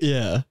happy.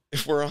 Yeah.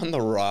 If we're on the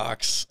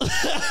rocks.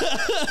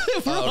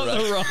 If we're on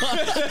the rocks.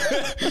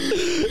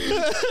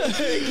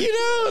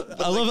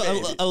 I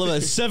love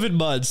that 7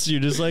 months.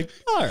 You're just like,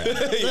 all right.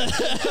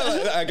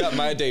 I got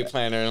my day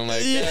planner and I'm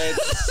like,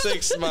 it's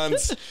 6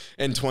 months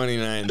and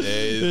 29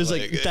 days. It's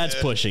like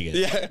that's pushing it.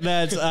 Yeah.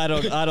 That's, I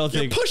don't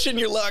think. You're pushing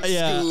your luck,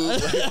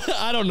 Scoob.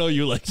 I don't know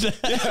you like that.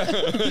 Yeah.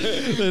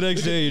 The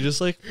next day you're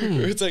just like,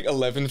 It's like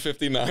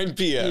 11:59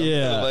 p.m.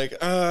 Yeah. I'm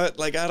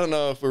like, I don't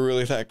know if we're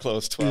really that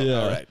close. 12.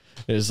 Yeah. All right.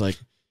 It's like,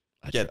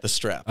 Get the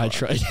strap. I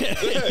tried.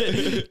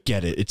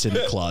 Get it. It's in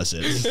the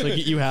closet. It's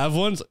like, you have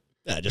one?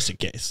 Just in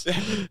case.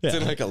 It's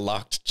in like a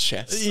locked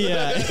chest.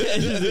 Yeah.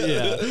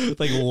 Yeah.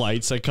 Like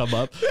lights that come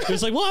up.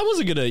 It's like, well, I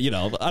wasn't going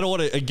to, I don't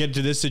want to get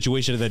into this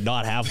situation and then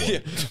not have one. Yeah.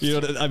 You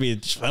know what I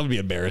mean? That would be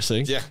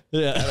embarrassing. Yeah.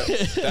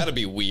 That'd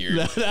be weird.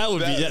 That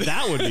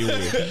would be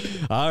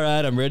weird. All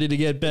right. I'm ready to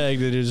get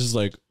begged. And it's just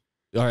like,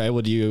 all right,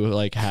 well, do you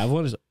like have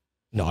one?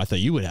 No, I thought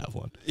you would have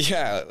one.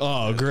 Yeah.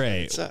 Oh,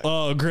 great.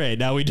 Oh, great.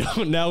 Now we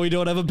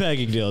don't have a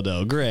pegging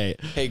dildo.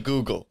 Great. Hey,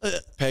 Google,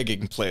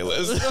 pegging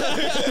playlist.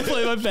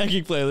 Play my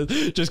pegging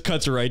playlist. Just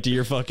cuts right to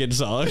your fucking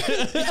song.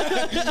 This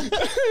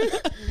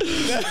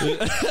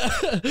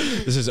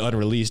is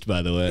unreleased,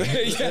 by the way.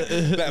 Yeah,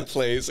 that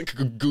plays.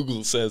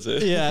 Google says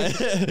it.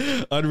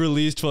 Yeah.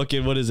 Unreleased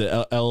fucking, what is it?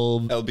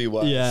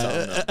 LBY.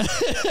 Yeah.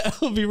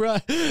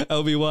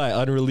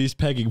 LBY. Unreleased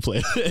pegging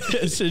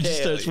playlist. It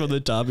just starts from the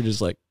top and just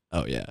like,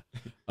 oh yeah.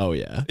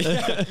 Yeah.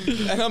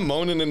 And I'm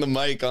moaning in the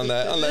mic on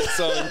that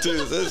song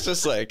too. So it's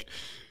just like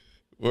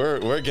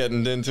we're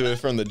getting into it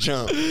from the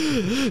jump.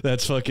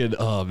 That's fucking,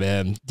 oh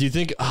man. Do you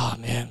think, oh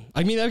man.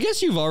 I mean, I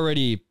guess you've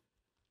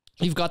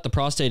got the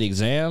prostate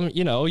exam,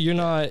 you're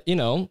not, I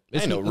know,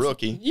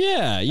 rookie.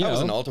 Yeah, I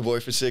was an altar boy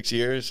for 6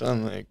 years. So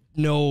I'm like,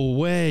 no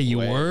way, you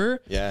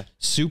were? Yeah.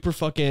 Super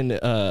fucking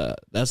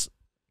that's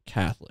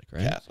Catholic,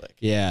 right? Catholic.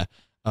 Yeah.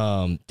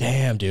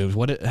 Damn, dude.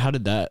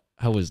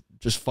 How was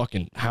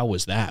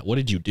that? What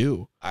did you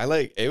do?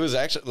 It was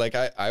actually like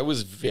I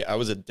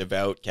was a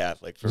devout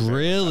Catholic for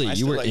really.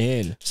 You were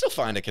in. Still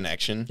find a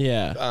connection.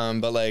 Yeah.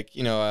 But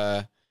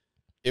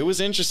it was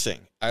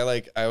interesting. I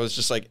was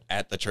just like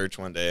at the church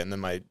one day, and then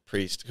my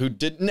priest, who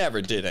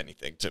never did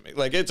anything to me,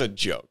 like it's a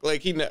joke.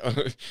 Like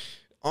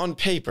on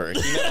paper,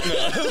 you know,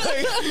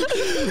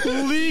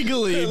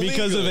 legally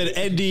because of an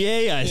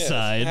NDA I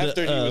signed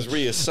after he was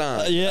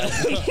reassigned.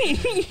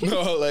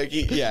 No, like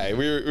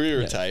we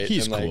were tight.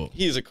 He's and, like, cool.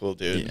 He's a cool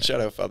dude. Yeah.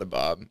 Shout out Father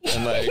Bob.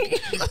 And like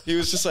he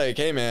was just like,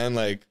 hey man,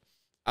 like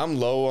I'm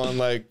low on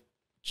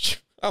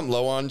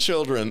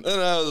children.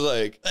 And I was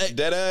like,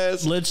 dead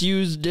ass. Let's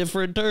use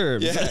different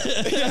terms. Yeah.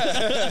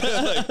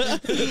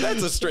 Like,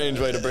 that's a strange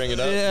way to bring it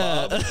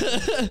up,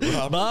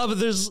 Bob. Bob, I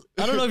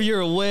don't know if you're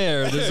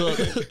aware,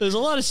 there's a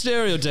lot of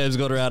stereotypes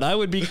going around.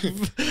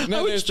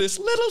 There's this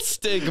little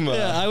stigma.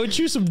 Yeah, I would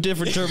choose some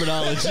different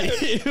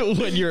terminology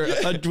when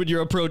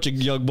you're approaching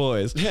young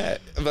boys. Yeah,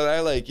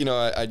 but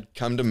I'd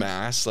come to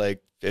mass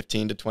like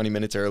 15 to 20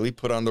 minutes early,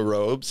 put on the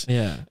robes.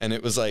 Yeah. And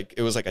it was like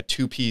a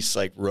 2-piece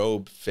like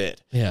robe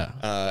fit. Yeah.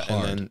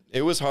 And then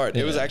it was hard.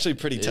 Yeah. It was actually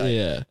pretty tight.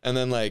 Yeah. And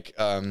then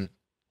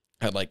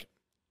I'd like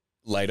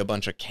light a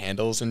bunch of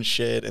candles and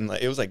shit. And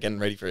like, it was like getting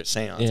ready for a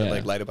seance. Yeah. I'd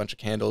like light a bunch of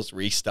candles,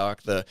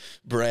 restock the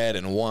bread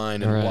and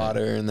wine and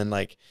water. And then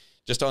like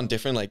just on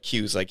different like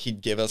cues, like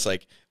he'd give us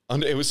like,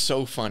 it was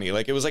so funny.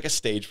 Like it was like a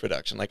stage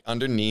production, like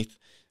underneath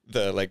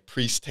the like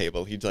priest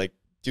table, he'd like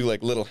do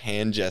like little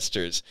hand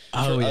gestures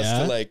for us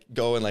to like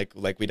go and like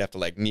we'd have to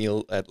like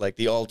kneel at like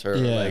the altar or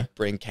like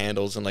bring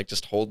candles and like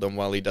just hold them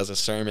while he does a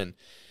sermon.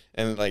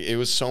 And like it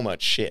was so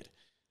much shit.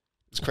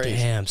 It's crazy.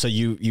 Damn. So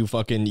you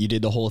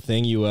did the whole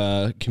thing.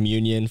 You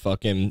communion,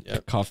 fucking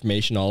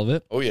confirmation, all of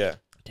it. Oh yeah.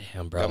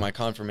 Damn, bro. Got my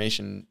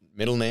confirmation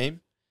middle name.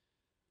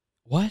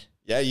 What?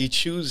 Yeah, you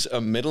choose a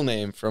middle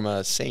name from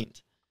a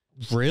saint.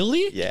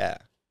 Really? Yeah.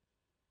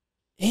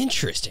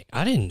 Interesting.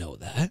 I didn't know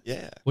that.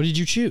 Yeah. What did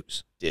you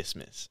choose?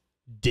 Dismas.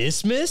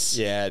 Dismas?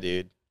 Yeah,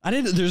 dude.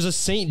 There's a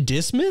Saint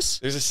Dismas?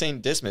 There's a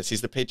Saint Dismas.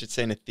 He's the patron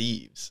saint of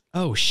thieves.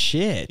 Oh,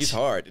 shit. He's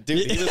hard.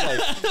 Dude, he was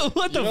like...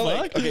 What the fuck?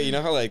 Like, okay, you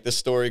know how like the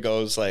story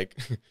goes like...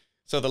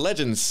 So the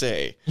legends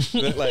say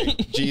that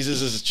like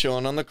Jesus is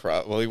chilling on the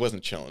cross. Well, he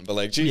wasn't chilling, but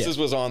like Jesus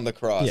was on the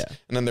cross. Yeah.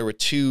 And then there were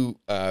two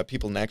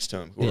people next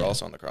to him who were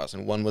also on the cross.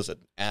 And one was an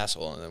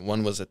asshole and then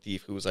one was a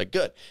thief who was like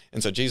good.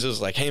 And so Jesus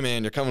was like, hey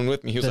man, you're coming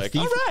with me. He was like,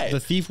 all right. The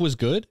thief was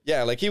good?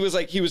 Yeah, like he was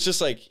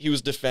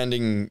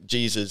defending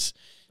Jesus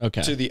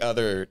to the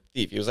other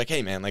thief. He was like,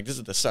 hey man, like this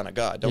is the Son of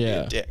God. Don't be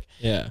a dick.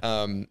 Yeah.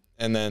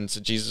 And then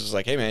so Jesus was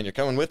like, hey man, you're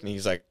coming with me.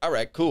 He's like, all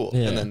right, cool.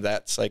 Yeah. And then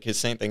that's like his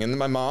saint thing. And then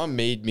my mom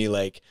made me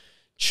like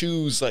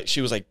choose, like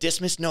she was like,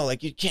 Dismas, no,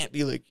 like you can't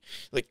be like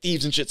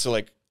thieves and shit. So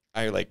like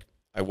I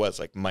was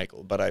like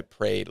Michael, but I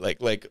prayed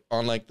like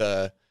on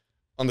the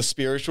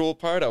spiritual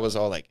part, I was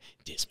all like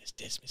Dismas.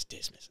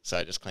 So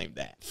I just claimed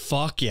that.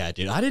 Fuck yeah,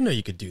 dude. I didn't know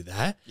you could do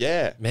that.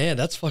 Yeah. Man,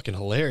 that's fucking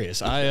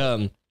hilarious.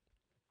 I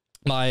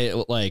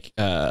my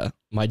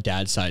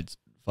dad's side's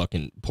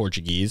fucking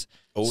Portuguese.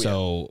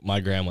 So my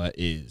grandma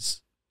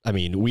is,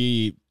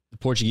 the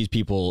Portuguese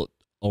people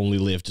only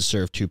live to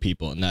serve two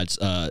people, and that's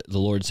the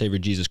Lord and Savior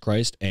Jesus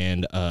Christ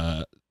and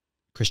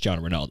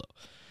Cristiano Ronaldo.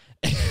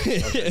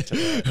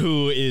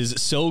 Who is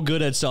so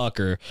good at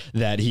soccer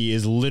that he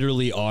is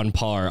literally on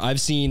par.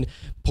 I've seen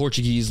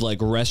Portuguese like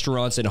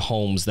restaurants and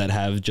homes that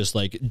have just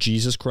like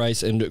Jesus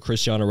Christ and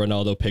Cristiano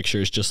Ronaldo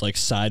pictures just like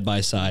side by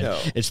side. No,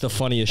 it's the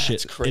funniest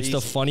shit. Crazy. It's the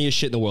funniest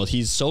shit in the world.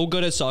 He's so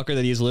good at soccer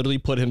that he's literally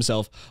put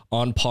himself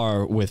on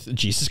par with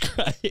Jesus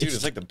Christ. Dude,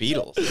 it's like the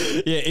Beatles.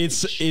 Yeah,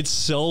 it's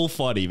so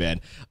funny,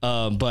 man.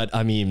 But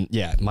I mean,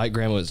 yeah, my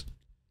grandma's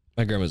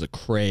a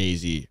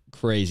crazy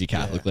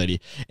Catholic lady,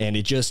 and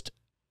it just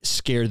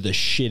scared the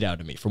shit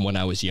out of me from when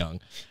I was young.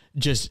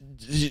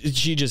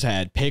 She just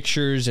had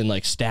pictures and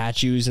like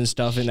statues and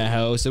stuff in the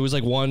house. There was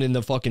like one in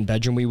the fucking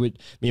bedroom me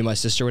and my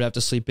sister would have to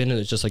sleep in, and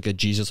it's just like a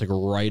Jesus like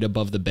right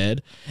above the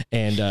bed.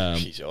 And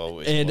she's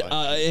always and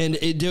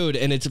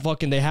it's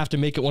fucking, they have to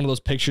make it one of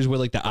those pictures where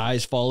like the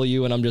eyes follow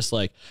you, and I'm just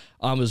like,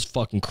 I was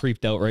fucking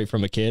creeped out right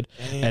from a kid.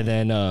 Damn. And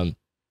then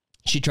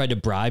she tried to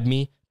bribe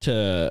me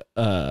to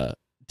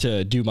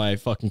do my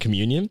fucking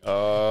communion.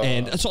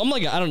 And so I'm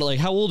like, I don't know, like,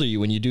 how old are you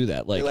when you do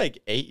that? Like, you're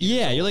like 8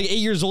 years old. You're like 8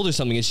 years old or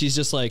something. And she's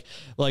just like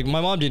my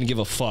mom didn't give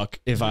a fuck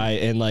if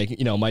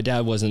my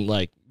dad wasn't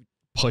like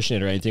pushing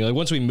it or anything. Like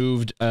once we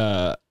moved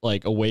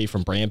like away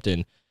from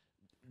Brampton,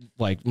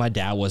 like my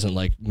dad wasn't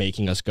like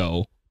making us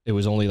go. It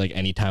was only like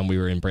any time we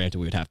were in Brampton,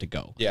 we would have to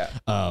go. Yeah.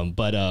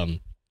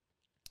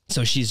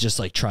 So she's just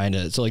like trying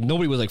to, so like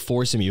nobody was like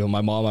forcing me. But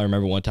my mom, I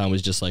remember one time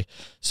was just like,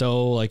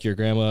 so like your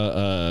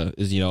grandma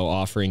is,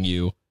 offering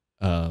you,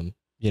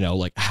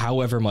 like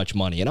however much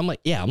money. And I'm like,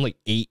 yeah, I'm like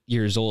 8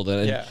 years old.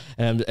 And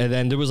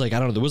then there was like, I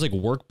don't know, there was like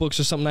workbooks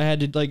or something I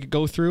had to like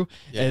go through.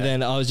 Yeah. And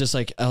then I was just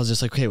like,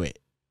 okay, wait.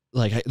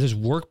 Like there's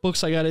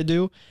workbooks I got to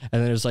do. And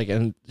then there's like,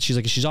 and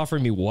she's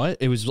offering me what?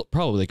 It was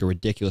probably like a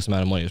ridiculous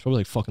amount of money. It was probably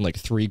like fucking like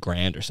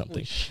 $3,000 or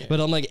something. But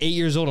I'm like 8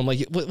 years old. I'm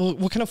like,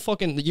 what kind of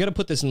fucking, you got to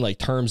put this in like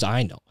terms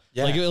I know.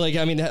 Yeah. Like,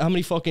 I mean, how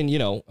many fucking,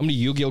 how many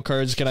Yu-Gi-Oh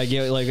cards can I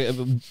get? Like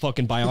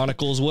fucking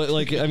Bionicles? What,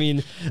 like, I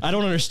mean, I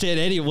don't understand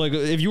any of, like,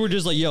 if you were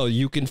just like, yo,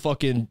 you can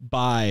fucking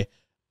buy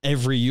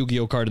every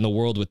Yu-Gi-Oh card in the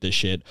world with this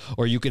shit,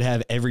 or you could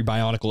have every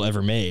Bionicle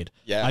ever made.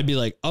 Yeah. I'd be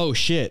like, oh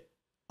shit.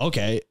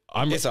 okay,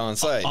 it's on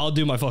site. I'll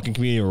do my fucking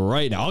communion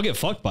right now. I'll get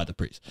fucked by the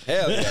priest.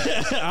 Hell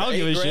yeah. I'll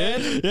give a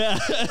shit. Yeah.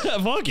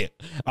 Fuck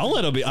it. I'll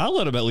let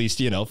him at least,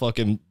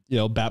 fucking,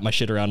 bat my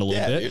shit around a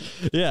little bit.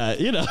 Dude. Yeah.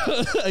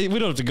 We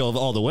don't have to go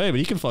all the way, but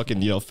he can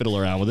fucking, fiddle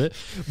around with it.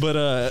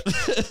 But,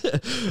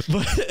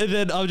 but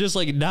then I'm just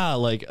like, nah, I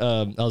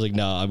was like,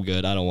 nah, I'm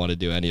good. I don't want to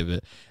do any of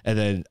it. And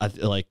then I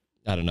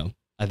don't know.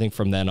 I think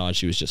from then on,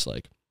 she was just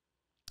like,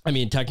 I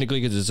mean,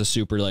 technically, because it's a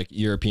super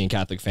European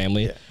Catholic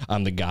family,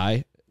 I'm the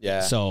guy.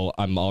 Yeah. So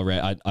I'm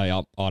already,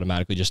 I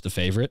automatically just the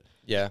favorite.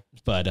 Yeah.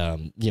 But, I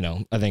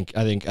think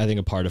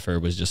a part of her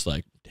was just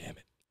like, damn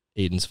it,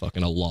 Aidan's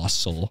fucking a lost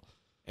soul.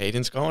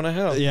 Aidan's going to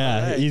hell.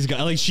 Yeah. Right. He's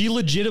got, she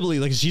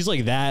legitimately, she's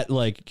that,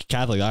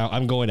 Catholic.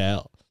 I'm going to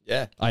hell.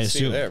 Yeah. I assume.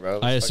 See you there, bro.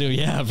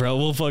 Yeah, bro.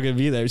 We'll fucking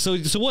be there. So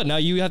what? Now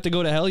you have to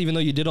go to hell even though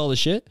you did all the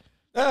shit?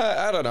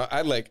 I don't know.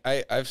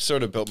 I've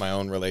sort of built my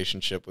own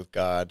relationship with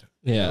God.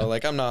 Yeah.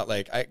 I'm not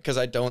because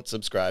I don't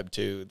subscribe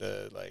to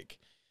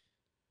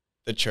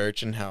the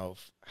church and how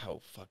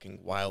fucking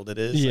wild it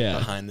is. Yeah.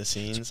 Behind the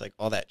scenes,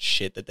 all that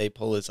shit that they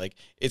pull is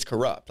it's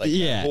corrupt.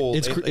 Yeah.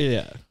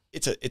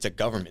 It's a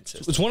government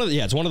system. It's one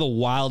of the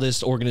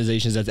wildest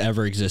organizations that's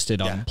ever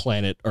existed on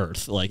planet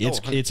Earth.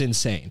 It's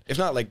insane. If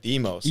not the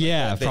most.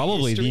 Yeah,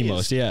 probably the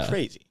most. Yeah.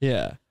 Crazy.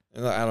 Yeah.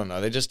 I don't know.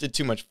 They just did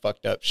too much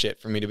fucked up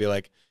shit for me to be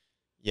like,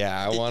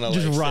 yeah, I want to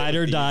just ride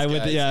or die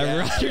with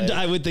ride or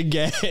die with the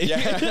gang.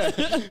 Yeah,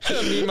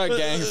 me and my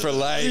gang for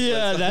life.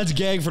 Yeah, that's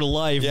gang for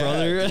life,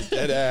 brother.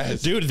 Dead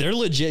ass. Dude, they're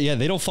legit. Yeah,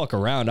 they don't fuck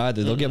around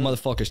either. They'll get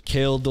motherfuckers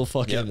killed. They'll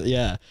fucking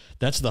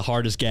That's the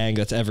hardest gang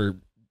that's ever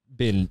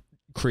been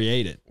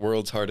created.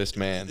 World's hardest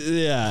man.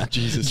 Yeah,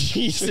 Jesus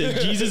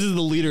is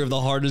the leader of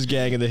the hardest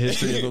gang in the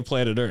history of the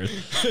planet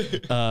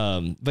Earth.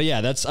 But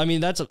yeah, I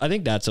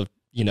think that's a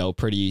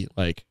pretty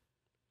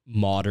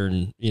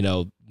modern,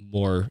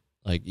 more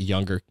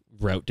younger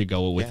route to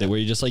go with it, where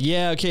you're just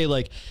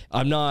okay,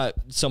 I'm not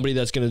somebody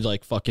that's gonna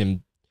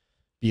fucking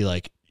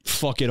be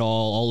fuck it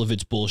all of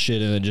it's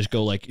bullshit and then just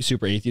go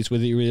super atheist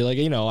with it. You're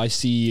really I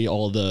see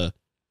all the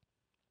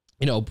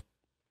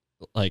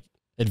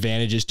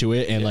advantages to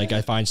it, and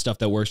I find stuff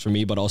that works for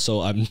me, but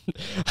also I'm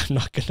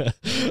not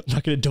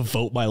gonna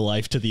devote my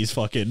life to these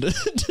fucking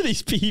to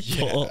these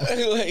people.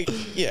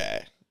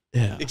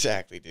 Yeah,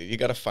 exactly, dude. You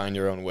got to find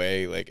your own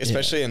way,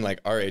 especially in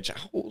our age.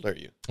 How old are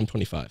you? I'm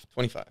 25.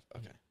 25.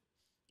 Okay.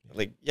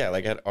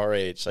 At our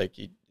age,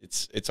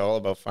 it's all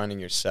about finding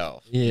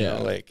yourself.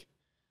 Yeah.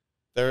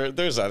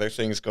 There's other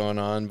things going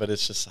on, but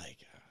it's just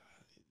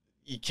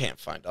you can't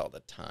find all the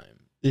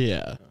time.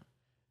 Yeah.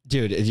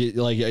 Dude,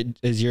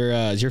 is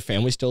your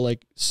family still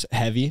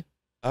heavy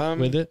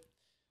with it?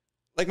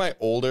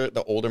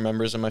 The older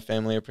members of my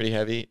family are pretty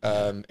heavy.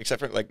 Except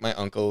for my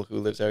uncle who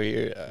lives out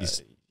here.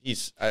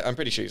 I'm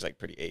pretty sure he's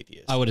pretty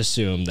atheist. I would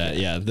assume that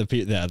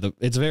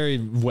it's very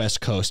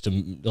West Coast to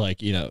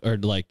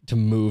to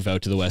move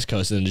out to the West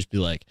Coast and just be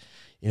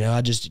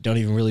I just don't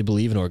even really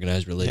believe in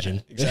organized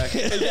religion. Yeah,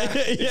 exactly.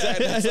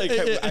 Exactly. That's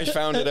I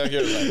found it out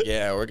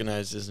here.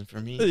 Organized isn't for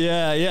me.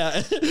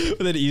 Yeah. But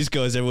then East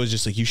Coast, everyone's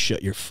just you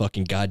shut your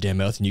fucking goddamn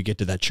mouth and you get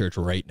to that church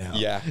right now.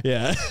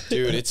 Yeah.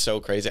 Dude, it's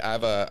so crazy. I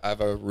have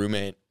a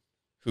roommate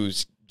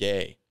who's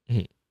gay,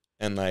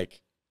 and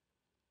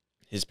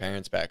his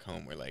parents back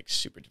home were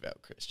super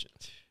devout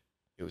Christians.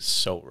 It was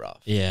so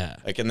rough. Yeah.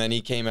 And then he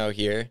came out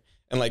here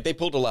and they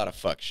pulled a lot of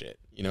fuck shit,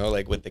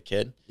 with the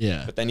kid.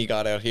 Yeah. But then he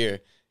got out here.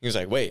 He was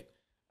wait,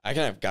 I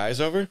can have guys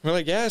over? We're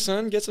yeah,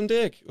 son, get some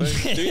dick.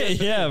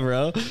 Yeah,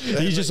 bro.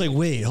 He's just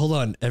wait, hold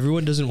on.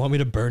 Everyone doesn't want me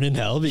to burn in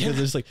hell because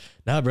it's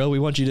nah, bro, we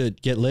want you to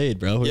get laid,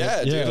 bro.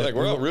 Dude,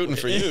 we're all rooting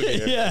for you.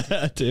 Dude.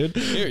 Yeah, dude.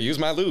 Here, use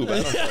my lube.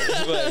 I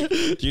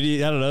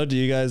don't know. Do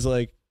you guys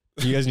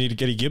do you guys need to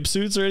get any Gimps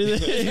suits or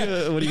anything?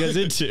 What are you guys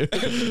into?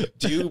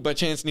 Do you, by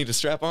chance, need a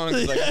strap on?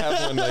 Because I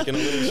have one in a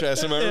little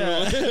chest in my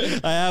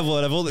room. I have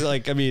one. I've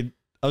only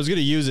I was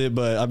gonna use it,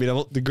 but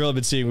the girl I've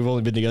been seeing, we've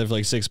only been together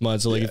for 6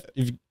 months. So if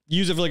you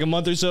use it for a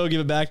month or so, give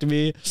it back to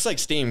me. Just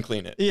steam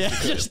clean it. Yeah,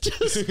 just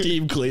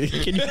steam clean it.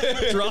 Can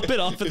you drop it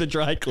off at the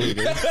dry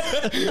cleaner?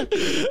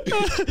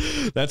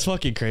 That's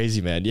fucking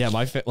crazy, man. Yeah,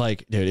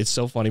 dude, it's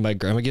so funny. My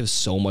grandma gives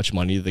so much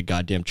money to the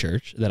goddamn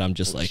church that I'm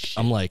just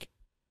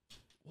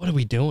what are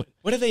we doing?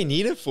 What do they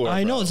need it for?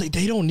 I know, it's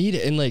they don't need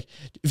it. And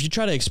if you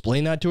try to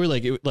explain that to her,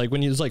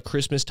 when it's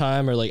Christmas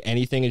time or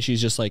anything, and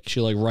she's just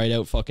she'll write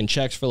out fucking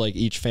checks for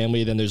each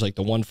family. Then there's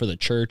the one for the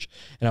church,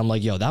 and I'm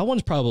yo, that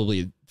one's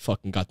probably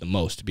fucking got the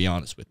most, to be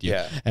honest with you.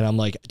 Yeah. And I'm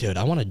dude,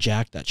 I want to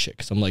jack that shit,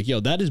 because I'm yo,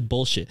 that is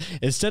bullshit.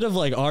 Instead of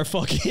our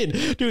fucking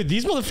dude,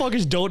 these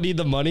motherfuckers don't need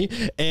the money,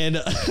 and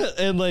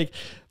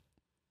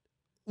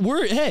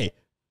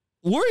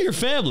we're your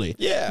family.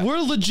 Yeah. We're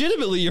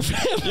legitimately your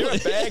family. You're a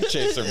bag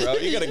chaser, bro.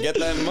 You got to get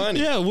that money.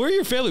 Yeah, we're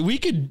your family. We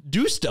could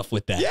do stuff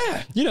with that.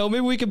 Yeah. Maybe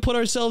we could put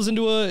ourselves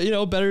into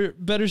a,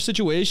 better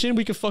situation.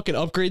 We could fucking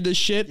upgrade this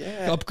shit.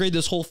 Yeah. Upgrade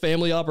this whole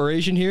family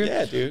operation here.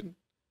 Yeah, dude.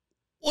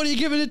 What are you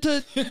giving it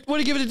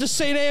to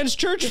St. Anne's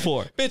Church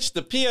for? Bitch,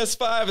 the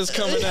PS5 is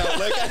coming out.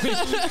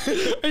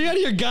 Like, are you out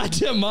of your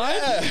goddamn mind?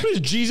 Yeah.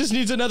 Jesus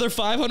needs another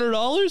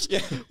 $500? Yeah.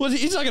 Well,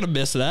 he's not gonna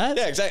miss that.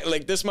 Yeah, exactly.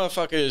 Like, this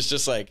motherfucker is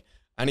just like,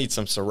 I need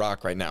some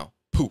Ciroc right now.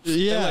 Poof.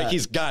 Yeah. And, like,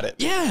 he's got it.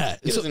 Yeah.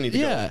 He doesn't need to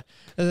go.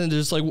 And then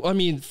there's like, I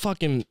mean,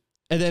 fucking,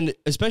 and then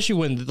especially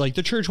when like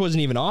the church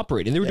wasn't even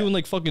operating, they were doing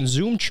like fucking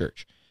Zoom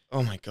church.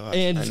 Oh my God.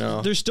 And I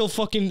know. there's still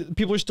fucking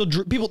people are still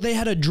they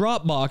had a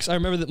drop box. I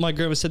remember that my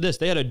grandma said this.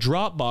 They had a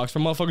drop box for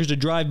motherfuckers to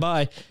drive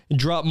by and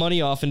drop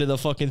money off into the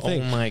fucking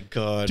thing. Oh my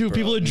God, dude! bro,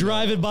 People are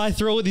driving by,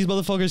 throwing these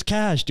motherfuckers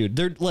cash, dude.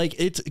 They're like,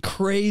 it's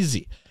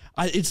crazy.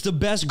 It's the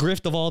best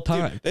grift of all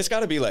time. Dude, there's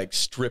got to be like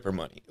stripper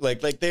money. Like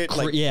they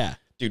like yeah.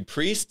 Dude,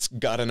 priests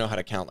got to know how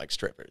to count like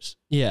strippers.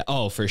 Yeah.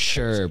 Oh, for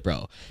sure,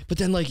 bro. But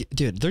then, like,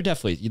 dude, they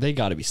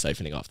got to be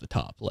siphoning off the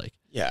top. Like,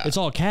 yeah, it's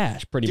all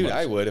cash, pretty much. Dude,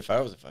 I would if I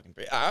was a fucking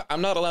priest.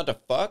 I'm not allowed to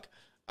fuck.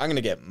 I'm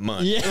gonna get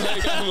money. Yeah.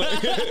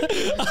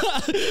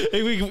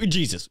 Hey,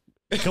 Jesus,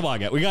 come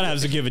on, guys. We gotta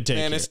have some give and take.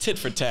 Man, here. it's tit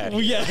for tat.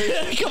 Yeah,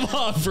 come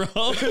on,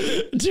 bro.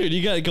 Dude,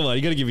 you gotta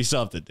give me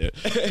something, dude.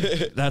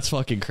 That's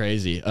fucking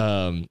crazy.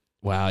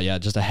 Wow, yeah,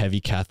 just a heavy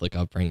Catholic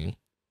upbringing.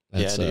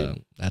 That's,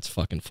 that's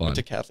fucking fun. Went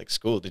to Catholic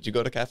school. Did you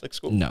go to Catholic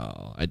school?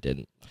 No, I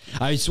didn't.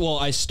 I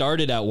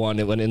started at one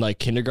in like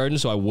kindergarten,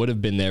 so I would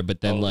have been there. But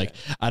then,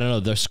 I don't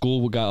know, the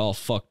school got all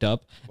fucked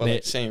up. Well,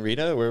 like St.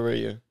 Rita, where were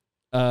you?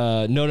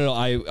 No.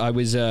 I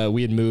was.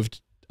 We had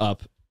moved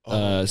up.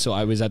 So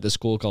I was at the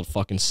school called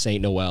fucking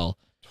Saint Noel,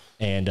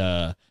 and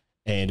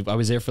I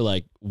was there for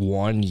like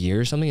 1 year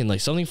or something, and like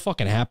something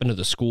fucking happened to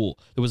the school.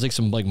 There was like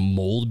some like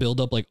mold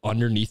buildup like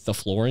underneath the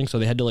flooring, so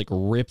they had to like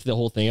rip the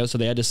whole thing out. So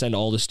they had to send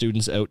all the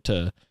students out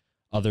to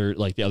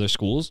the other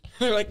schools.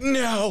 They're like,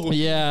 no.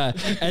 Yeah,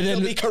 and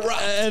then be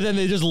corrupt. And then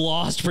they just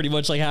lost pretty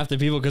much like half the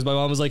people because my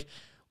mom was like,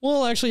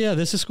 well, actually, yeah,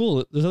 this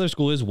other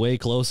school is way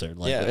closer.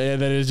 Like, yeah.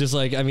 And then it's just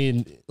like, I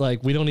mean,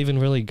 like we don't even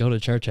really go to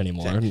church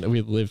anymore.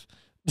 Exactly.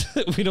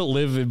 We don't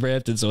live in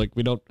Brampton, so like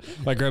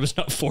my grandma's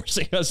not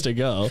forcing us to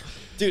go.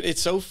 Dude,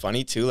 it's so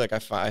funny too. Like I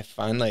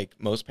find like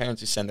most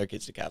parents who send their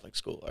kids to Catholic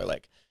school are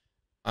like,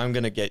 I'm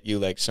gonna get you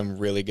like some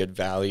really good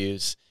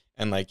values,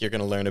 and like you're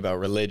gonna learn about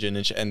religion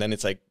and then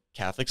it's like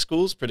Catholic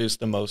schools produce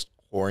the most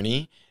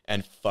horny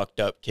and fucked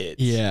up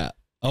kids. Yeah.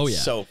 Oh yeah.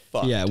 So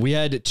fucked. Yeah, we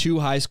had 2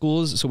 high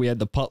schools, so we had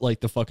the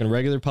fucking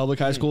regular public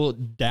high school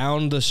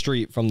down the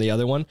street from the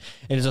other one,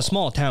 and it's a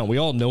small town. We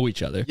all know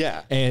each other.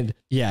 Yeah. And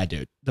yeah,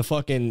 dude, the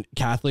fucking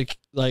Catholic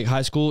like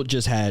high school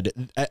just had.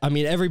 I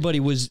mean, everybody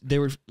they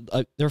were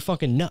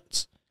fucking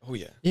nuts. Oh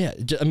yeah. Yeah,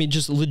 I mean,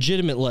 just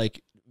legitimate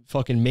like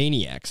fucking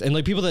maniacs, and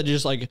like people that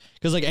just like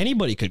because like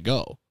anybody could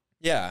go.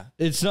 Yeah,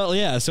 it's not.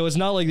 Yeah, so it's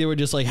not like they were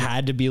just like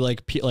had to be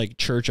like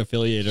church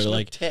affiliated or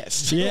like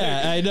test.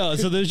 Yeah, I know.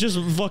 So there's just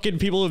fucking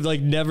people who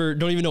like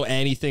don't even know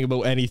anything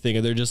about anything,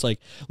 and they're just like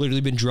literally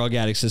been drug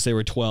addicts since they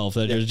were 12.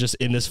 That are just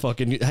in this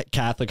fucking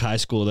Catholic high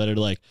school that are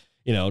like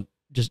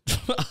just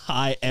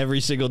high every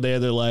single day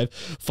of their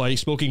life,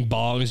 smoking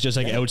bongs just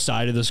like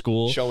outside of the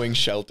school, showing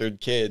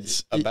sheltered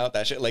kids about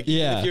that shit. Like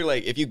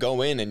if you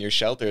go in and you're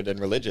sheltered and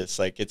religious,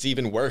 like it's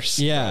even worse.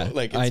 Yeah, bro.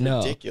 Like it's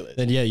ridiculous.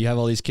 And yeah, you have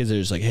all these kids that are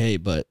just like, hey,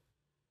 but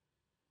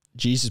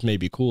Jesus may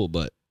be cool,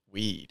 but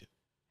weed.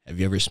 Have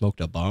you ever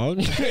smoked a bong?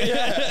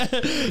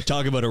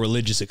 Talk about a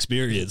religious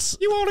experience.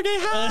 You want to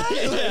get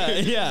high?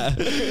 yeah.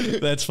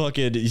 That's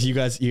fucking. You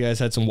guys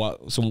had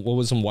what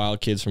was some wild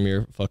kids from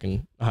your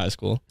fucking high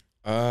school?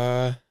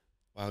 Wild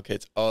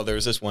kids. Oh, there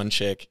was this one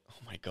chick.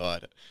 Oh my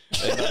God.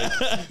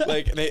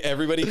 And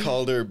everybody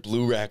called her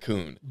Blue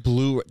Raccoon.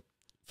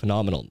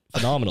 Phenomenal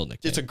nickname.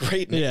 It's a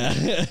great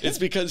nickname. Yeah. It's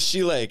because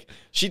she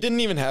didn't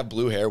even have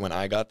blue hair when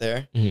I got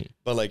there,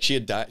 but like she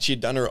had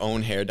done her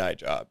own hair dye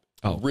job.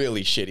 Oh,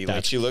 really shitty.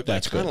 Like she looked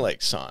kind of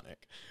like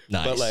Sonic.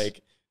 Nice. But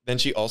like then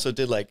she also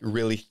did like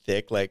really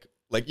thick like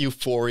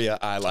Euphoria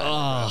eyeliner.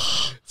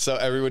 Oh. So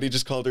everybody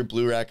just called her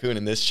Blue Raccoon,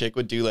 and this chick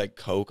would do like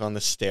coke on the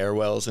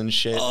stairwells and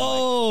shit.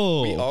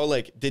 Oh. And, we all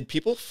did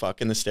people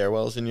fuck in the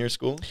stairwells in your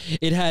school?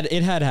 It had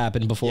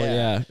happened before.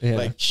 Yeah.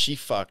 Like she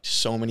fucked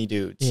so many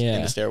dudes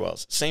in the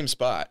stairwells. Same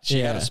spot. She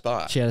had a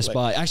spot. She had a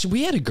spot. Actually,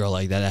 we had a girl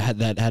like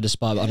that had a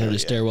spot under the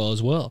stairwell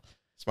as well.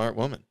 Smart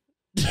woman.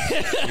 you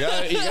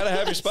gotta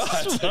have your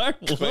spots. Smart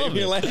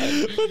woman.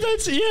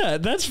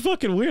 But that's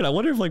fucking weird. I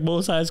wonder if like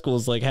most high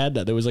schools like had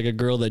that. There was like a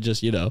girl that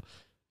just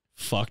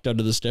fucked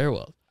under the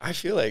stairwell. I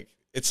feel like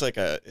it's like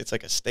a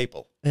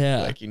staple.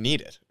 Yeah, like you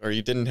need it, or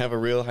you didn't have a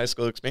real high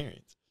school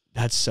experience.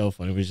 That's so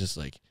funny. It was just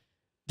like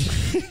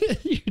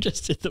you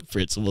just hit the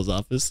principal's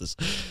office.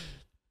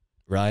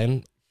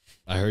 Ryan,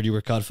 I heard you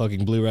were caught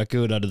fucking Blue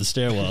Raccoon under the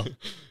stairwell.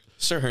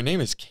 Sir, her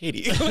name is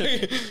Katie.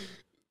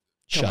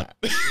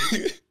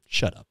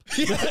 Shut up.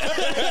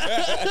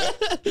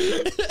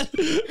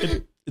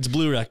 It's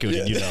Blue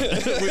Raccoon, you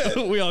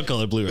know. We all call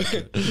her Blue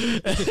Raccoon.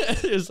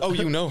 Oh,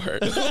 you know her.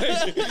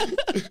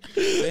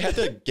 They had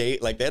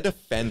to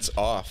fence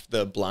off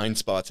the blind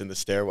spots in the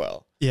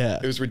stairwell. Yeah.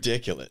 It was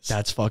ridiculous.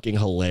 That's fucking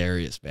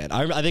hilarious, man.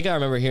 I think I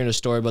remember hearing a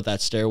story about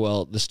that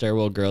the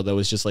stairwell girl that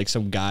was just like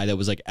some guy that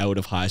was like out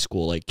of high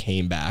school, like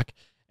came back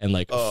and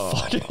like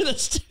fought her in the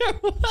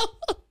stairwell.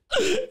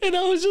 And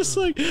I was just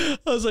like,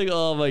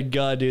 oh my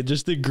God, dude,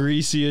 just the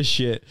greasiest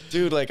shit.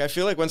 Dude, like, I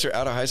feel like once you're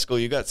out of high school,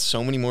 you got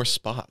so many more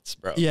spots,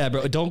 bro. Yeah,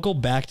 bro, don't go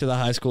back to the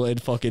high school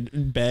and fucking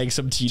bag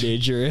some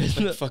teenager.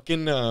 Like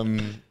fucking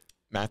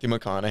Matthew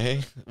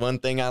McConaughey. One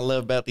thing I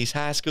love about these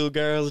high school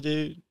girls,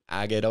 dude,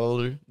 I get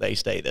older, they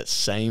stay the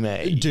same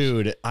age.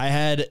 Dude, I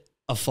had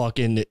a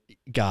fucking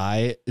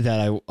guy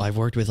that I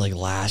worked with like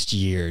last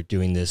year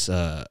doing this,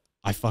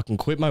 I fucking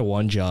quit my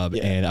one job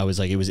and I was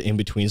like, it was in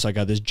between. So I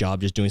got this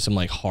job just doing some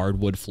like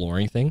hardwood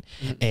flooring thing.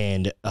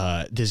 And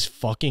this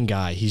fucking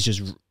guy, he's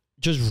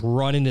just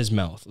running his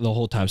mouth the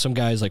whole time. Some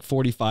guy is like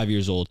 45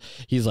 years old.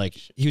 He was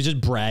just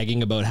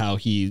bragging about how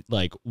he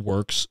like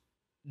works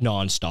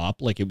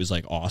nonstop. Like it was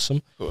like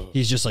awesome.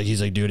 He's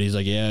like, dude, he's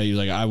like, yeah, he's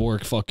like, I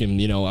work fucking,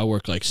 you know, I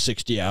work like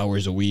 60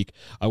 hours a week.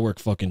 I work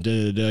fucking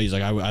He's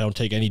like, I don't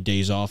take any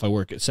days off. I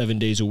work 7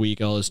 days a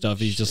week, all this stuff.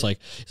 He's like,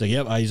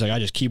 yep. He's like, I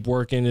just keep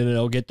working and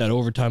I'll get that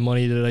overtime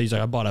money. He's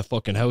like, I bought a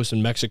fucking house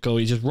in Mexico.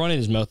 He's just running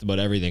his mouth about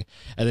everything.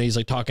 And then he's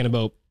like talking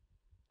about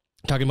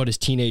his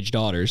teenage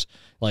daughters,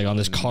 like on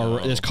this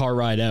car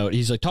ride out.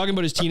 He's like talking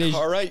about his teenage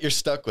car ride. You're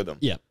stuck with him.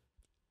 Yeah.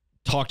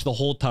 Talked the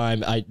whole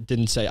time. I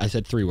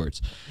said 3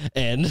 words.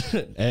 And,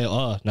 hey,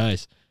 oh,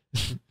 nice.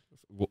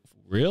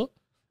 Real?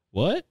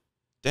 What?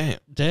 Damn.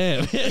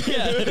 Yeah,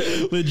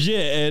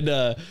 legit.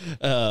 And,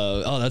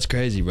 oh, that's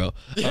crazy, bro.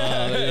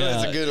 Yeah,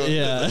 that's a good one.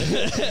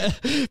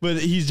 Yeah.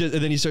 But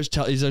and then he starts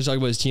talking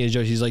about his teenage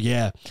jokes. He's like,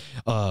 yeah.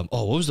 What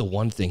was the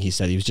one thing he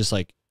said? He was just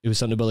like, it was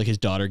something about like his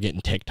daughter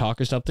getting TikTok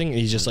or something. And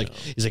he's just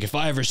he's like, if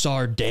I ever saw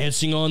her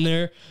dancing on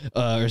there,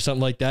 or something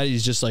like that,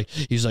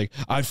 he's like,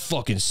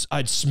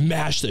 I'd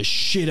smash the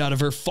shit out of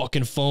her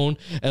fucking phone.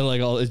 And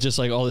like, all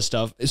this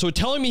stuff. So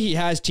telling me he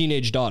has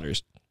teenage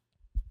daughters.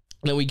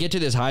 And then we get to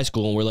this high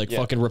school and we're like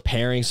fucking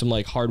repairing some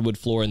like hardwood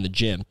floor in the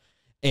gym.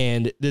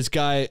 And this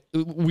guy,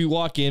 we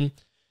walk in,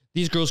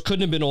 these girls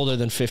couldn't have been older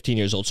than 15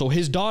 years old. So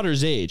his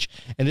daughter's age.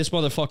 And this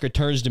motherfucker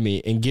turns to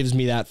me and gives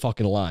me that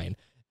fucking line.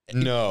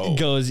 No.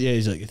 Goes, yeah,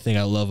 he's like, the thing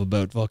I love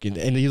about fucking,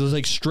 and he was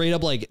like straight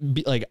up like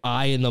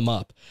eyeing them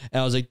up.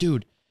 And I was like,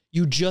 dude,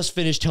 you just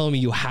finished telling me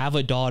you have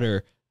a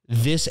daughter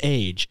this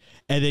age,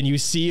 and then you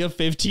see a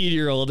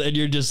 15-year-old and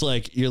you're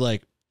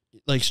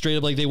like straight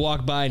up, like they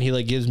walk by and he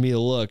like gives me a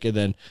look, and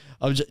then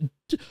I was just,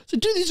 so,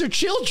 dude, these are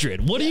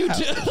children. What are you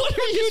doing? What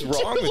are you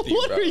wrong with you,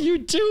 What bro? are you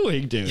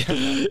doing, dude?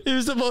 Yeah. It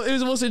was the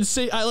most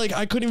insane.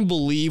 I couldn't even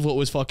believe what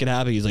was fucking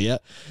happening. He's like,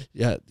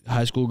 yeah,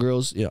 high school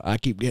girls, you know, I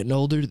keep getting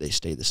older, they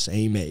stay the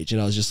same age.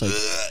 And I was just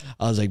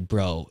like,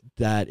 bro,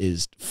 that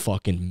is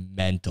fucking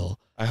mental.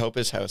 I hope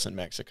his house in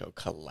Mexico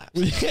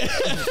collapses.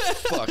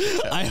 Fuck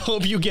it. I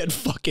hope you get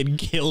fucking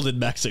killed in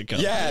Mexico.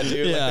 Yeah,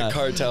 dude. Like the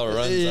cartel runs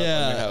up on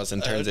your house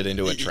and turns it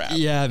into a trap.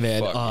 Yeah,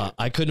 man.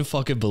 I couldn't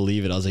fucking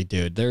believe it. I was like,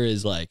 dude, there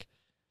is like,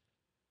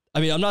 I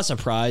mean, I'm not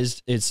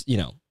surprised. It's, you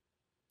know,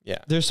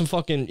 there's some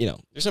fucking, you know,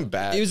 there's some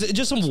bad. It was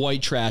just some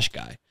white trash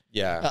guy.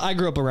 Yeah. I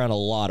grew up around a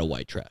lot of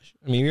white trash.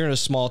 I mean, you're in a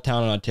small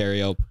town in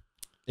Ontario.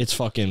 It's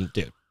fucking,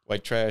 dude.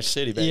 White trash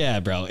city, baby.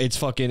 Yeah, bro. It's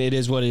fucking, it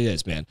is what it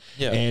is, man.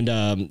 Yeah.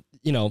 And,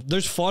 you know,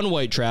 there's fun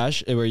white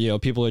trash where, you know,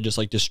 people are just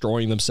like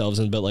destroying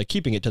themselves but like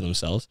keeping it to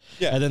themselves.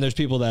 Yeah. And then there's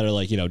people that are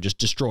like, you know, just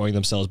destroying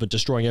themselves, but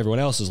destroying everyone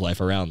else's life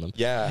around them.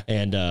 Yeah.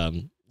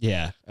 And,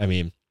 yeah, I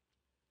mean,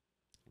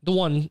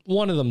 one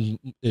of them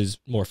is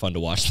more fun to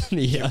watch than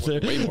the other.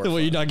 Way more the way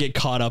fun. you not get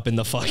caught up in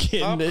the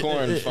fucking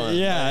popcorn fun.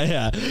 Yeah,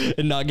 yeah.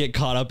 And not get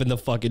caught up in the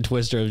fucking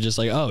twister of just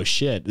like, oh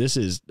shit, this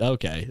is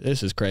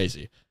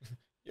crazy.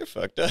 You're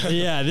fucked up.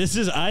 Yeah, this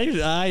is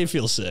I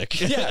feel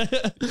sick. Yeah.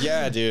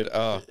 Yeah, dude.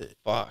 Oh,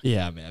 fuck.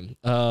 Yeah, man.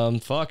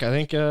 Fuck, I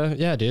think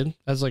yeah, dude.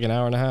 That's like an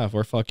hour and a half.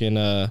 We're fucking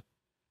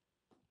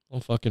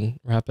we'll fucking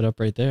wrap it up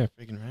right there.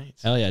 Freaking right.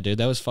 Hell yeah, dude.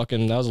 That was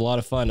a lot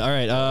of fun. All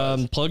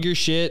right, plug your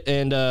shit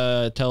and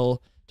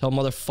tell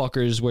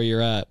motherfuckers where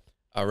you're at.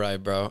 All right,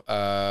 bro.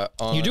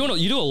 You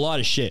do a lot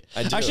of shit.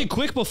 I do. Actually,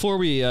 quick before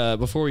we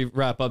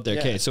wrap up there.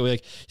 Okay, so we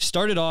like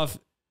started off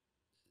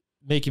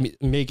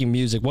making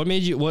music. What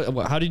made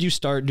you? How did you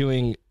start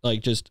doing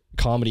like just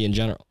comedy in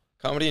general?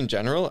 Comedy in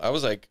general. I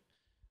was like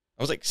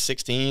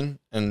 16,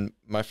 and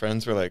my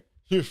friends were like,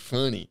 "You're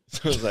funny."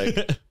 So I was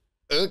like,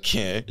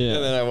 "Okay." Yeah.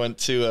 And then I went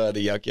to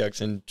the Yuck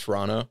Yucks in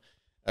Toronto.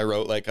 I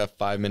wrote like a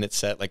 5-minute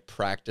set, like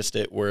practiced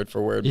it word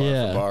for word,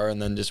 bar for bar, and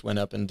then just went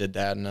up and did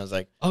that. And I was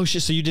like, "Oh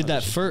shit!" So you did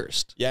that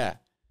first? Yeah,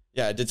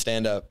 yeah. I did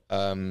stand up.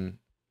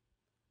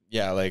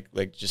 Yeah,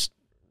 like just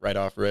right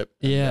off rip.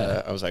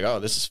 And, I was like, "Oh,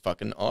 this is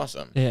fucking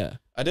awesome." Yeah.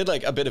 I did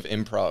like a bit of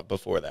improv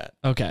before that.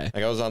 Okay.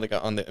 Like I was on the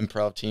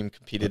improv team,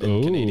 competed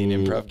in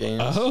Canadian improv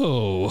games.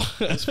 Oh.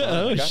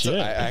 Shit.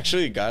 I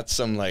actually got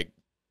some like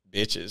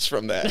bitches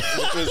from that,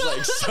 which was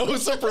like so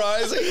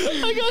surprising.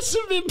 I got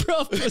some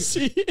improv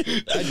pussy.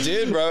 I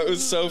did, bro. It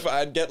was so fun.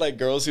 I'd get like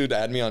girls who'd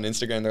add me on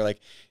Instagram. They're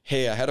like,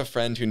 "Hey, I had a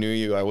friend who knew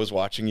you. I was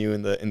watching you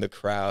in the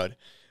crowd."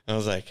 And I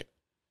was like,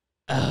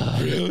 "Oh,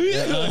 really?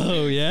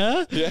 Oh,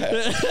 yeah?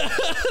 Yeah."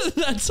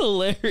 That's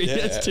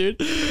hilarious, dude.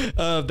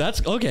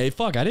 That's okay.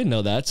 Fuck, I didn't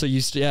know that. So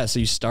you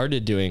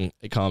started doing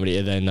comedy,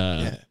 and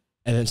then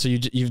And then so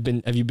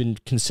have you been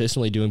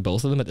consistently doing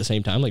both of them at the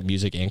same time, like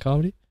music and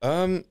comedy?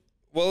 Well,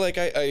 like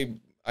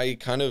I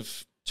kind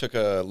of took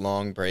a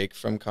long break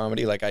from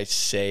comedy. Like I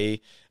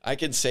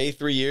could say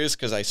 3 years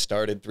because I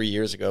started 3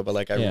 years ago, but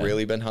like I've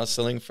really been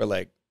hustling for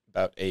like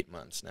about 8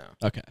 months now.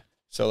 Okay.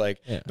 So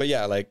like, but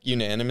yeah, like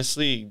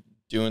unanimously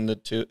doing the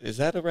two. Is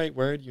that a right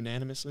word?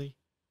 Unanimously?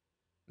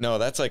 No,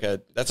 that's like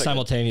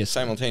simultaneously.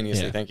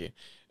 Simultaneously. Thank you.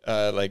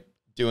 Like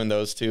doing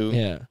those two.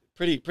 Yeah.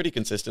 Pretty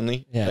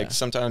consistently. Yeah. Like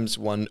sometimes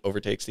one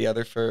overtakes the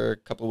other for a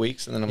couple of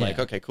weeks, and then I'm like,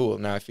 okay, cool.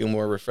 Now I feel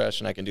more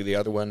refreshed, and I can do the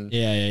other one.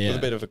 With a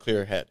bit of a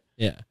clearer head.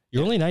 Yeah.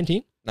 You're only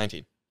 19?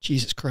 19.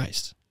 Jesus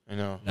Christ. I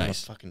know. Nice.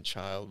 I'm a fucking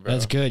child, bro.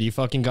 That's good. You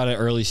fucking got an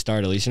early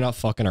start. At least you're not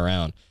fucking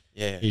around.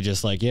 Yeah. You're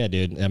just like, yeah,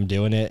 dude, I'm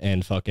doing it,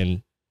 and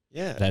fucking.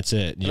 Yeah. That's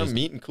it. And I'm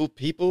meeting cool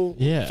people.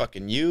 Yeah.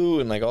 Fucking you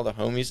and like all the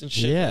homies and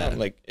shit. Yeah. Man.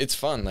 Like it's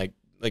fun. Like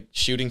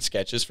shooting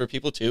sketches for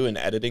people too and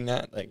editing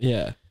that. Like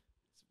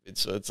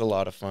it's a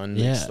lot of fun.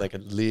 Yeah. It's like a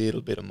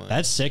little bit of money.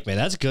 That's sick, man.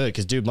 That's good.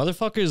 Cause dude,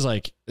 motherfuckers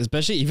like,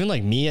 especially even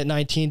like me at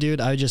 19, dude,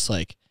 I just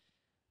like,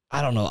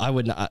 I don't know. I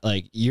would not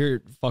like,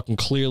 you're fucking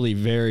clearly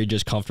very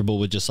just comfortable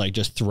with just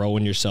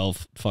throwing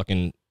yourself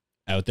fucking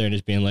out there and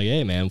just being like,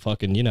 hey man,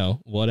 fucking, you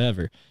know,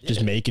 whatever. Yeah.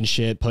 Just making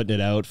shit, putting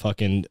it out,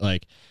 fucking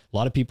like a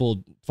lot of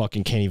people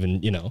fucking can't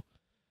even, you know,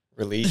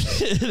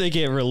 release. They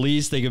can't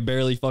release. They can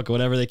barely fuck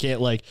whatever. They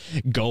can't like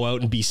go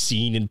out and be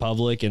seen in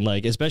public. And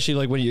like, especially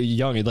like when you're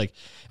young, and like,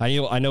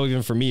 I know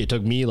even for me, it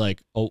took me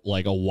like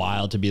a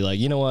while to be like,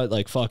 you know what,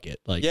 like, fuck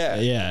it. Like,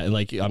 yeah. And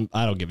like,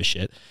 I don't give a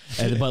shit.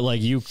 And, but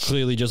like you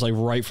clearly just like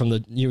right from the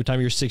time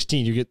you're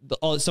 16, you get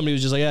somebody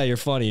was just like, yeah, you're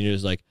funny. And you're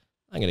just like,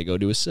 I'm going to go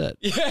do a set.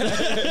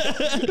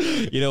 Yeah.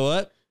 You know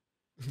what?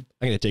 I'm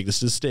going to take this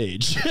to the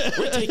stage.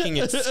 We're taking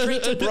it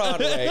straight to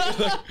Broadway.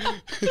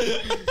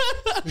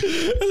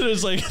 they're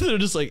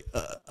just like,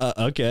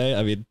 okay.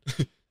 I mean,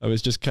 I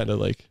was just kind of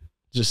like,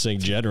 just saying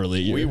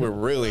generally. We were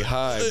really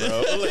high,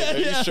 bro. Like, are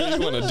you sure you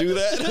want to do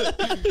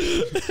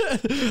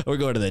that? We're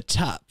going to the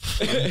top.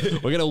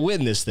 We're going to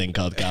win this thing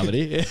called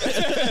comedy.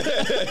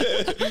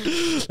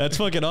 That's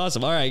fucking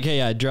awesome. All right. Okay.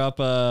 Yeah. Drop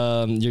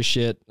your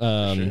shit,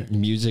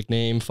 music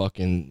name,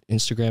 fucking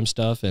Instagram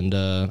stuff, and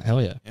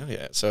hell yeah. Hell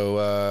yeah.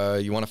 So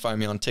you want to find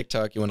me on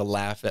TikTok? You want to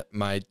laugh at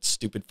my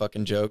stupid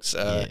fucking jokes?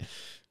 Go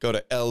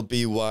to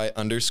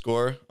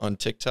LBY_ on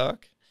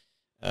TikTok.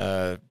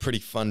 Pretty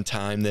fun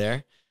time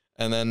there.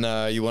 And then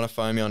you want to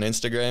find me on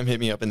Instagram, hit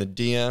me up in the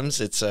DMs.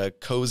 It's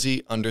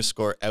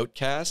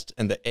cozy_outcast,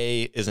 and the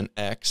A is an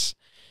X.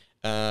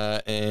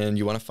 And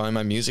you want to find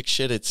my music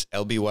shit, it's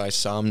LBY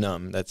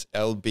Somnum. That's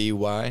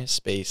LBY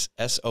space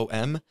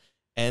SOMNUMB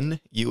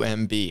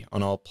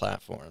on all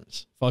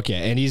platforms. Fuck yeah.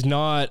 And he's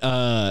not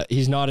a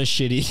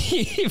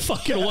shitty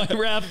fucking white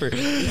rapper.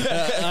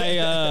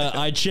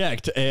 I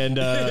checked, and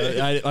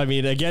I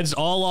mean, against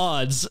all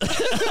odds,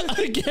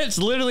 against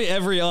literally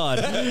every odd,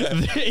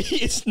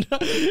 it's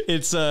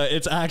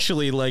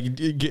actually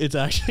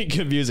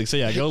good music. So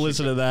yeah, go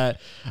listen to that.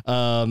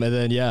 And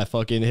then yeah,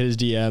 fucking hit his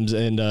DMs,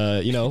 and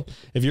you know,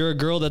 if you're a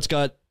girl that's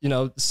got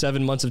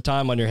 7 months of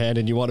time on your hand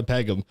and you want to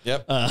peg him,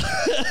 yep.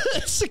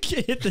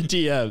 Hit the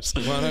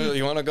DMs.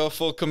 You wanna go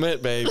full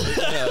commit, babe?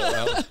 Yeah,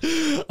 well.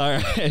 All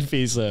right,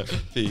 peace out.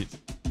 Peace.